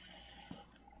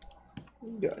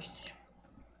 Yes.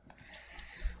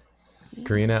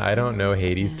 Karina, I don't know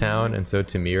Hades Town, and so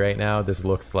to me right now, this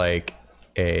looks like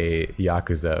a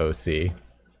Yakuza OC.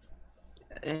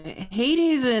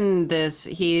 Hades in this,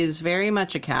 he's very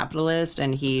much a capitalist,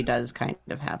 and he does kind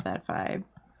of have that vibe.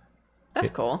 That's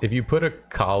cool. If you put a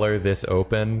collar this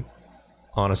open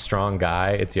on a strong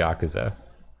guy, it's Yakuza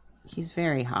He's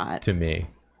very hot. to me.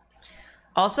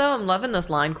 Also, I'm loving this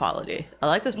line quality. I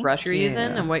like this brush you're using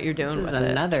and what you're doing This with is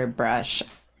it. another brush.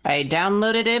 I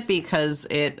downloaded it because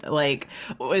it like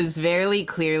was very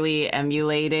clearly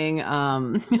emulating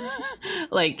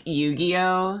like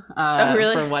Yu-Gi-Oh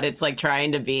really? for what it's like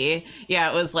trying to be.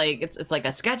 Yeah, it was like it's like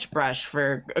a sketch brush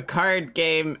for a card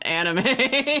game anime.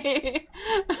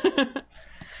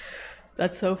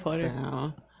 That's so funny.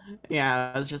 So,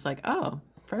 yeah, I was just like, "Oh,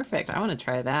 perfect. I want to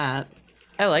try that."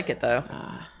 I like it though.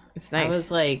 It's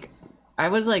nice. I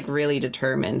was like really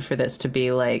determined for this to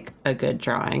be like a good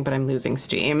drawing, but I'm losing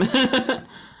steam.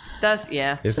 That's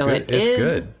yeah. It's So good. it It's is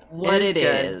good. what It it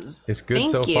is is. It's good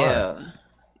Thank so you. far.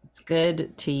 It's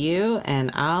good to you, and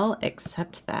I'll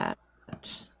accept that.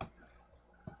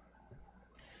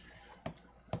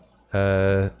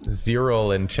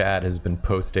 Zeril in chat has been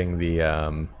posting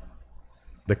the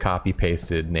copy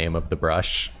pasted name of the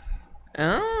brush.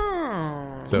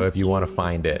 Oh. So if you want to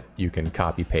find it, you can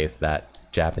copy paste that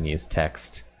Japanese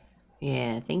text.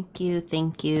 Yeah, thank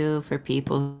you for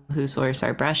people who source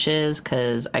our brushes,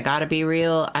 because I gotta be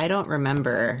real, I don't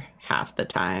remember half the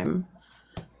time.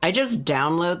 I just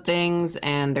download things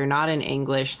and they're not in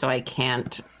English, so I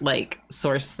can't like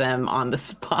source them on the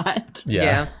spot.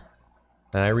 Yeah.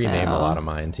 And I rename a So- lot of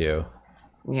mine too.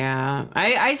 Yeah,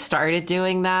 I started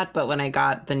doing that, but when I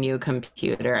got the new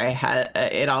computer, I had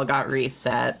it all got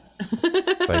reset.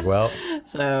 It's like, well,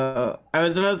 So I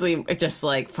was mostly just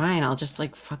like, fine, I'll just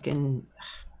like fucking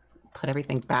put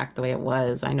everything back the way it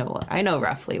was. I know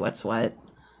roughly what's what.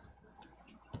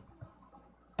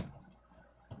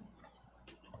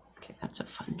 Okay, that's a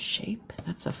fun shape.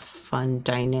 That's a fun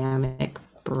dynamic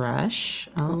brush.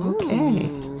 Oh, okay.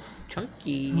 Ooh,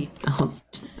 chunky.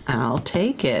 I'll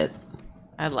take it.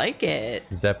 I like it.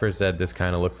 Zephyr said this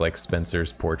kind of looks like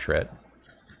Spencer's portrait.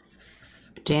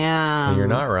 Damn. And you're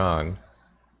not wrong.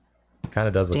 Kind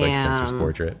of does look like Spencer's Damn.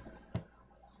 portrait.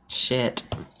 Shit.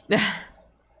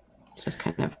 Just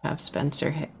kind of have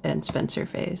Spencer and Spencer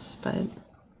face, but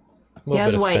he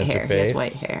has white hair. He has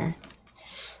white hair.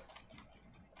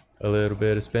 A little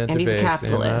bit of Spencer And he's a face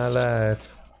in my capitalist.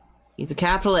 life. He's a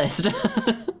capitalist.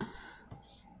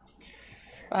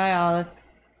 Bye, Olive.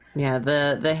 Yeah,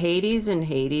 the Hades in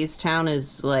Hades Town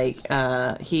is like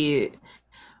hell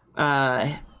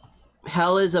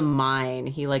is a mine.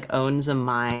 He like owns a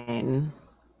mine.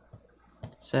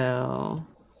 So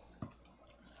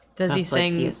Does he That's, like,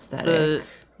 sing the aesthetic.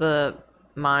 the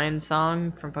mine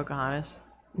song from Pocahontas?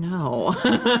 no.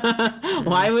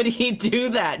 Why would he do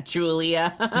that,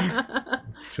 Julia?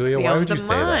 Julia, He why would owns you a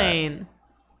say that? mine.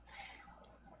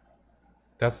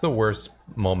 That's the worst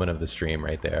moment of the stream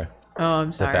right there. Oh,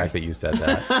 I'm The sorry. fact that you said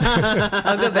that.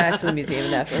 I'll go back to the Museum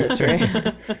of Natural History.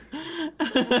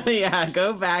 Yeah,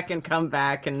 go back and come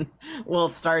back and we'll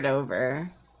start over.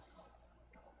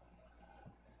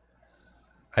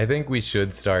 I think we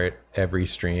should start every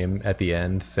stream at the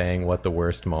end saying what the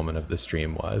worst moment of the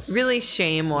stream was. Really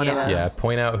shame one of Yeah. us. Yeah,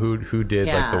 point out who did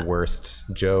like Yeah. the worst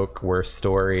joke, worst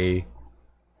story.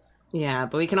 Yeah,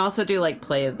 but we can also do like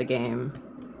play of the game.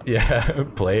 Yeah,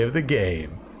 play of the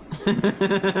game.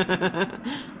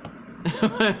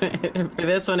 For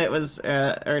this one, it was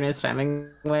Ernest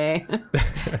Hemingway.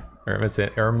 Ernest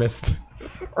Ernest.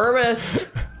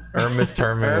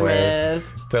 Hemingway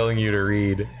Ernest. telling you to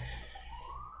read.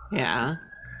 Yeah.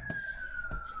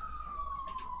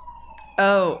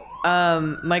 Oh,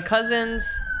 my cousin's.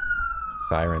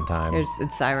 Siren time.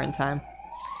 It's siren time.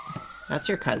 That's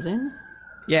your cousin?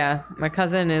 Yeah, my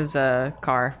cousin is a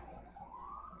car.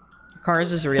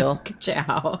 Cars is real.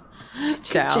 Ciao.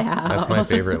 Ciao. That's my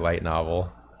favorite light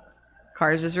novel.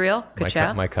 Cars is real.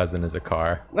 Ka-chow. My cousin is a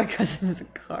car. My cousin is a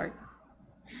car.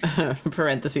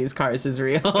 Parentheses, cars is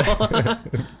real.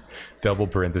 Double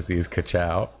parentheses,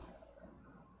 ka-chow.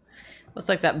 What's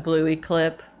like that Bluey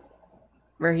clip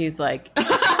where he's like,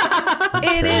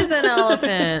 "It is an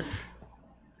elephant."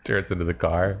 Turns into the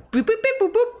car. Boop boop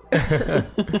boop boop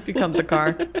boop. Becomes a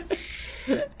car.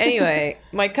 Anyway,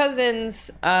 my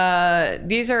cousins.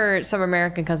 These are some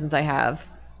American cousins I have.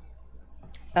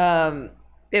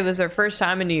 It was their first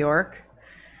time in New York,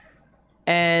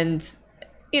 and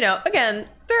again,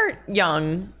 they're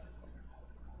young.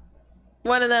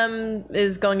 One of them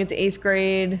is going into 8th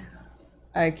grade.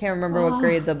 I can't remember what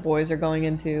grade the boys are going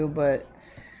into, but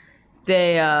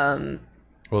they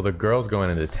Well, the girl's going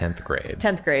into 10th grade.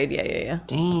 10th grade, yeah.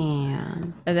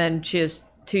 Damn. And then she has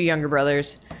 2 younger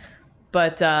brothers.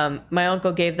 But my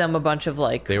uncle gave them a bunch of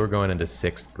like. They were going into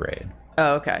 6th grade.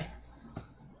 Oh, okay.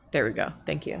 There we go.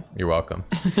 Thank you. You're welcome.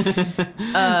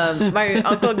 My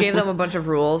uncle gave them a bunch of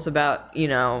rules about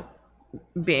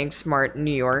being smart in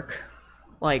New York.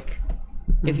 Like,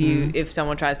 if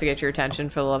someone tries to get your attention,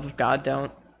 for the love of God,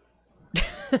 don't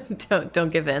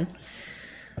give in.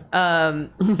 And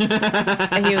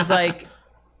he was like,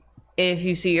 if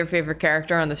you see your favorite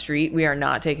character on the street, we are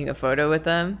not taking a photo with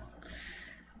them.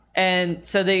 And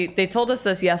so they told us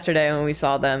this yesterday when we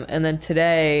saw them, and then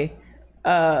today,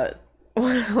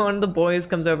 one of the boys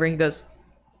comes over and he goes,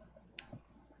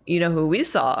 "You know who we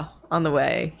saw on the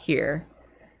way here?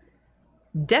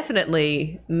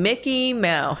 Definitely Mickey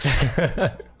Mouse."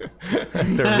 The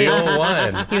real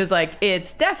one. He was like,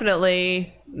 "It's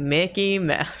definitely Mickey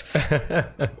Mouse." I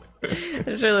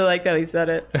just really liked how he said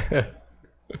it.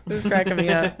 It was cracking me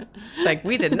up. It's like,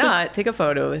 we did not take a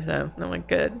photo with him. And I'm like,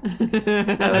 good. That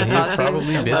would He was cost you probably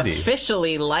so much. busy.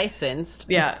 Officially licensed.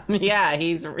 Yeah. Yeah,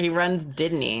 he runs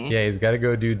Disney. Yeah, he's got to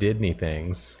go do Disney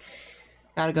things.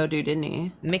 Gotta go do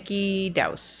Disney. Mickey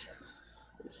Douse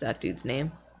is that dude's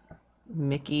name.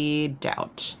 Mickey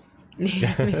Doubt.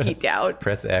 Mickey Doubt.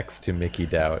 Press X to Mickey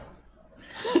Doubt.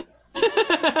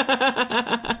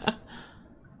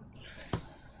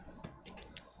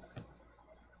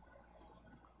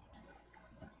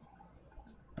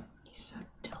 He's so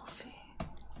Drawfee.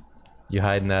 You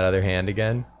hiding that other hand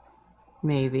again?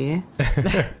 Maybe.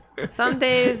 Some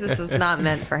days this was not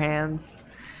meant for hands.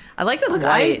 I like this Look,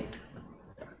 white.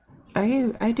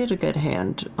 I did a good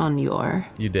hand on your.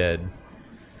 You did.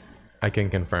 I can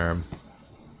confirm.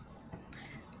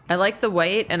 I like the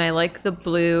white and I like the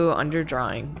blue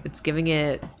underdrawing. It's giving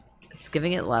it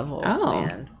levels,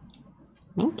 man.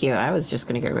 Thank you. I was just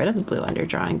gonna get rid of the blue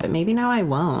underdrawing, but maybe now I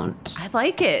won't. I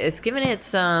like it. It's giving it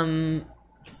some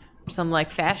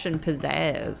like fashion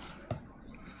pizzazz.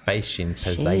 Fashion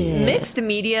Jeez. pizzazz. Mixed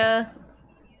media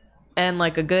and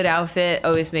like a good outfit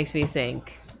always makes me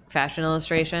think fashion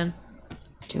illustration.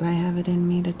 Do I have it in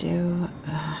me to do a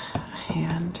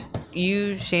hand?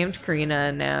 You shamed Karina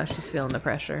and now she's feeling the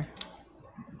pressure.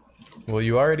 Well,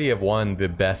 you already have won the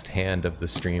best hand of the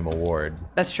stream award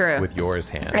That's true. with yours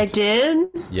hand. I did?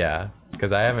 Yeah,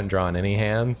 because I haven't drawn any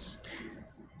hands.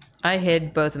 I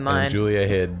hid both of mine. And Julia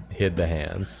hid the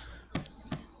hands. So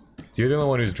you're the only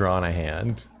one who's drawn a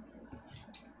hand.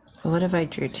 What if I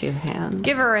drew 2 hands?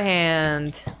 Give her a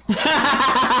hand.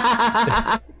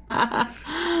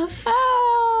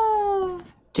 Oh,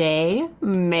 day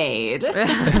made. 1,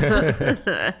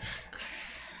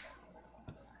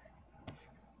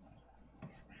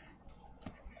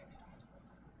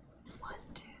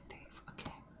 2, 3, 4.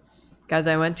 Okay. Guys,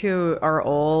 I went to our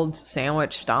old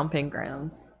sandwich stomping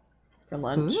grounds for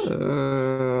lunch.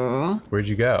 Ooh. Where'd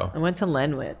you go? I went to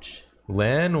Lenwich.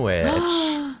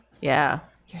 Lenwich. Yeah.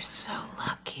 You're so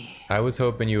lucky. I was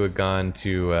hoping you had gone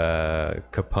to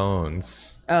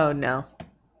Capone's. Oh no.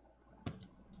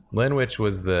 Lenwich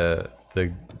was the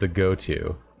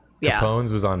go-to. Yeah.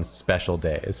 Capone's was on special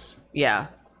days. Yeah.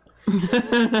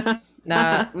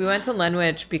 Nah, we went to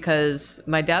Lenwich because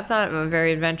my dad's not a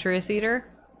very adventurous eater.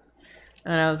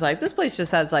 And I was like, this place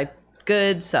just has like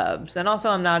good subs. And also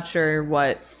I'm not sure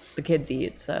what the kids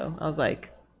eat. So I was like,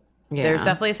 Yeah. there's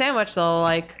definitely a sandwich they'll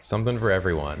like. Something for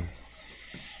everyone.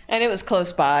 And it was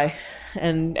close by.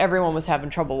 And everyone was having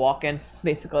trouble walking,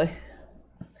 basically.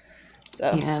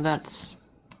 So Yeah, that's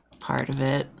part of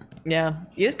it. yeah.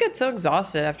 You just get so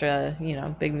exhausted after a,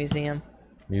 big museum.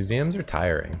 Museums are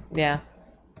tiring. Yeah.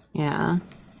 Yeah.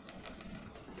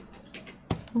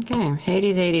 Okay,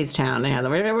 Hades Town. Yeah,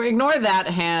 ignore that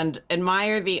hand.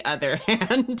 Admire the other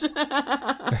hand.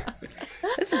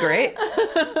 This is great.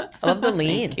 I love the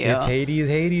lean. Thank you. It's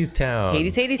Hades Town.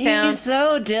 Hades Town. He's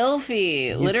so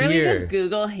Drawfee. Literally, here. just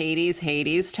Google Hades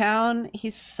Town.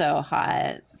 He's so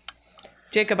hot.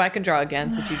 Jacob, I can draw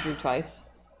again since you drew twice.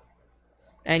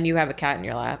 And you have a cat in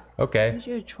your lap. Okay. Did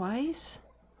you do twice?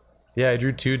 Yeah, I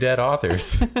drew 2 dead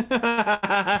authors.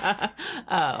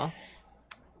 Oh.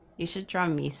 You should draw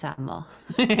me some more.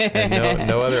 And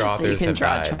no other So you authors can have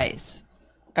draw died. twice.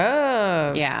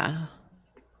 Oh. Yeah.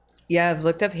 Yeah, I've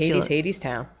looked up She look- Hades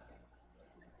Town.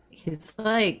 He's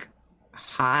like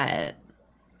hot.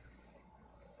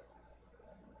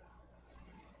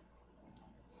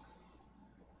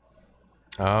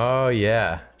 Oh,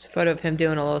 yeah. It's a photo of him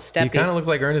doing a little step. He kind of looks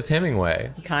like Ernest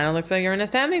Hemingway. He kind of looks like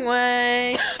Ernest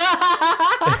Hemingway.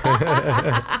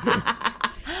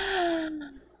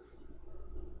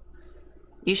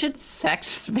 You should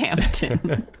sex spam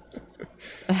him.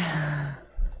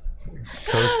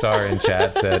 Co-star in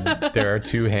chat said, there are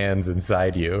 2 hands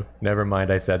inside you. Never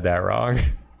mind, I said that wrong.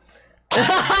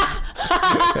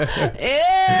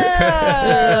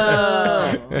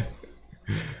 Ew.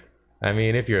 I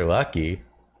mean, if you're lucky.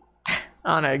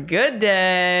 On a good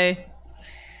day.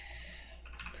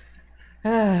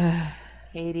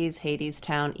 Hades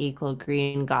Town equal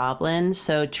Green Goblin.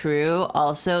 So true.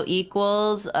 Also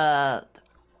equals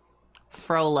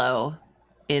Frollo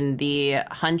in the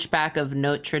Hunchback of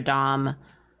Notre Dame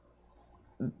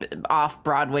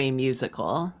off-Broadway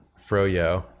musical.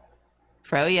 Froyo.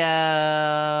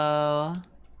 Froyo.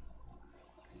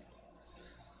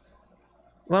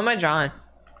 What am I drawing?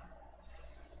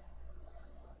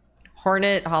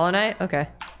 Hornet Hollow Knight? Okay.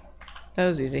 That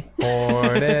was easy.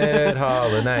 Hornet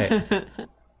Hollow Knight.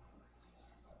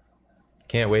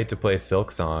 Can't wait to play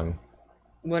Silk Song.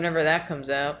 Whenever that comes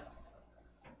out.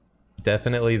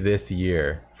 Definitely this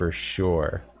year, for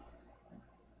sure.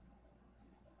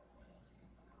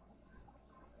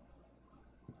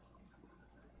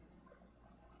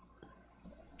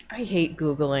 I hate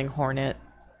Googling Hornet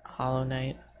Hollow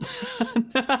Knight.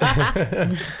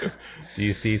 Do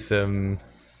you see some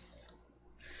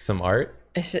art?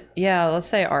 Yeah, let's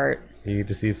say art. You get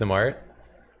to see some art?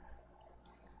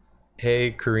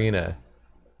 Hey, Karina.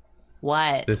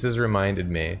 What? This has reminded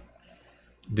me.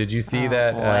 Did you see Oh,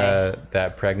 that boy.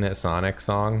 that Pregnant Sonic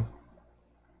song?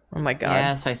 Oh my god.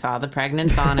 Yes, I saw the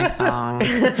Pregnant Sonic song.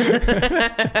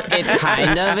 It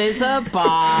kind of is a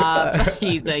bop.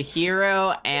 He's a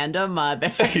hero and a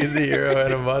mother. He's a hero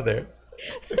and a mother.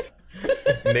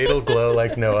 Natal glow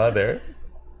like no other.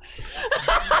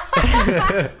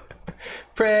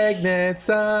 Pregnant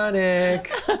Sonic.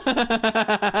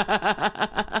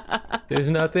 There's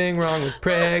nothing wrong with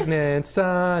Pregnant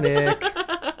Sonic.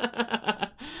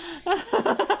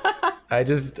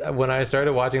 When I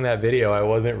started watching that video, I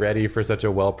wasn't ready for such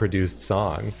a well-produced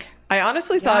song. I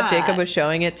honestly thought Jacob was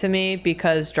showing it to me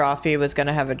because Drawfee was going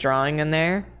to have a drawing in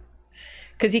there.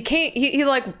 Because he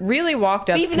like really walked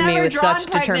up to me with such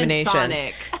determination.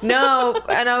 Sonic. No,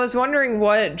 and I was wondering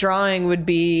what drawing would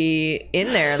be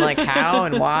in there, like how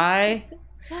and why.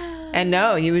 And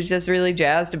no, he was just really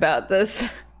jazzed about this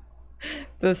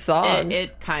song.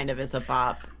 It kind of is a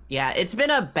bop. Yeah, it's been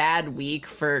a bad week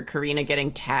for Karina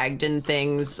getting tagged in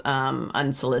things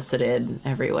unsolicited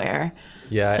everywhere.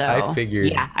 Yeah, so, I figured.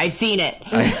 Yeah, I've seen it.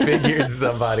 I figured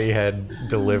somebody had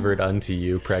delivered unto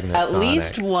you Pregnant Sonic. At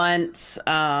least once.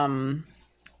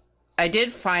 I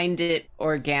did find it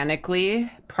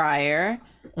organically prior.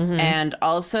 Mm-hmm. And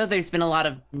also there's been a lot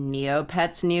of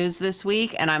Neopets news this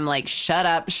week. And I'm like, shut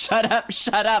up, shut up,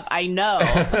 shut up. I know.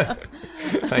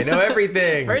 I know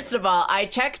everything. First of all, I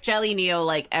check Jelly Neo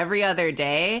like every other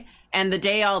day. And the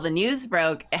day all the news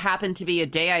broke, it happened to be a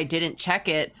day I didn't check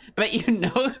it. But you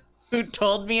know who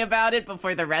told me about it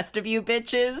before the rest of you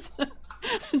bitches?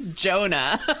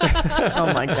 Jonah.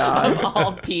 Oh my god. Of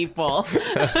all people. So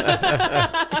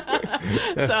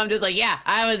I'm just like, yeah,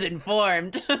 I was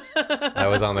informed. I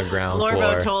was on the ground floor.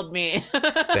 Lorbo told me.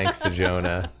 Thanks to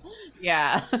Jonah.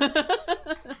 Yeah.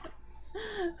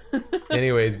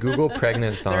 Anyways, Google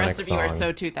Pregnant Sonic song. The rest of you are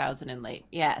so 2000 and late.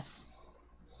 Yes.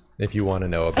 If you want to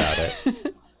know about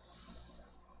it.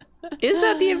 Is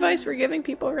that the advice we're giving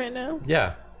people right now?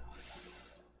 Yeah.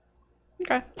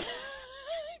 Okay.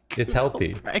 It's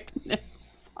healthy. Pregnant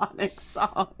Sonic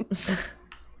song.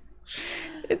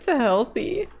 It's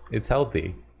healthy. It's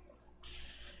healthy.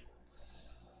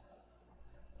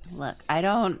 Look,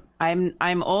 I'm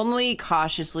only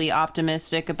cautiously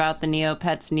optimistic about the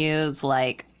Neopets news.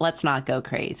 Like, let's not go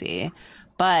crazy.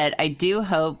 But I do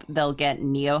hope they'll get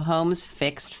Neo homes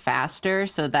fixed faster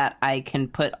so that I can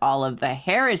put all of the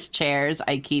Harris chairs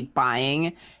I keep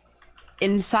buying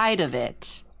inside of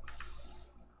it.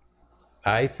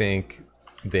 I think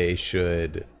they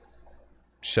should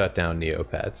shut down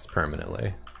Neopets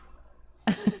permanently.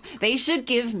 They should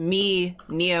give me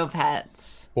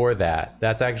Neopets. Or that.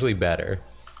 That's actually better.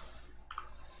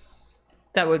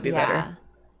 That would be better.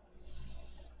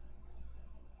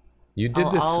 You did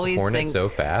this Hornet so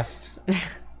fast.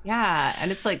 Yeah,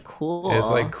 and it's like cool. It's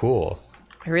like cool.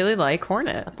 I really like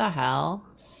Hornet. What the hell?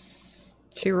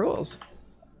 She rules.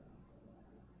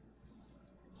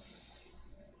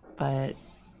 But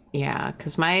yeah,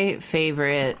 because my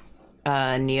favorite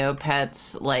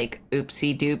Neopets, like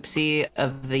oopsie doopsie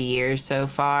of the year so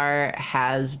far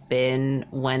has been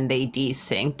when they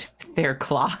desynced their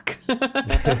clock.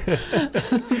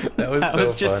 That was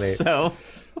so just funny. So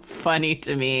funny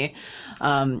to me.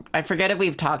 I forget if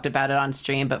we've talked about it on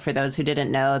stream, but for those who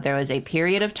didn't know, there was a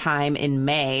period of time in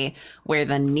May where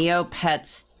the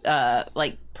Neopets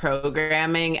like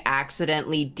programming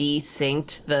accidentally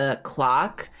desynced the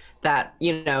clock that,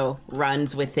 you know,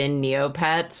 runs within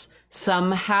Neopets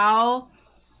somehow,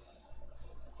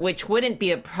 which wouldn't be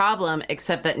a problem,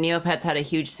 except that Neopets had a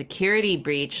huge security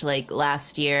breach like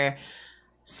last year.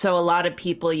 So a lot of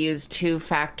people use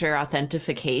two-factor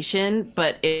authentication,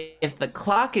 but if the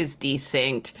clock is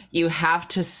desynced, you have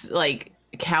to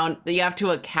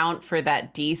account for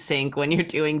that desync when you're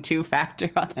doing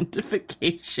two-factor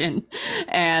authentication.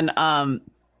 And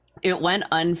it went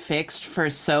unfixed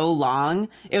for so long.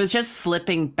 It was just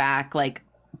slipping back like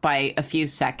by a few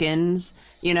seconds,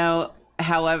 you know,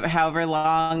 however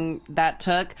long that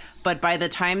took. But by the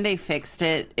time they fixed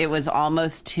it, it was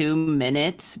almost 2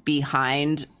 minutes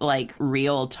behind like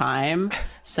real time.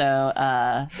 So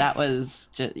that was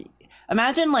just,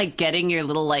 imagine like getting your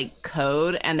little like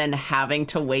code and then having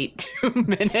to wait 2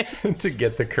 minutes to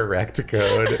get the correct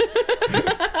code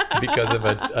because of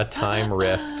a time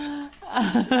rift.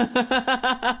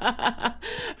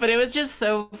 But it was just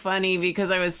so funny because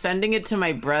I was sending it to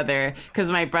my brother because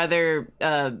my brother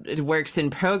works in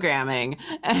programming,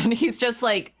 and he's just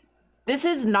like, this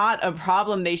is not a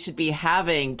problem they should be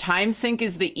having. Time sync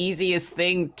is the easiest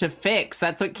thing to fix.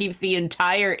 That's what keeps the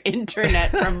entire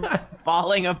internet from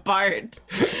falling apart.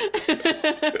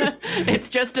 It's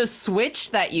just a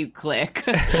switch that you click.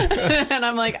 And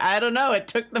I'm like, I don't know. It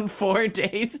took them 4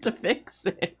 days to fix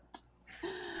it.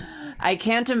 I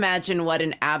can't imagine what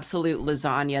an absolute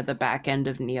lasagna the back end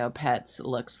of Neopets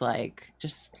looks like.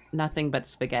 Just nothing but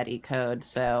spaghetti code.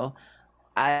 So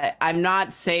I'm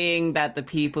not saying that the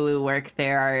people who work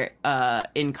there are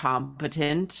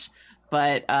incompetent,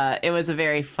 but it was a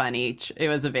very funny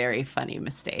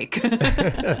mistake.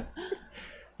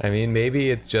 I mean,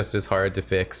 maybe it's just as hard to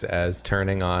fix as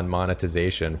turning on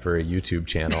monetization for a YouTube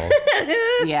channel.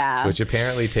 Yeah. Which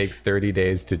apparently takes 30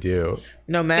 days to do.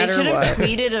 No matter They should what. have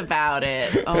tweeted about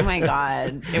it. Oh my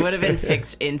god. It would have been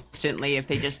fixed instantly if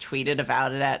they just tweeted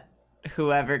about it at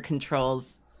whoever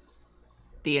controls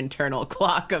the internal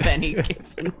clock of any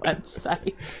given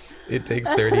website. It takes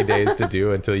 30 days to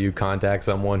do until you contact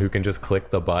someone who can just click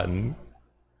the button.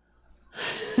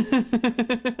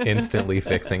 Instantly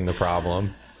fixing the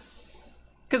problem.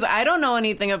 Because I don't know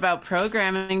anything about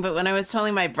programming, but when I was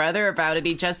telling my brother about it,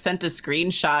 he just sent a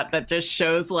screenshot that just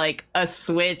shows like a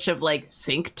switch of like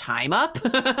sync time up. So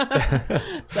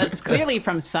that's clearly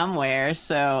from somewhere.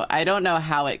 So I don't know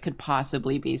how it could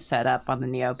possibly be set up on the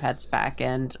Neopets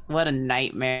backend. What a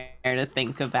nightmare to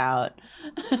think about.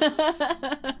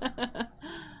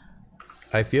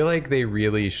 I feel like they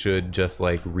really should just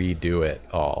like redo it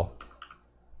all.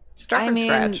 Start from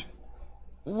scratch.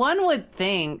 One would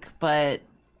think, but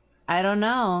I don't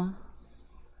know.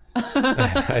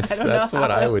 That's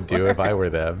what I would do if I were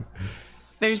them.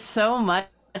 There's so much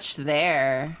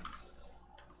there.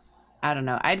 I don't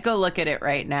know. I'd go look at it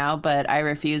right now, but I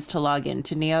refuse to log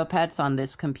into Neopets on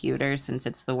this computer since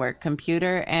it's the work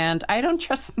computer, and I don't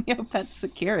trust Neopets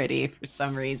security for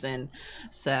some reason.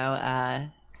 So, yeah.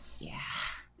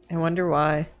 I wonder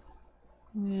why.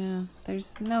 Yeah,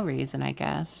 there's no reason, I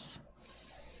guess.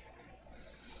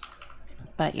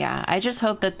 But yeah, I just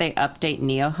hope that they update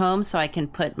NeoHome so I can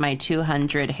put my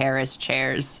 200 Harris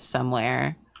chairs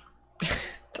somewhere.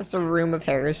 Just a room of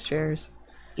Harris chairs.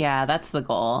 Yeah, that's the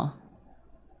goal.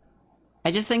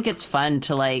 I just think it's fun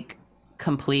to like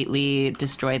completely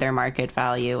destroy their market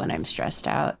value when I'm stressed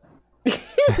out.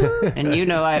 And you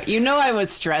know I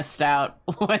was stressed out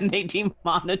when they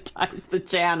demonetized the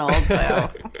channel,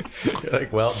 so You're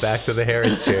like, well, back to the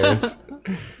Harris chairs.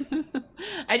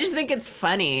 I just think it's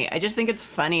funny. I just think it's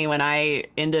funny when I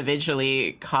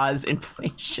individually cause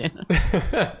inflation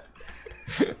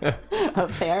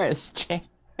of Harris chairs.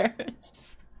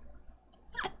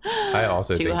 I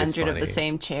also think it's 200 funny. of the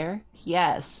same chair?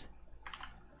 Yes.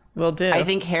 Will do. I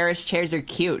think Harris chairs are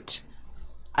cute.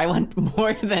 I want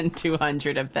more than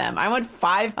 200 of them. I want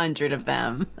 500 of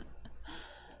them.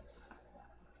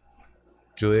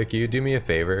 Julia, can you do me a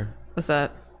favor? What's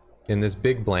that? In this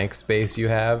big blank space you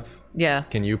have, Yeah.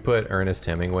 can you put Ernest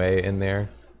Hemingway in there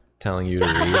telling you to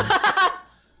read?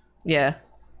 Yeah.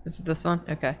 Is it this one?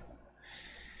 Okay.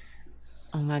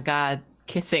 Oh my god.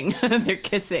 Kissing. They're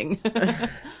kissing.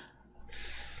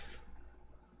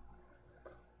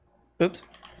 Oops.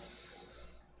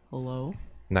 Hello?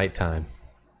 Nighttime.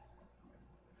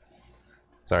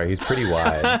 Sorry, he's pretty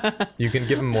wide. You can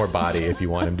give him more body if you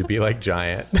want him to be like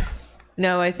giant.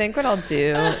 No, I think what I'll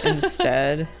do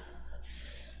instead.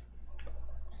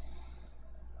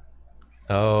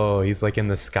 Oh, he's like in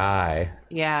the sky.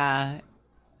 Yeah.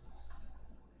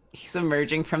 He's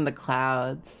emerging from the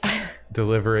clouds.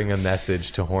 Delivering a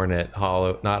message to Hornet,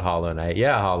 not Hollow Knight.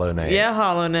 Yeah, Hollow Knight. Yeah,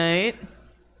 Hollow Knight.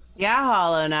 Yeah,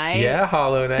 Hollow Knight. Yeah,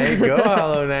 Hollow Knight. Go,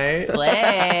 Hollow Knight.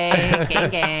 Slay. Gang,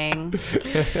 gang.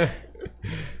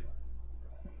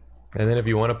 And then if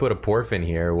you want to put a porf in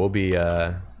here, we'll be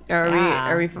Are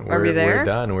Yeah. we we're there?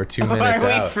 done. We're 2 minutes Are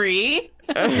we out. free?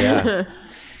 Yeah.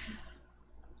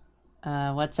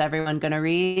 What's everyone gonna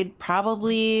read?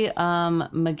 Probably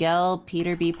Miguel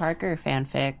Peter B. Parker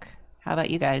fanfic. How about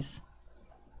you guys?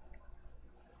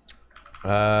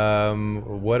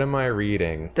 What am I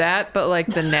reading? That, but like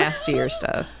the nastier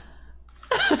stuff.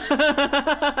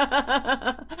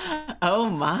 Oh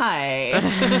my.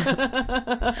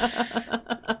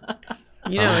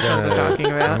 You know which ones I'm talking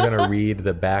I'm about. gonna read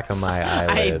the back of my I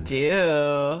eyelids.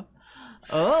 do.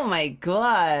 Oh my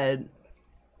god.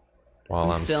 While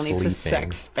We I'm still sleeping. need to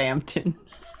sex Spampton.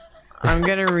 I'm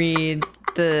gonna read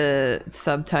the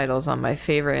subtitles on my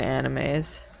favorite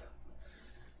animes.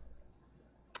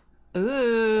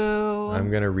 Ooh. I'm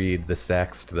gonna read the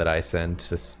sext that I send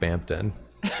to Spampton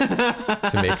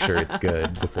to make sure it's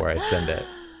good before I send it.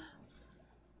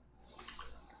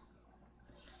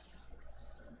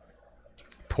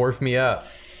 Porf me up.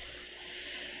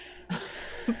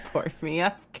 Porf me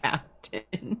up,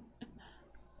 Captain.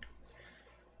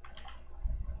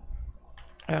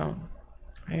 Oh,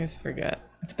 I just forget.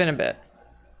 It's been a bit.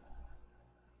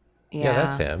 Yeah,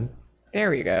 that's him. There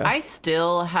we go. I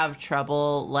still have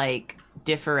trouble like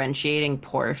differentiating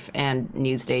Porf and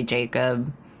Newsday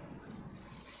Jacob.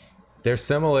 They're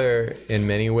similar in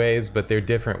many ways, but they're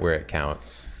different where it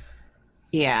counts.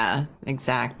 Yeah,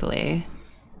 exactly.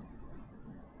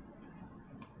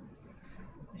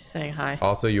 Just saying hi.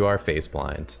 Also, you are face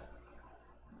blind.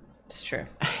 It's true.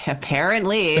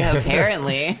 Apparently.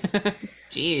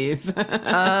 Jeez.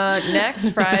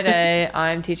 Next Friday,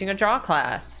 I'm teaching a draw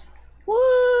class. Woo!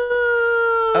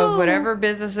 Of whatever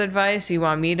business advice you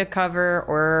want me to cover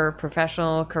or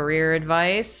professional career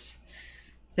advice.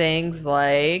 Things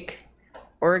like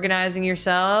organizing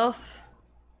yourself,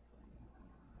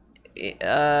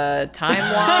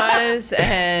 time-wise,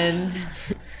 and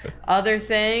other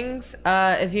things.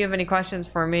 If you have any questions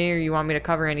for me or you want me to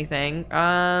cover anything,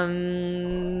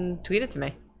 tweet it to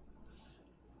me.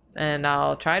 And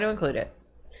I'll try to include it.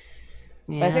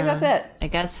 Yeah, I think that's it. I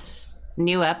guess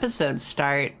new episodes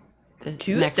start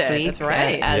Tuesday, next week. that's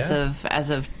right. As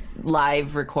of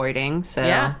live recording. So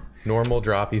Yeah. Normal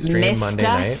Drawfee stream missed Monday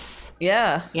night. us.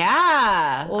 Yeah.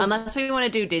 Yeah. Well- Unless we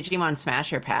want to do Digimon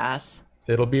Smasher Pass.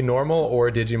 It'll be normal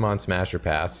or Digimon Smasher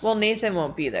Pass. Well, Nathan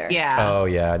won't be there. Yeah. Oh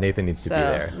yeah, Nathan needs to be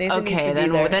there. Nathan needs Okay, to be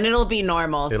then there. then it'll be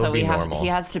normal. It'll so be we have normal. he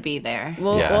has to be there.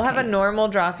 We'll Yeah. have a normal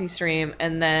Drawfee stream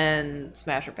and then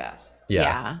Smasher Pass.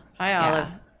 Yeah. Hi, Olive.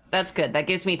 That's good. That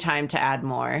gives me time to add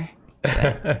more.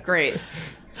 Great.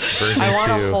 Version I want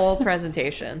 2. a whole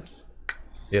presentation.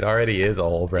 It already is a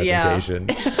whole presentation.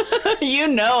 You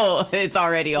know it's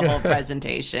already a whole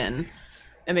presentation.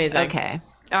 Amazing. Okay.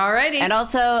 Alrighty. And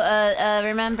also,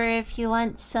 remember if you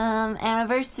want some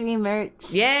anniversary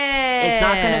merch. yeah. It's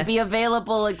not going to be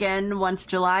available again once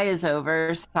July is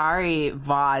over. Sorry,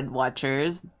 VOD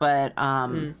watchers. But,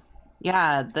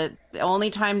 yeah, the only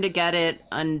time to get it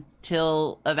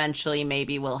until eventually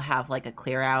maybe we'll have like a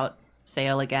clear out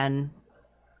sale again.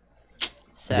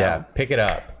 So Yeah, pick it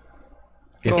up.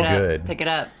 It's pick it up, good. Pick it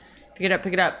up. Pick it up.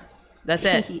 Pick it up. That's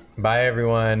it. Bye,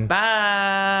 everyone.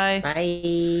 Bye.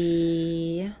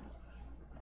 Bye.